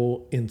their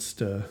old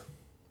Insta.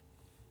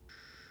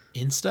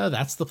 Insta?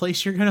 That's the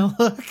place you're going to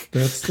look?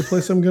 That's the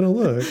place I'm going to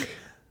look.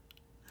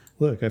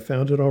 Look, I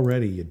found it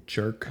already, you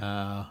jerk.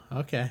 Oh,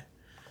 okay.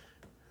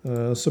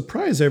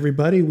 Surprise,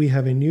 everybody. We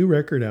have a new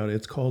record out.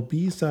 It's called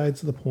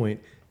B-Sides of The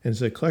Point, and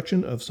it's a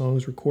collection of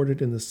songs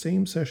recorded in the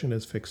same session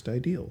as Fixed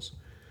Ideals.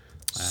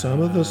 Some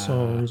of the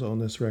songs on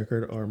this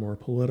record are more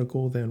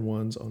political than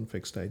ones on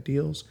Fixed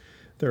Ideals.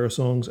 There are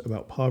songs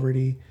about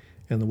poverty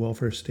and the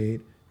welfare state,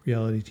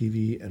 reality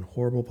TV, and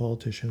horrible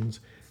politicians,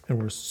 and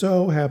we're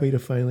so happy to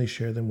finally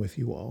share them with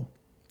you all.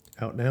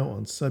 Out now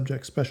on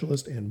Subject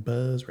Specialist and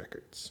Buzz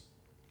Records.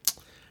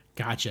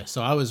 Gotcha.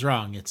 So I was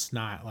wrong. It's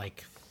not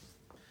like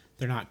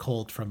they're not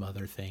culled from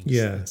other things.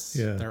 Yeah.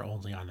 They're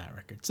only on that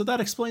record. So that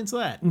explains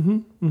that.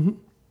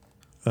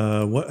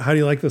 How do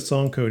you like this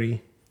song,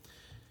 Cody?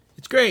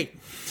 It's great.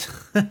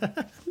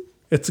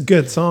 It's a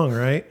good song,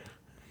 right?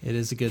 It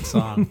is a good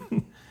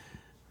song.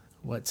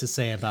 What to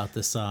say about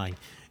this song?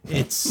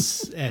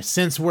 It's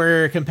since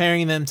we're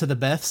comparing them to the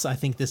Beths, I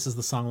think this is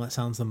the song that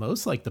sounds the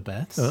most like the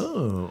Beths.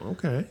 Oh,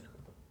 okay.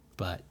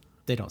 But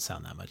they don't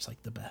sound that much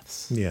like the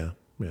Beths. Yeah.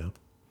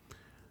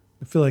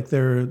 I feel like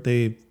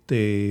they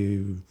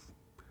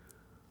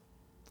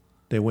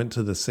went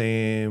to the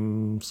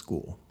same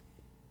school.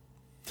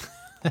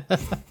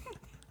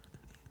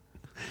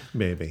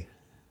 Maybe.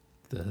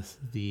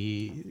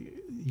 The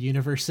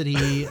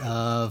University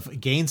of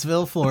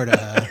Gainesville,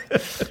 Florida.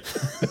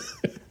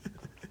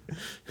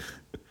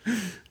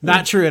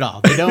 Not true at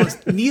all. They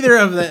don't. Neither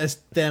of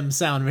them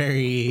sound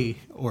very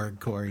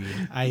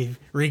orgcore-y. I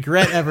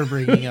regret ever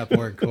bringing up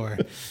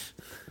orgcore.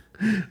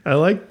 I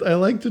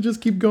like to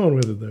just keep going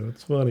with it though.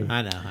 It's funny.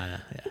 I know.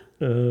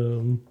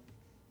 Yeah.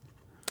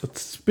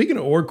 Speaking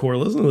of orgcore,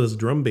 listen to this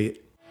drum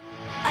beat.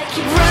 I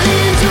keep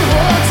running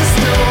towards the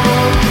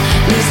storm,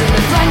 losing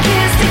the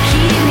blankets to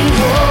keep me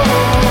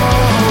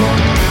warm.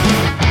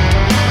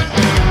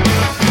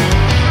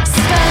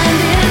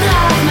 Spending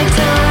half my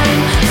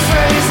time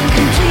frozen,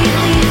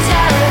 completely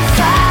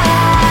terrified.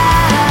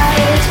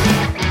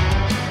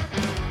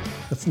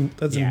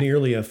 That's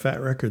nearly a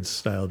Fat Records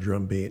style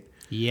drum beat.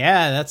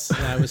 Yeah,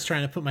 I was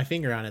trying to put my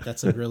finger on it.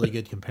 That's a really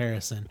good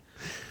comparison.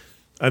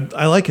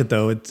 I like it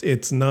though.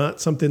 It's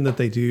not something that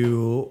they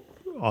do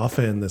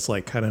often. This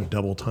like kind of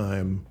double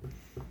time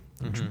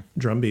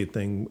drum beat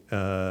thing,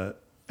 and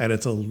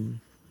it's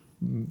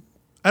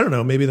I don't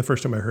know. Maybe the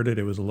first time I heard it,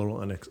 it was a little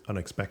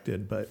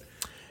unexpected, but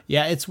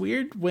yeah, it's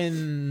weird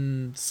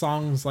when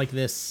songs like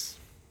this.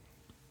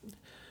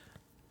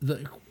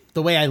 The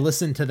way I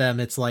listen to them,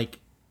 it's like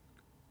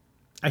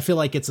I feel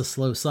like it's a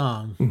slow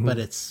song, but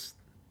it's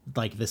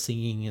like the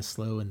singing is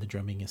slow and the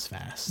drumming is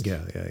fast.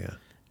 Yeah.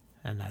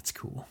 And that's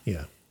cool.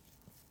 Yeah.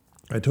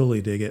 I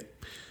totally dig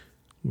it.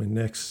 My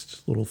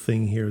next little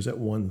thing here is at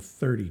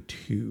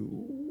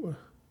 132.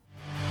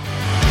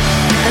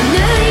 And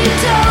then you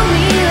told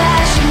me that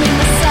I should make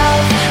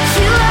myself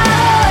feel at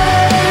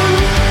home,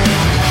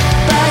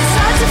 but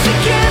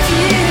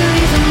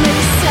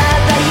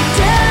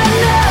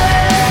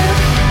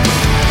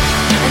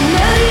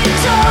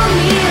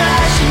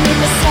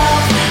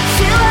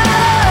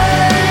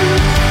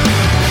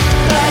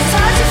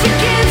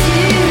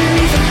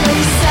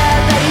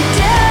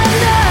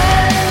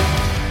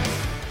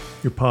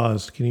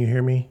paused. Can you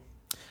hear me?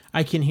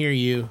 I can hear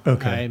you.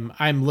 Okay.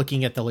 I'm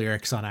looking at the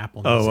lyrics on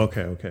Apple Music.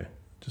 Oh, okay.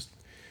 Just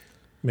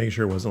make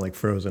sure it wasn't like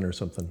frozen or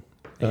something.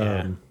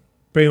 Yeah.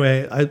 But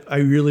anyway, I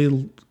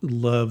really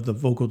love the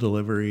vocal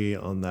delivery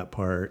on that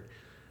part.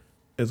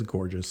 It's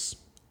gorgeous.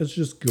 It's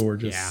just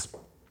gorgeous.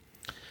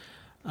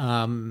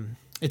 Yeah.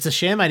 It's a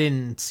shame I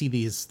didn't see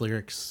these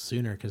lyrics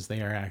sooner because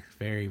they are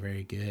very,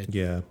 very good.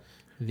 Yeah.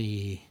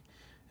 The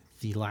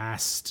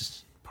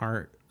last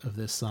part of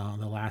this song,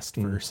 the last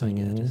verse, I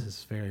guess,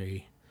 is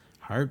very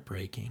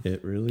heartbreaking.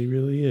 It really,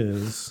 really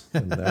is.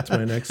 And that's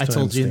my next I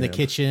told you in the timestamp.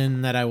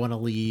 kitchen that I want to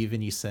leave,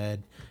 and you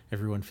said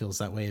everyone feels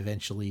that way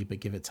eventually, but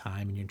give it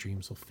time and your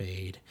dreams will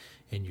fade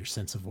and your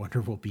sense of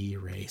wonder will be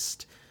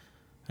erased.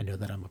 I know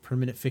that I'm a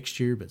permanent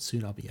fixture, but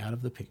soon I'll be out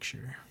of the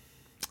picture.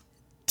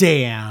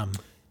 Damn.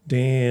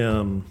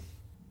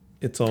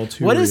 It's all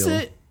too What real. is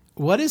it?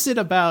 What is it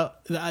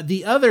about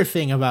the other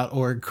thing about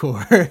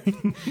Orgcore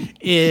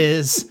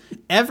is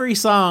every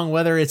song,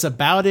 whether it's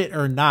about it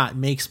or not,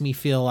 makes me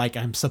feel like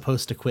I'm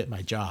supposed to quit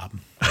my job.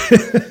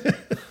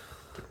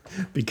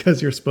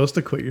 Because you're supposed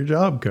to quit your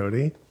job,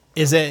 Cody.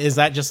 Is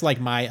that just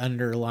like my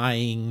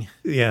underlying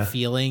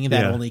feeling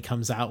that only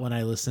comes out when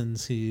I listen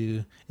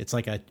to it's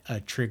like a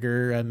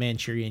trigger, a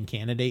Manchurian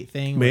Candidate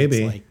thing?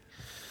 Maybe. It's like,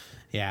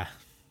 yeah.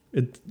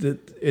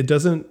 It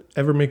doesn't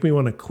ever make me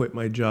want to quit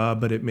my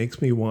job, but it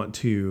makes me want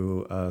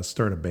to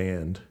start a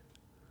band.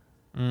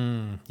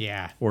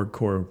 Yeah.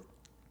 Orgcore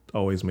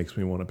always makes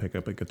me want to pick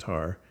up a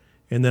guitar.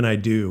 And then I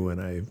do,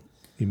 and I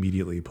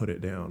immediately put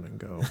it down and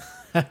go,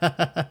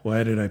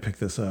 why did I pick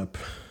this up?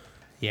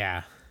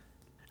 Yeah.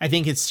 I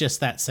think it's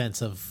just that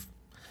sense of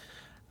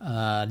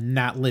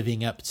not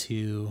living up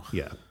to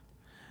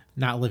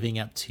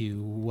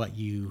what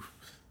you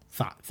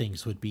thought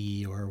things would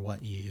be or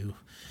what you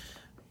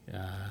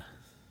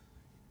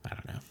I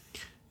don't know.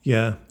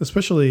 Yeah,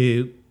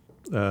 especially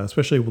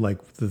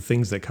like the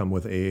things that come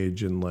with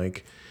age and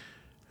like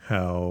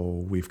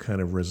how we've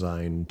kind of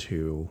resigned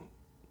to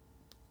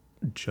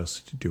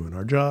just doing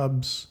our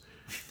jobs,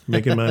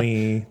 making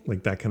money,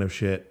 like that kind of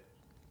shit.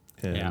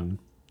 And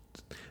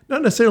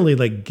not necessarily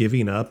like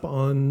giving up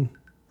on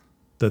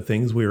the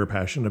things we were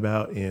passionate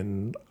about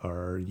in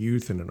our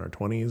youth and in our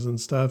 20s and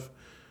stuff.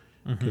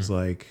 Because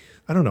like,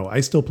 I don't know,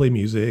 I still play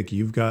music.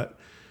 You've got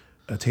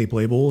a tape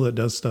label that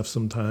does stuff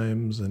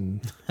sometimes.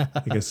 And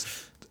I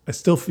guess I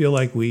still feel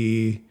like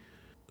I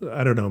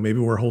don't know, maybe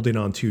we're holding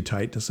on too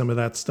tight to some of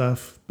that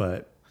stuff,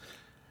 but.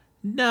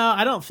 No,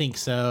 I don't think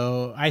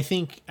so. I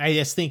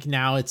just think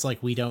now it's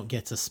like we don't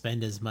get to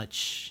spend as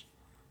much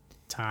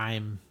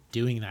time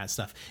doing that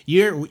stuff.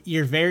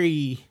 You're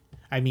very,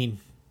 I mean,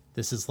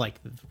 this is like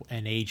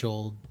an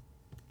age-old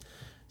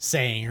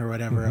saying or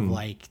whatever of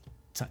like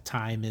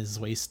time is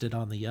wasted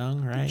on the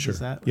young, right? Sure. Is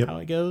that Yep. how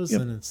it goes?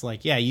 Yep. And it's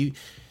like, yeah,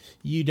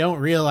 you don't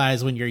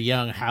realize when you're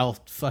young how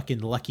fucking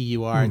lucky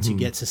you are to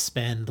get to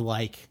spend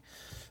like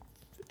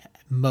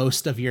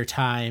most of your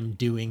time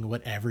doing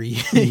whatever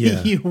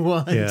you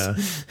want. Yeah.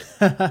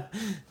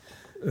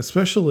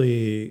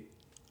 Especially,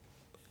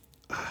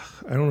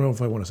 I don't know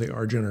if I want to say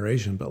our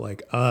generation, but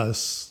like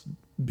us,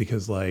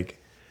 because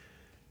like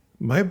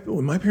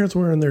when my parents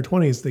were in their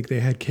 20s,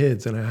 they had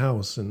kids and a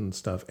house and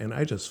stuff, and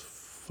I just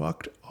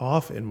fucked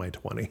off in my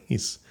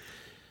 20s.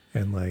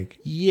 And like,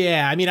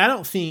 yeah, I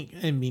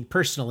mean,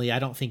 personally, I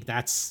don't think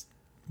that's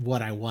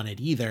what I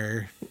wanted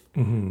either.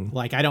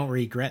 Like, I don't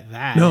regret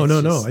that. No, It's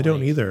no, just I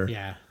don't like, either.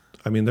 Yeah.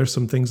 I mean, there's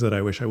some things that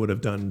I wish I would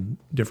have done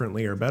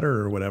differently or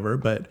better or whatever,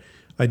 but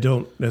I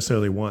don't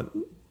necessarily want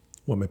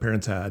what my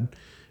parents had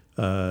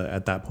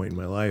at that point in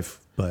my life.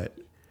 But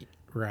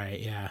Right.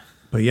 Yeah.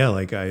 But yeah,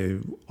 like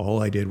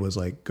all I did was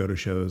like go to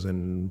shows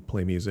and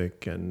play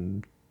music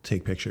and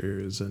take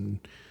pictures and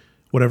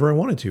whatever I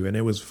wanted to. And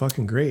it was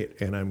fucking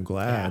great. And I'm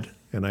glad. Yeah.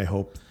 And I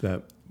hope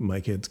that my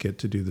kids get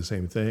to do the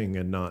same thing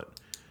and not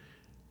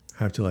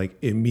have to like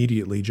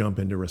immediately jump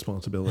into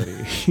responsibility,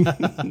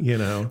 you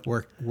know,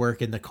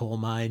 Work in the coal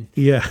mine.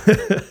 Yeah.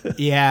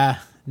 Yeah.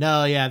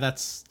 No,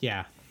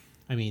 yeah,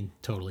 I mean,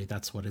 totally.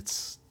 That's what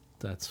it's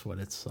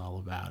all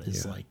about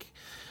is like,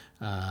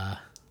 and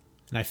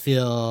I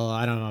feel,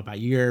 I don't know about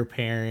your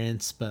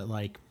parents, but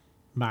like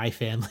my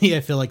family,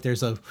 I feel like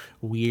there's a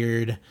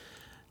weird,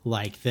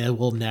 like they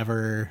will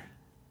never,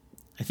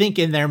 I think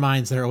in their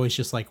minds, they're always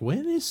just like,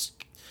 when is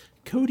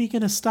Cody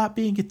going to stop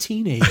being a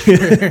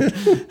teenager?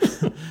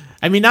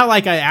 I mean, not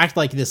like I act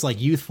like this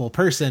like youthful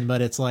person,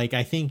 but it's like,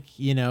 I think,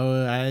 you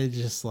know, I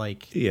just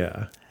like,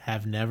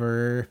 have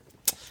never,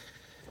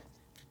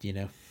 you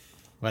know,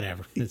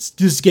 whatever. It's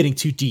just getting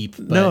too deep.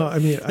 But. No, I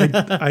mean,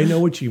 I know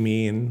what you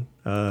mean.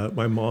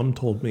 My mom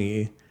told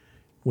me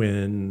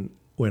when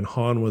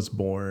Han was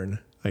born,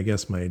 I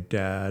guess my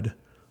dad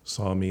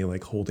saw me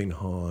like holding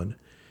Han,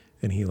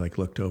 and he like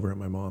looked over at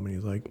my mom and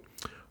he's like,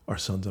 "Our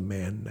son's a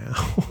man now."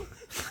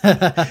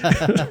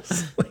 I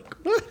was like,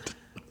 what?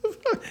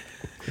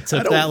 It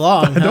took that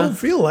long. I don't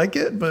feel like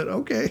it, but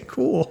okay,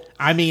 cool.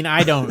 I mean,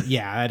 I don't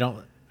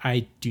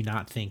I do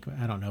not think,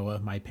 I don't know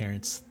what my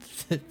parents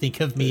think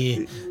of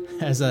me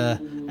as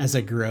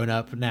a grown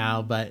up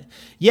now, but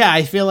yeah,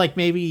 I feel like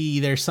maybe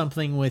there's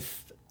something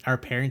with our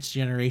parents'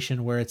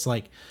 generation where it's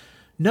like,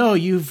 no,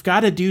 you've got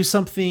to do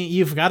something.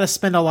 You've got to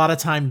spend a lot of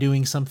time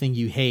doing something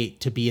you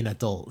hate to be an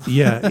adult.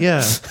 Yeah.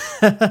 Yeah.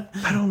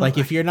 I don't know. Like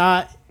if you're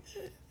not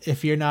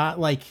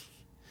like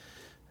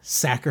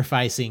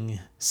sacrificing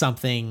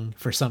something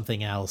for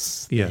something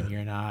else, then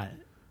you're not.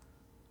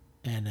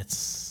 And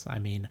it's, I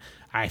mean,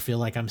 I feel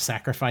like I'm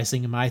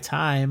sacrificing my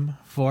time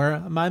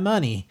for my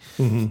money.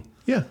 Mm-hmm.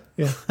 Yeah.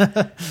 Yeah.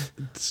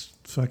 It's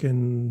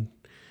fucking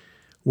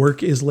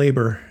work is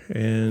labor,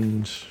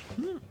 and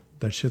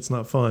that shit's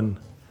not fun.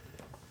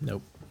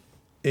 Nope.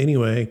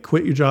 Anyway,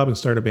 quit your job and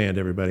start a band,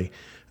 everybody.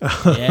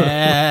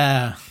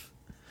 Yeah.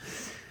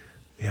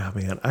 Yeah,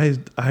 man.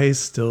 I'm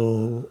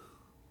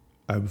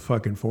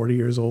fucking 40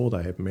 years old.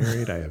 I am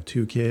married. I have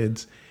 2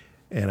 kids,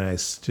 and I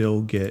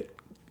still get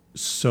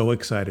so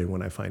excited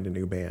when I find a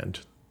new band.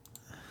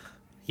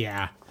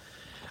 Yeah.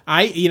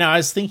 I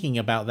was thinking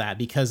about that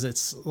because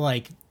it's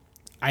like,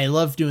 I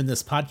love doing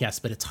this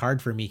podcast, but it's hard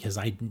for me because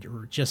I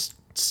just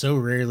so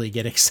rarely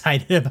get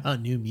excited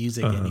about new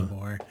music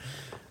anymore.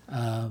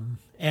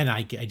 And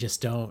I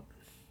just don't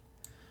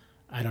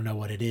know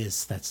what it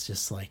is. That's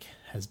just like,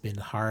 has been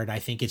hard. I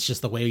think it's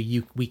just the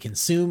way we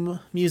consume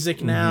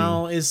music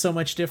now is so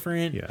much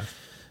different. Yeah.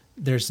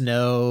 There's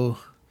no,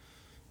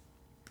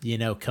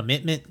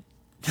 commitment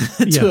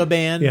to a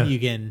band. Yeah. You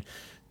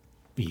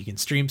can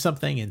stream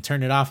something and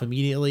turn it off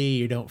immediately.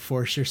 You don't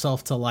force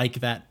yourself to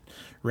like that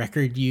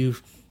record you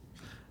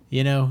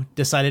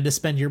decided to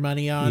spend your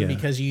money on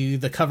because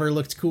the cover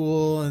looked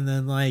cool. And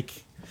then like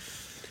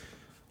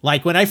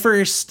when I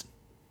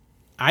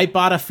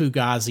bought a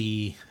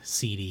Fugazi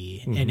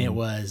CD and it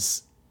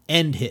was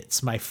End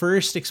Hits. My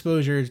first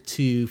exposure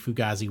to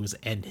Fugazi was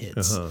End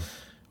Hits,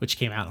 which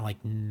came out in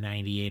like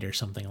 98 or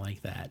something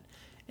like that.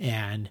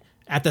 And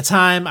at the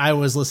time I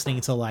was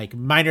listening to like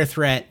Minor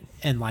Threat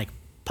and like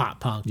pop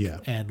punk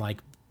and like,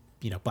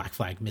 Black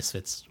Flag,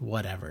 Misfits,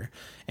 whatever.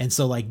 And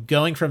so like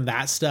going from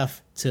that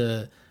stuff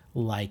to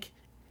like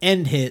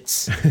End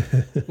Hits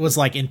was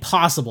like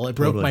impossible. It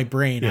broke my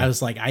brain. I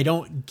was like, I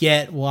don't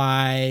get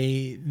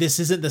why this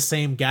isn't the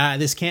same guy.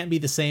 This can't be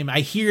the same.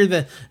 I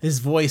hear his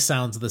voice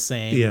sounds the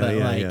same,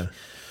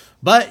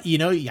 but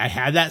I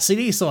had that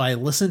CD, so I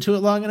listened to it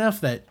long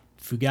enough that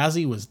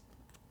Fugazi was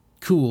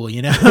cool,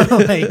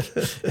 like,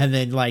 and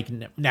then like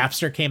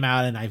Napster came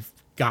out and I've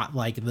got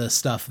like the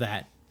stuff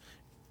that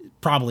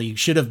probably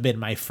should have been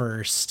my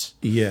first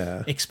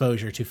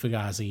exposure to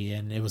Fugazi,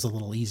 and it was a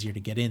little easier to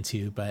get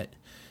into, but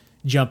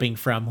jumping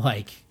from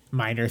like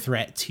Minor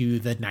Threat to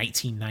the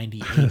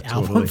 1998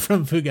 album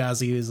from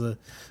Fugazi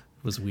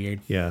was weird.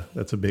 Yeah,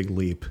 that's a big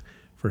leap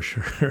for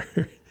sure.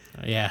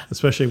 Yeah.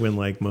 Especially when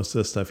like most of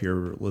the stuff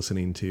you're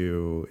listening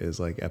to is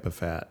like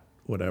Epitaph,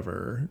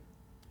 whatever.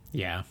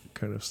 Yeah.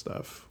 Kind of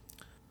stuff.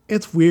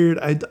 It's weird.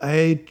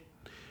 I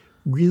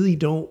really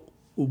don't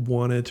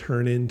want to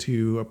turn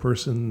into a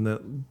person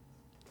that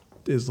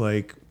is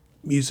like,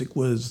 music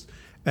was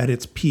at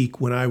its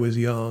peak when I was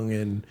young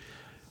and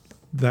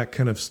that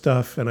kind of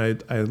stuff. And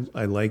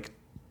I like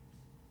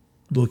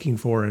looking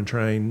for and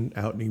trying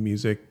out new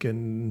music,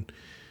 and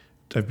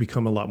I've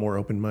become a lot more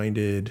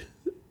open-minded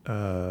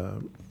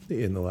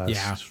in the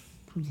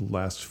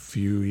last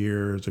few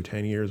years or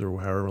 10 years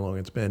or however long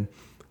it's been.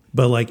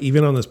 But like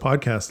even on this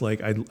podcast,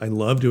 like I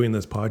love doing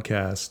this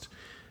podcast,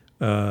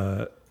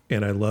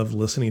 and I love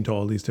listening to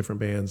all these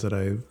different bands that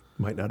I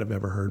might not have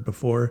ever heard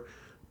before.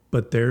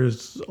 But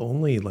there's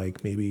only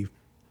like maybe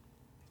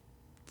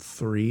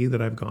 3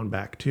 that I've gone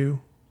back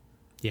to.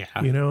 Yeah.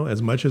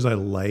 As much as I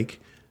like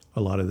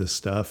a lot of this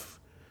stuff,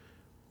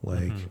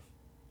 like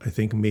I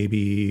think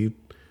maybe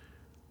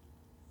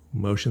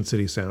Motion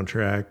City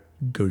Soundtrack,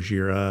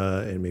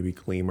 Gojira, and maybe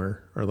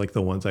Gleamer are like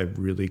the ones I've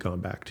really gone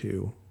back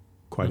to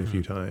quite a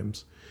few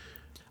times.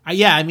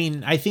 I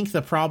mean, I think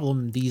the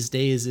problem these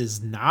days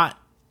is not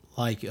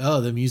like,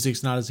 oh, the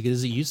music's not as good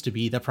as it used to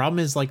be. The problem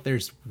is like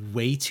there's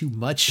way too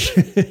much.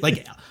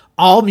 Like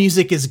all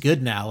music is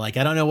good now. Like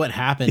I don't know what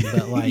happened,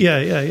 but like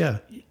yeah.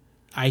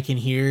 I can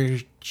hear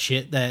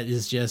shit that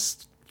is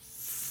just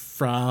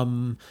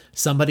from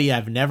somebody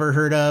I've never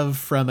heard of,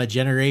 from a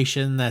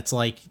generation that's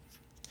like,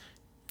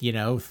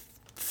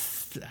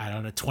 I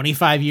don't know,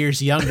 25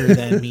 years younger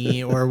than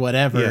me or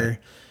whatever. Yeah.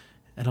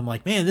 And I'm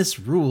like, man, this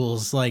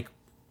rules. Like,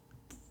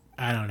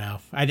 I don't know.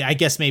 I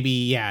guess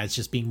maybe, it's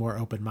just being more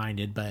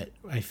open-minded. But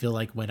I feel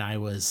like when I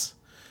was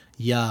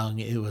young,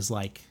 it was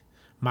like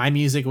my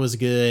music was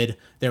good.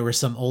 There was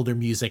some older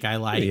music I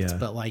liked,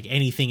 but like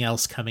anything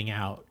else coming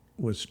out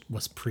was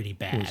pretty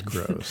bad.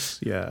 Was gross.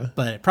 Yeah.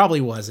 But it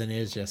probably wasn't. It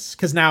was just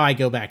because now I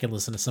go back and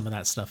listen to some of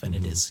that stuff and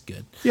it is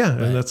good. Yeah.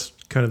 But, and that's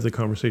kind of the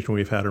conversation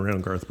we've had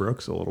around Garth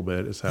Brooks a little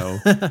bit, is how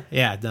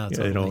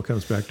totally. It all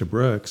comes back to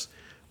Brooks.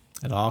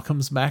 It all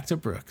comes back to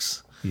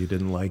Brooks. You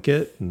didn't like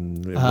it,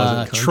 and it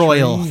wasn't country.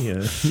 Troil.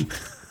 Yeah.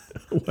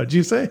 What'd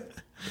you say?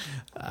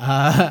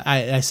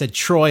 I said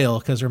Troil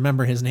because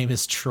remember his name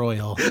is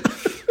Troil.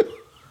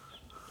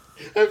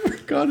 I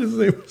forgot his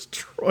name was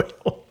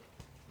Troil.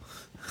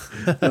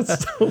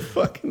 That's so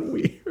fucking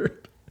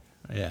weird.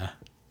 Yeah.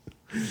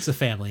 It's a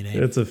family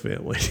name. It's a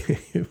family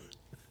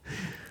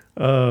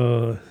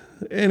name.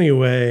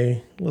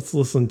 Anyway, let's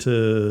listen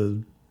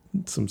to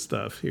some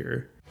stuff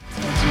here.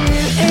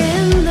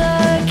 In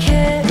the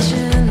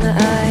kitchen,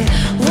 I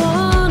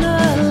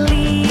wanna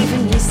leave,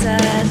 and you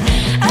said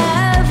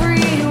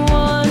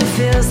everyone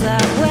feels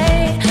that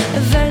way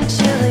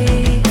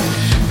eventually,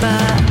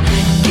 but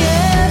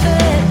give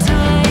it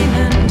time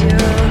and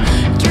your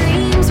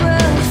dreams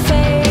will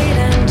fade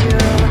and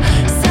your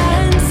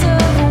sense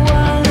of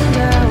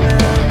wonder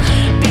will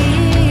be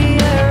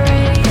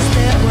erased.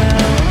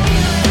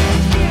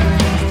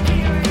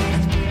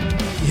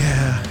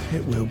 Yeah,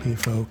 it will be,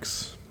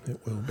 folks. It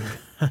will be.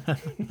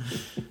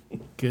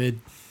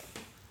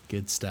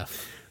 Good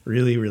stuff.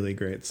 Really, really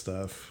great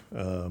stuff.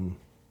 I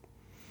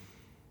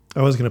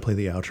was going to play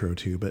the outro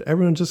too, but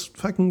everyone just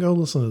fucking go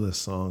listen to this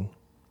song.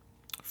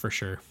 For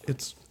sure.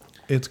 It's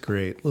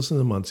great. Listen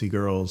to Muncie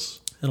Girls.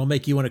 It'll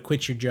make you want to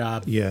quit your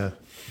job. Yeah.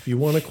 If you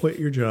want to quit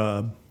your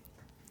job,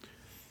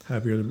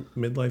 have your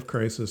midlife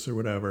crisis or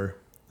whatever,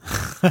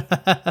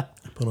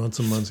 put on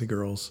some Muncie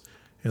Girls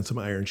and some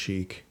Iron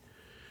Chic.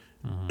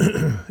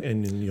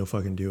 And then you'll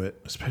fucking do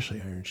it. Especially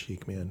Iron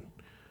Chic, man.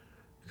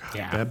 God,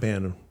 Yeah. that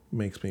band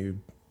makes me...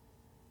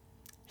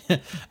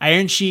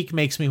 Iron Chic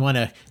makes me want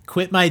to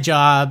quit my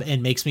job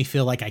and makes me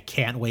feel like I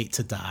can't wait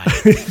to die.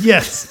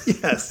 Yes.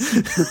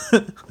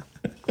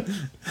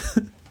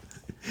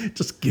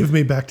 Just give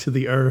me back to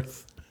the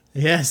earth.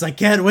 Yes, I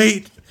can't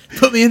wait.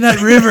 Put me in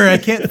that river. I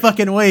can't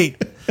fucking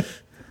wait.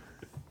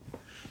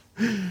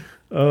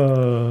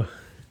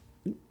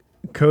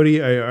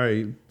 Cody,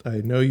 I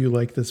know you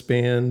like this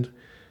band.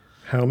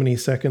 How many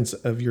seconds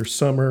of your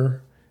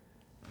summer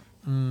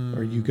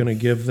are you going to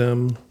give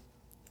them?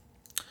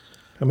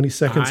 How many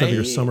seconds of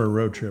your summer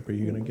road trip are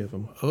you going to give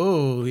them?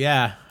 Oh,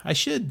 yeah. I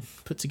should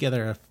put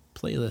together a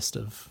playlist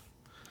of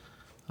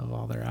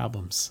all their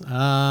albums.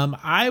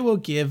 I will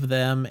give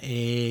them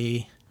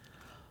a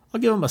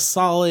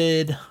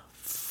solid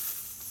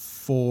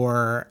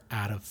 4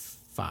 out of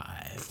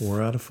 5.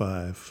 4 out of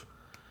 5.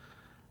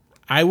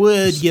 I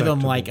would give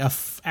them like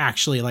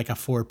actually like a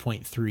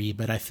 4.3,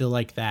 but I feel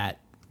like that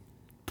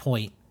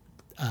point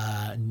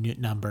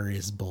number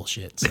is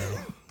bullshit. So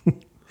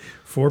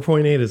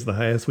 4.8 is the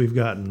highest we've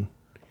gotten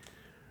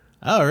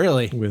oh,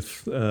 really?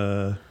 with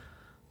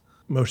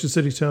Motion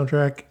City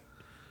Soundtrack,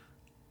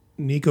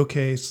 Nico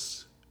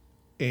Case,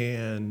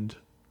 and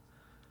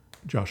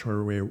Joshua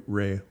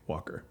Ray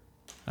Walker.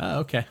 Oh,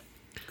 okay.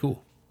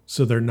 Cool.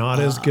 So they're not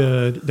as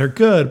good. They're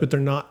good, but they're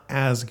not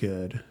as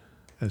good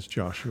as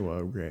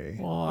Joshua Ray.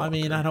 Well, I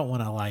mean, I don't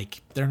want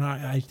to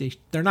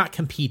they're not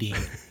competing.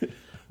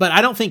 But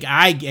I don't think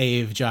I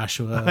gave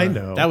Joshua. I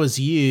know. That was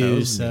you. That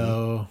was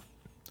so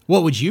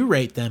what would you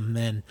rate them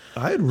then?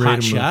 I'd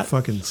rate them a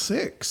fucking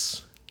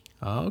 6.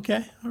 Oh,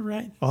 okay. All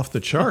right. Off the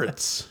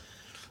charts.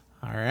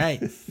 All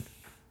right.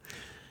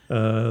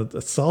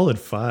 A solid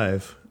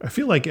 5. I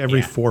feel like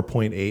every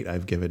 4.8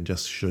 I've given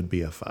just should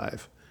be a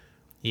 5.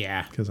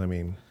 Yeah. Because, I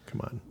mean, come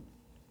on.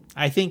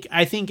 I think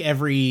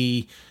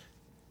every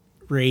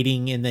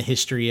rating in the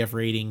history of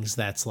ratings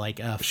that's like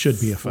a should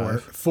be a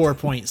 5.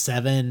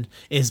 4.7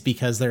 is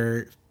because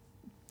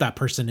that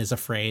person is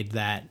afraid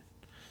that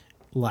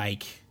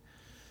like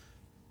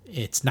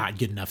it's not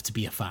good enough to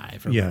be a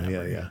 5 or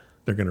whatever. Yeah.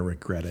 They're going to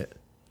regret it.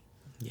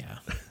 Yeah.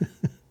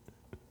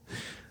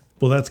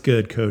 Well, that's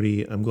good,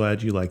 Cody. I'm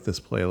glad you like this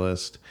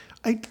playlist.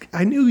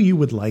 I knew you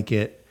would like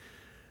it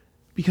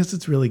because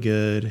it's really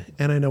good,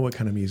 and I know what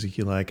kind of music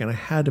you like, and I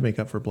had to make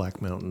up for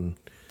Black Mountain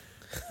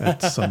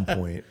at some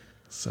point.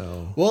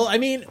 So, well, I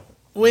mean,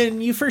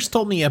 when you first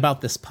told me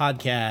about this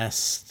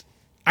podcast,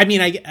 I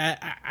mean,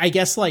 I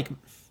guess like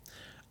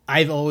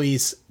I've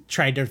always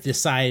tried to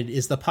decide,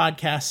 is the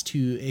podcast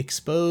to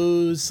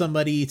expose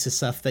somebody to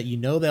stuff that you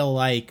know they'll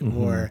like,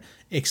 or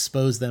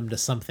expose them to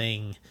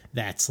something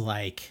that's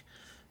like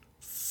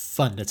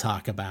fun to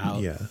talk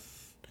about? Yeah.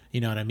 You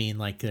know what I mean?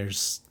 Like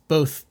there's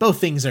both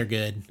things are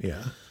good.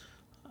 Yeah.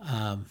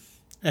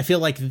 I feel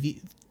like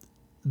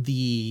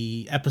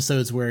the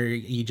episodes where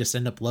you just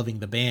end up loving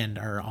the band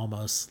are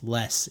almost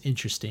less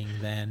interesting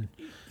than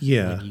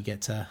when you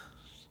get to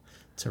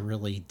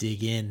really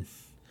dig in.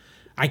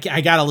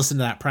 I gotta listen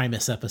to that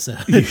Primus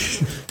episode.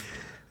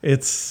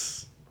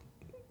 It's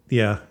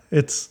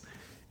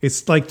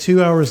like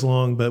 2 hours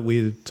long, but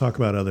we talk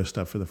about other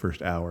stuff for the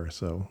first hour.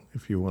 So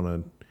if you want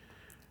to,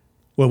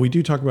 well, we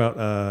do talk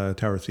about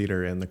Tower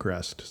Theater and the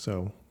Crest.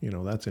 So,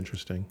 that's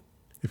interesting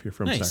if you're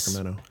from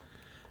Sacramento.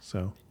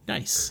 So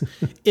nice.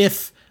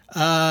 If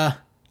I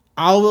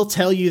will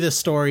tell you the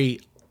story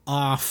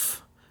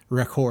off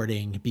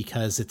recording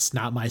because it's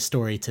not my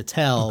story to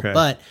tell, okay.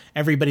 But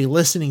everybody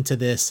listening to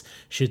this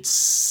should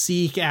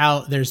seek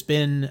out. There's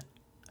been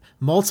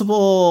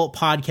multiple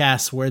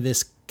podcasts where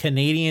this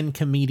Canadian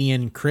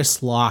comedian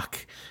Chris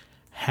Locke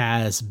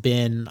has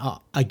been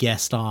a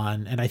guest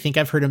on, and I think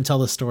I've heard him tell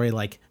the story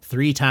like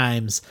 3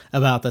 times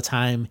about the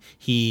time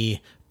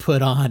he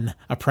put on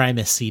a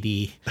Primus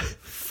CD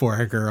for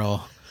a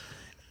girl,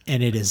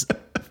 and it is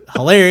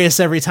hilarious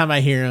every time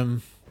I hear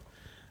him.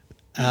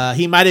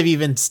 He might have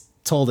even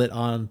told it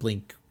on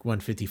Blink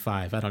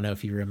 155. I don't know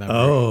if you remember.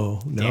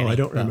 Oh, no, Danny, I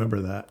don't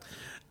remember that.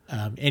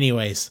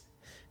 Anyways,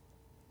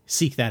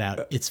 seek that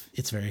out.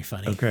 It's very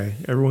funny. Okay,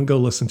 everyone go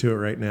listen to it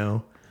right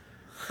now.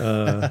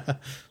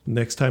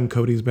 Next time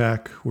Cody's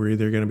back, we're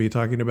either going to be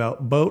talking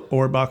about Boat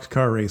or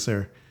Boxcar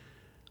Racer.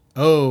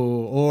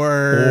 Oh,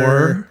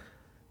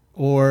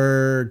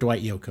 or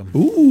Dwight Yoakam.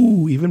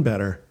 Ooh, even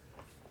better.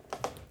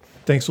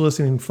 Thanks for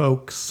listening,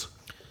 folks.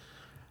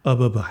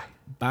 Bye-bye.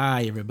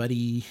 Bye,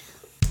 everybody.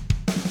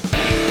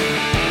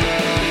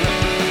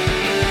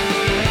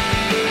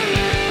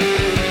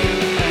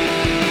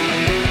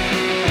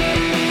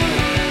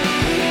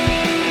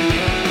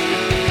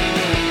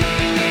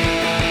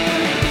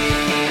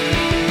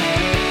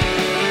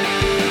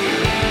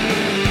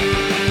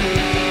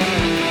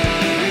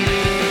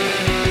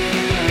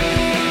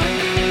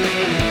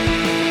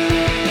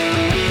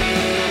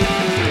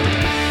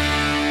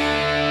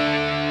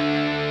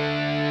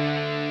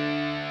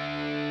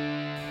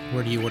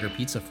 Where do you order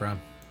pizza from?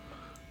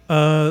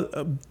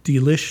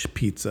 Delish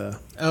Pizza.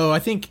 Oh, I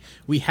think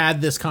we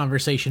had this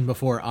conversation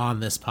before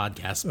on this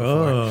podcast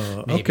before.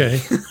 Oh, okay.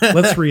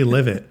 Let's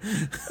relive it.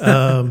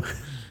 I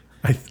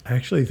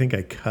actually think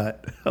I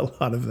cut a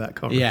lot of that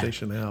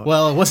conversation out.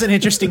 Well, it wasn't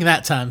interesting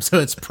that time, so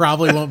it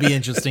probably won't be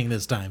interesting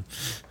this time.